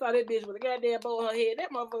 I just saw that bitch with a goddamn bow in her head.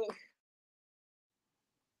 That motherfucker.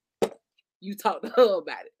 You talk to her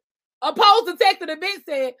about it. Opposed to texting the bitch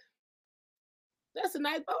said, that's a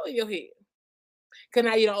nice bow in your head. Because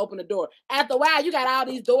now you don't open the door. After a while, you got all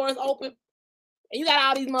these doors open. And you got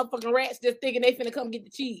all these motherfucking rats just thinking they finna come get the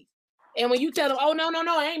cheese. And when you tell them, oh, no,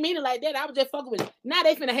 I ain't mean it like that. I was just fucking with you. Now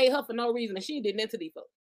they finna hate her for no reason. And she did nothing to these folks.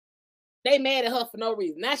 They mad at her for no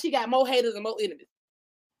reason. Now she got more haters and more enemies.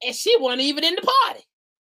 And she wasn't even in the party.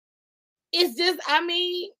 It's just, I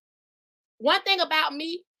mean, one thing about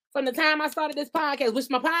me, from the time I started this podcast, which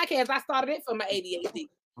my podcast, I started it for my ADHD.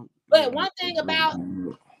 But one thing about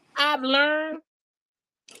I've learned,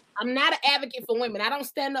 I'm not an advocate for women. I don't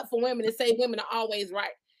stand up for women and say women are always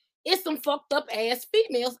right. It's some fucked up ass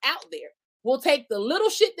females out there will take the little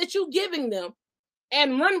shit that you giving them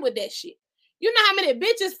and run with that shit. You know how many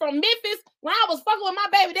bitches from Memphis, when I was fucking with my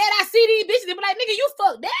baby dad, I see these bitches and be like, nigga, you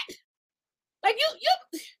fuck that? Like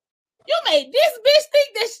you made this bitch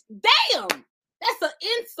think this, damn. That's an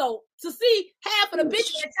insult to see half of the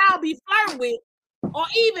bitches that y'all be flirting with, or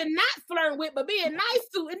even not flirting with, but being nice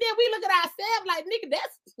to. And then we look at ourselves like, nigga,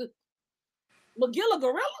 that's Magilla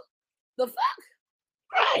Gorilla. The fuck?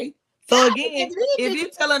 Right. So again, if you're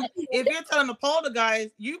telling the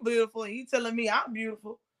poltergeist you beautiful and you telling me I'm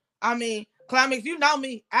beautiful, I mean, Climax, you know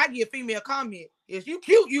me, I get female comment. If you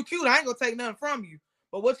cute, you cute. I ain't gonna take nothing from you.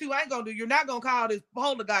 But what you ain't gonna do, you're not gonna call this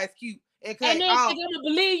poltergeist cute and then say, she's oh, gonna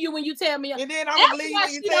believe you when you tell me. and then I'm That's gonna believe why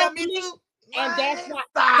when you she tell don't me believe- too. And that's Man, why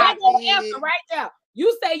stop that go the answer it. right there.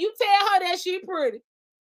 You say you tell her that she pretty,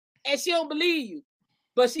 and she don't believe you,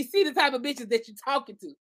 but she see the type of bitches that you talking to,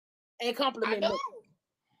 and I compliment know. them.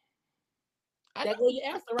 I That know. go your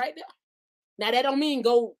answer right there. Now that don't mean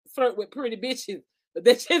go flirt with pretty bitches, but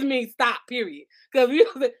that just means stop. Period. Because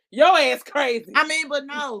your ass crazy. I mean, but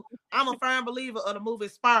no, I'm a firm believer of the movie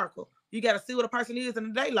Sparkle. You got to see what a person is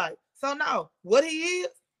in the daylight. So no, what he is,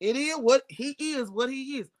 it is what he is. What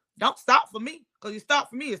he is. Don't stop for me, because you stop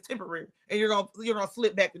for me is temporary, and you're gonna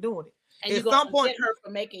slip back to doing it. And At you're some gonna point, get her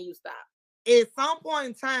for making you stop. At some point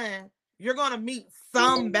in time, you're gonna meet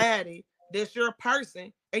somebody that's your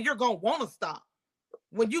person, and you're gonna want to stop.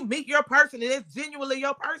 When you meet your person and it's genuinely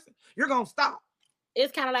your person, you're gonna stop.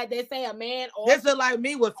 It's kind of like they say a man or That's just like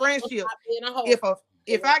me with friendship. being a hoe.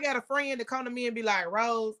 If I got a friend to come to me and be like,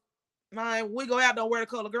 Rose, man, we go out, don't wear the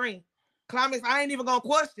color green. Climax, I ain't even gonna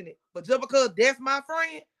question it. But just because that's my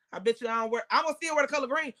friend, I bet you I don't wear. I'm gonna still wear the color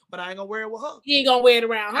green, but I ain't gonna wear it with her. You ain't gonna wear it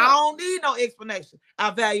around her. I don't need no explanation. I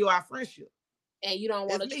value our friendship. And you don't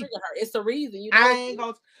want to That's me. trigger her. It's the reason.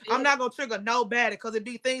 I'm not gonna trigger nobody, because it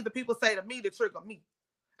be things that people say to me that trigger me.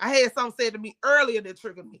 I had something said to me earlier that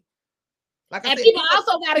triggered me. Like I said, people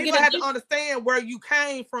also gotta people have to understand where you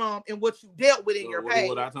came from and what you dealt with in your past.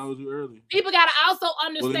 What I told you earlier. People gotta also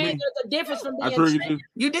understand there's a difference from being triggered.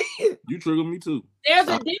 You did. You triggered me too. There's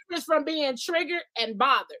a difference from being triggered and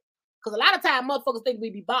bothered. Because a lot of times motherfuckers think we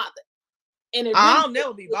be bothered. And it I'll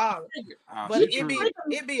never be bothered. But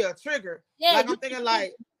it be a trigger. Yeah, like I'm thinking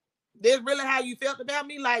like, this really how you felt about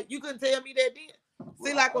me? Like you couldn't tell me that then.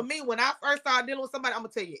 See, like with me, when I first started dealing with somebody, I'm gonna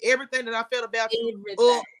tell you everything that I felt about you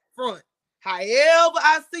up front. However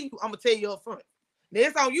I see you, I'm gonna tell you up front. Now,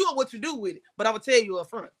 it's on you and what you do with it, but I'm gonna tell you up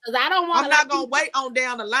front. Because I don't want. I'm not gonna wait on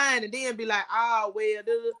down the line and then be like, oh well.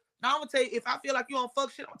 No, I'm gonna tell you, if I feel like you don't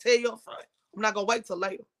fuck shit, I'm gonna tell you up front. I'm not gonna wait till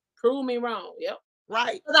later. Prove me wrong. Yep.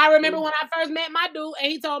 Right. Because I remember when I first met my dude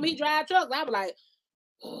and he told me he drive trucks, I was like,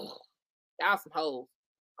 oh, y'all some hoes.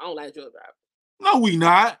 I don't like truck drivers. No, we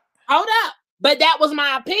not. Hold up. But that was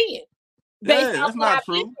my opinion. Yeah, that's not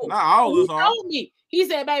true. Not all of us are. He told me. He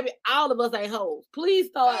said, baby, all of us ain't hoes. Please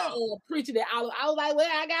start preaching that. I was like, well,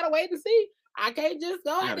 I gotta wait to see. I can't just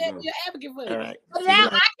go out there and be an advocate for you. Right. But now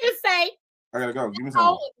I can say, I gotta go. Give me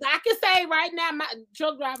some. I can say right now, my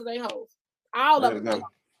truck drivers ain't hoes. All of them.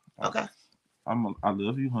 Okay. I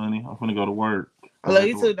love you, honey. I'm gonna go to work. I love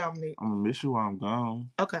you too, Dominique. I'm gonna miss you while I'm gone.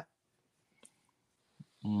 Okay.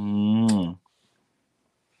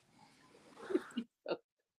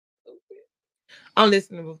 I'm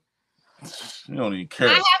listening. You don't even care.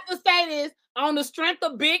 I have to say this on the strength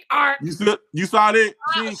of Big Art. You saw that?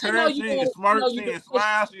 She ain't care. She ain't smart. She ain't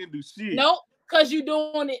smile. She ain't do shit. Nope, because you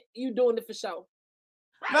doing it. You doing it for show.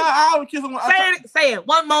 Nah, I was kissing. Say it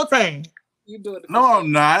one more time. You doing it. No,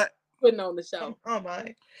 I'm not. Putting on the show. Oh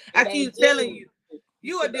my! I keep telling you,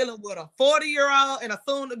 you are dealing with a 40-year-old and a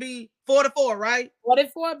soon-to-be 44, right?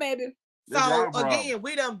 44, baby. So again,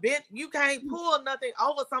 we done been. You can't pull nothing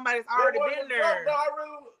over somebody that's already been there.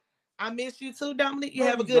 I miss you too, Dominique. You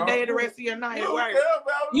have a good day the rest of your night. Right?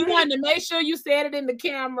 You wanted to make sure you said it in the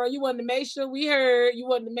camera. You wanted to make sure we heard. You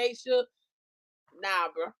wanted to make sure. Nah,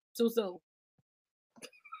 bro. Too soon.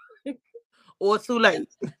 Or too late.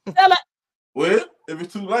 Well, if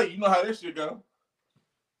it's too late, you know how that shit go.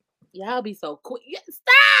 Y'all be so quick.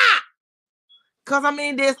 Stop! Because I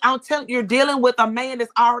mean, I'm telling you, you're dealing with a man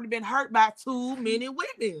that's already been hurt by too many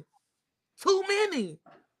women. Too many.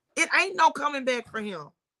 It ain't no coming back for him.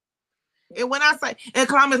 And when I say, and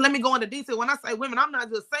Columbus, let me go into detail. When I say women, I'm not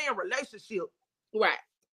just saying relationship. Right.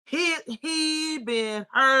 He been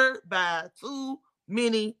hurt by too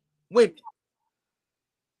many women.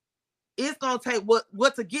 It's gonna take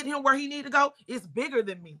what to get him where he need to go. It's bigger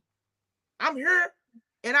than me. I'm here,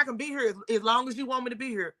 and I can be here as long as you want me to be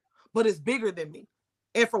here. But it's bigger than me.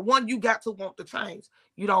 And for one, you got to want the change.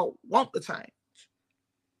 You don't want the change.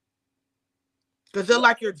 Because just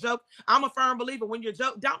like your joke, I'm a firm believer when you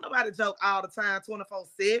joke, don't nobody joke all the time,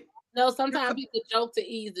 24/7. No, sometimes people joke to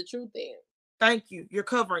ease the truth in. Thank you. You're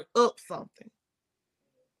covering up something.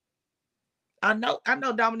 I know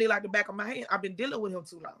Dominique like the back of my hand. I've been dealing with him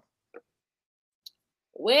too long.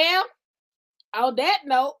 Well, on that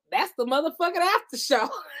note, that's the motherfucking after show.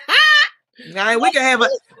 Now we can have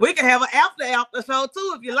an after show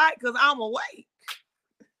too if you like, because I'm awake.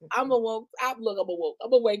 I'm awoke. I'm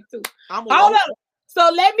awake too. Hold on.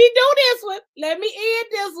 So let me do this one. Let me end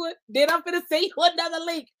this one. Then I'm gonna send you another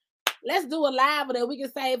link. Let's do a live that we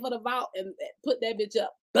can save for the vault and put that bitch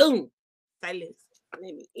up. Boom. Say less.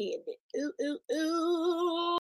 Let me end it. Ooh, ooh, ooh.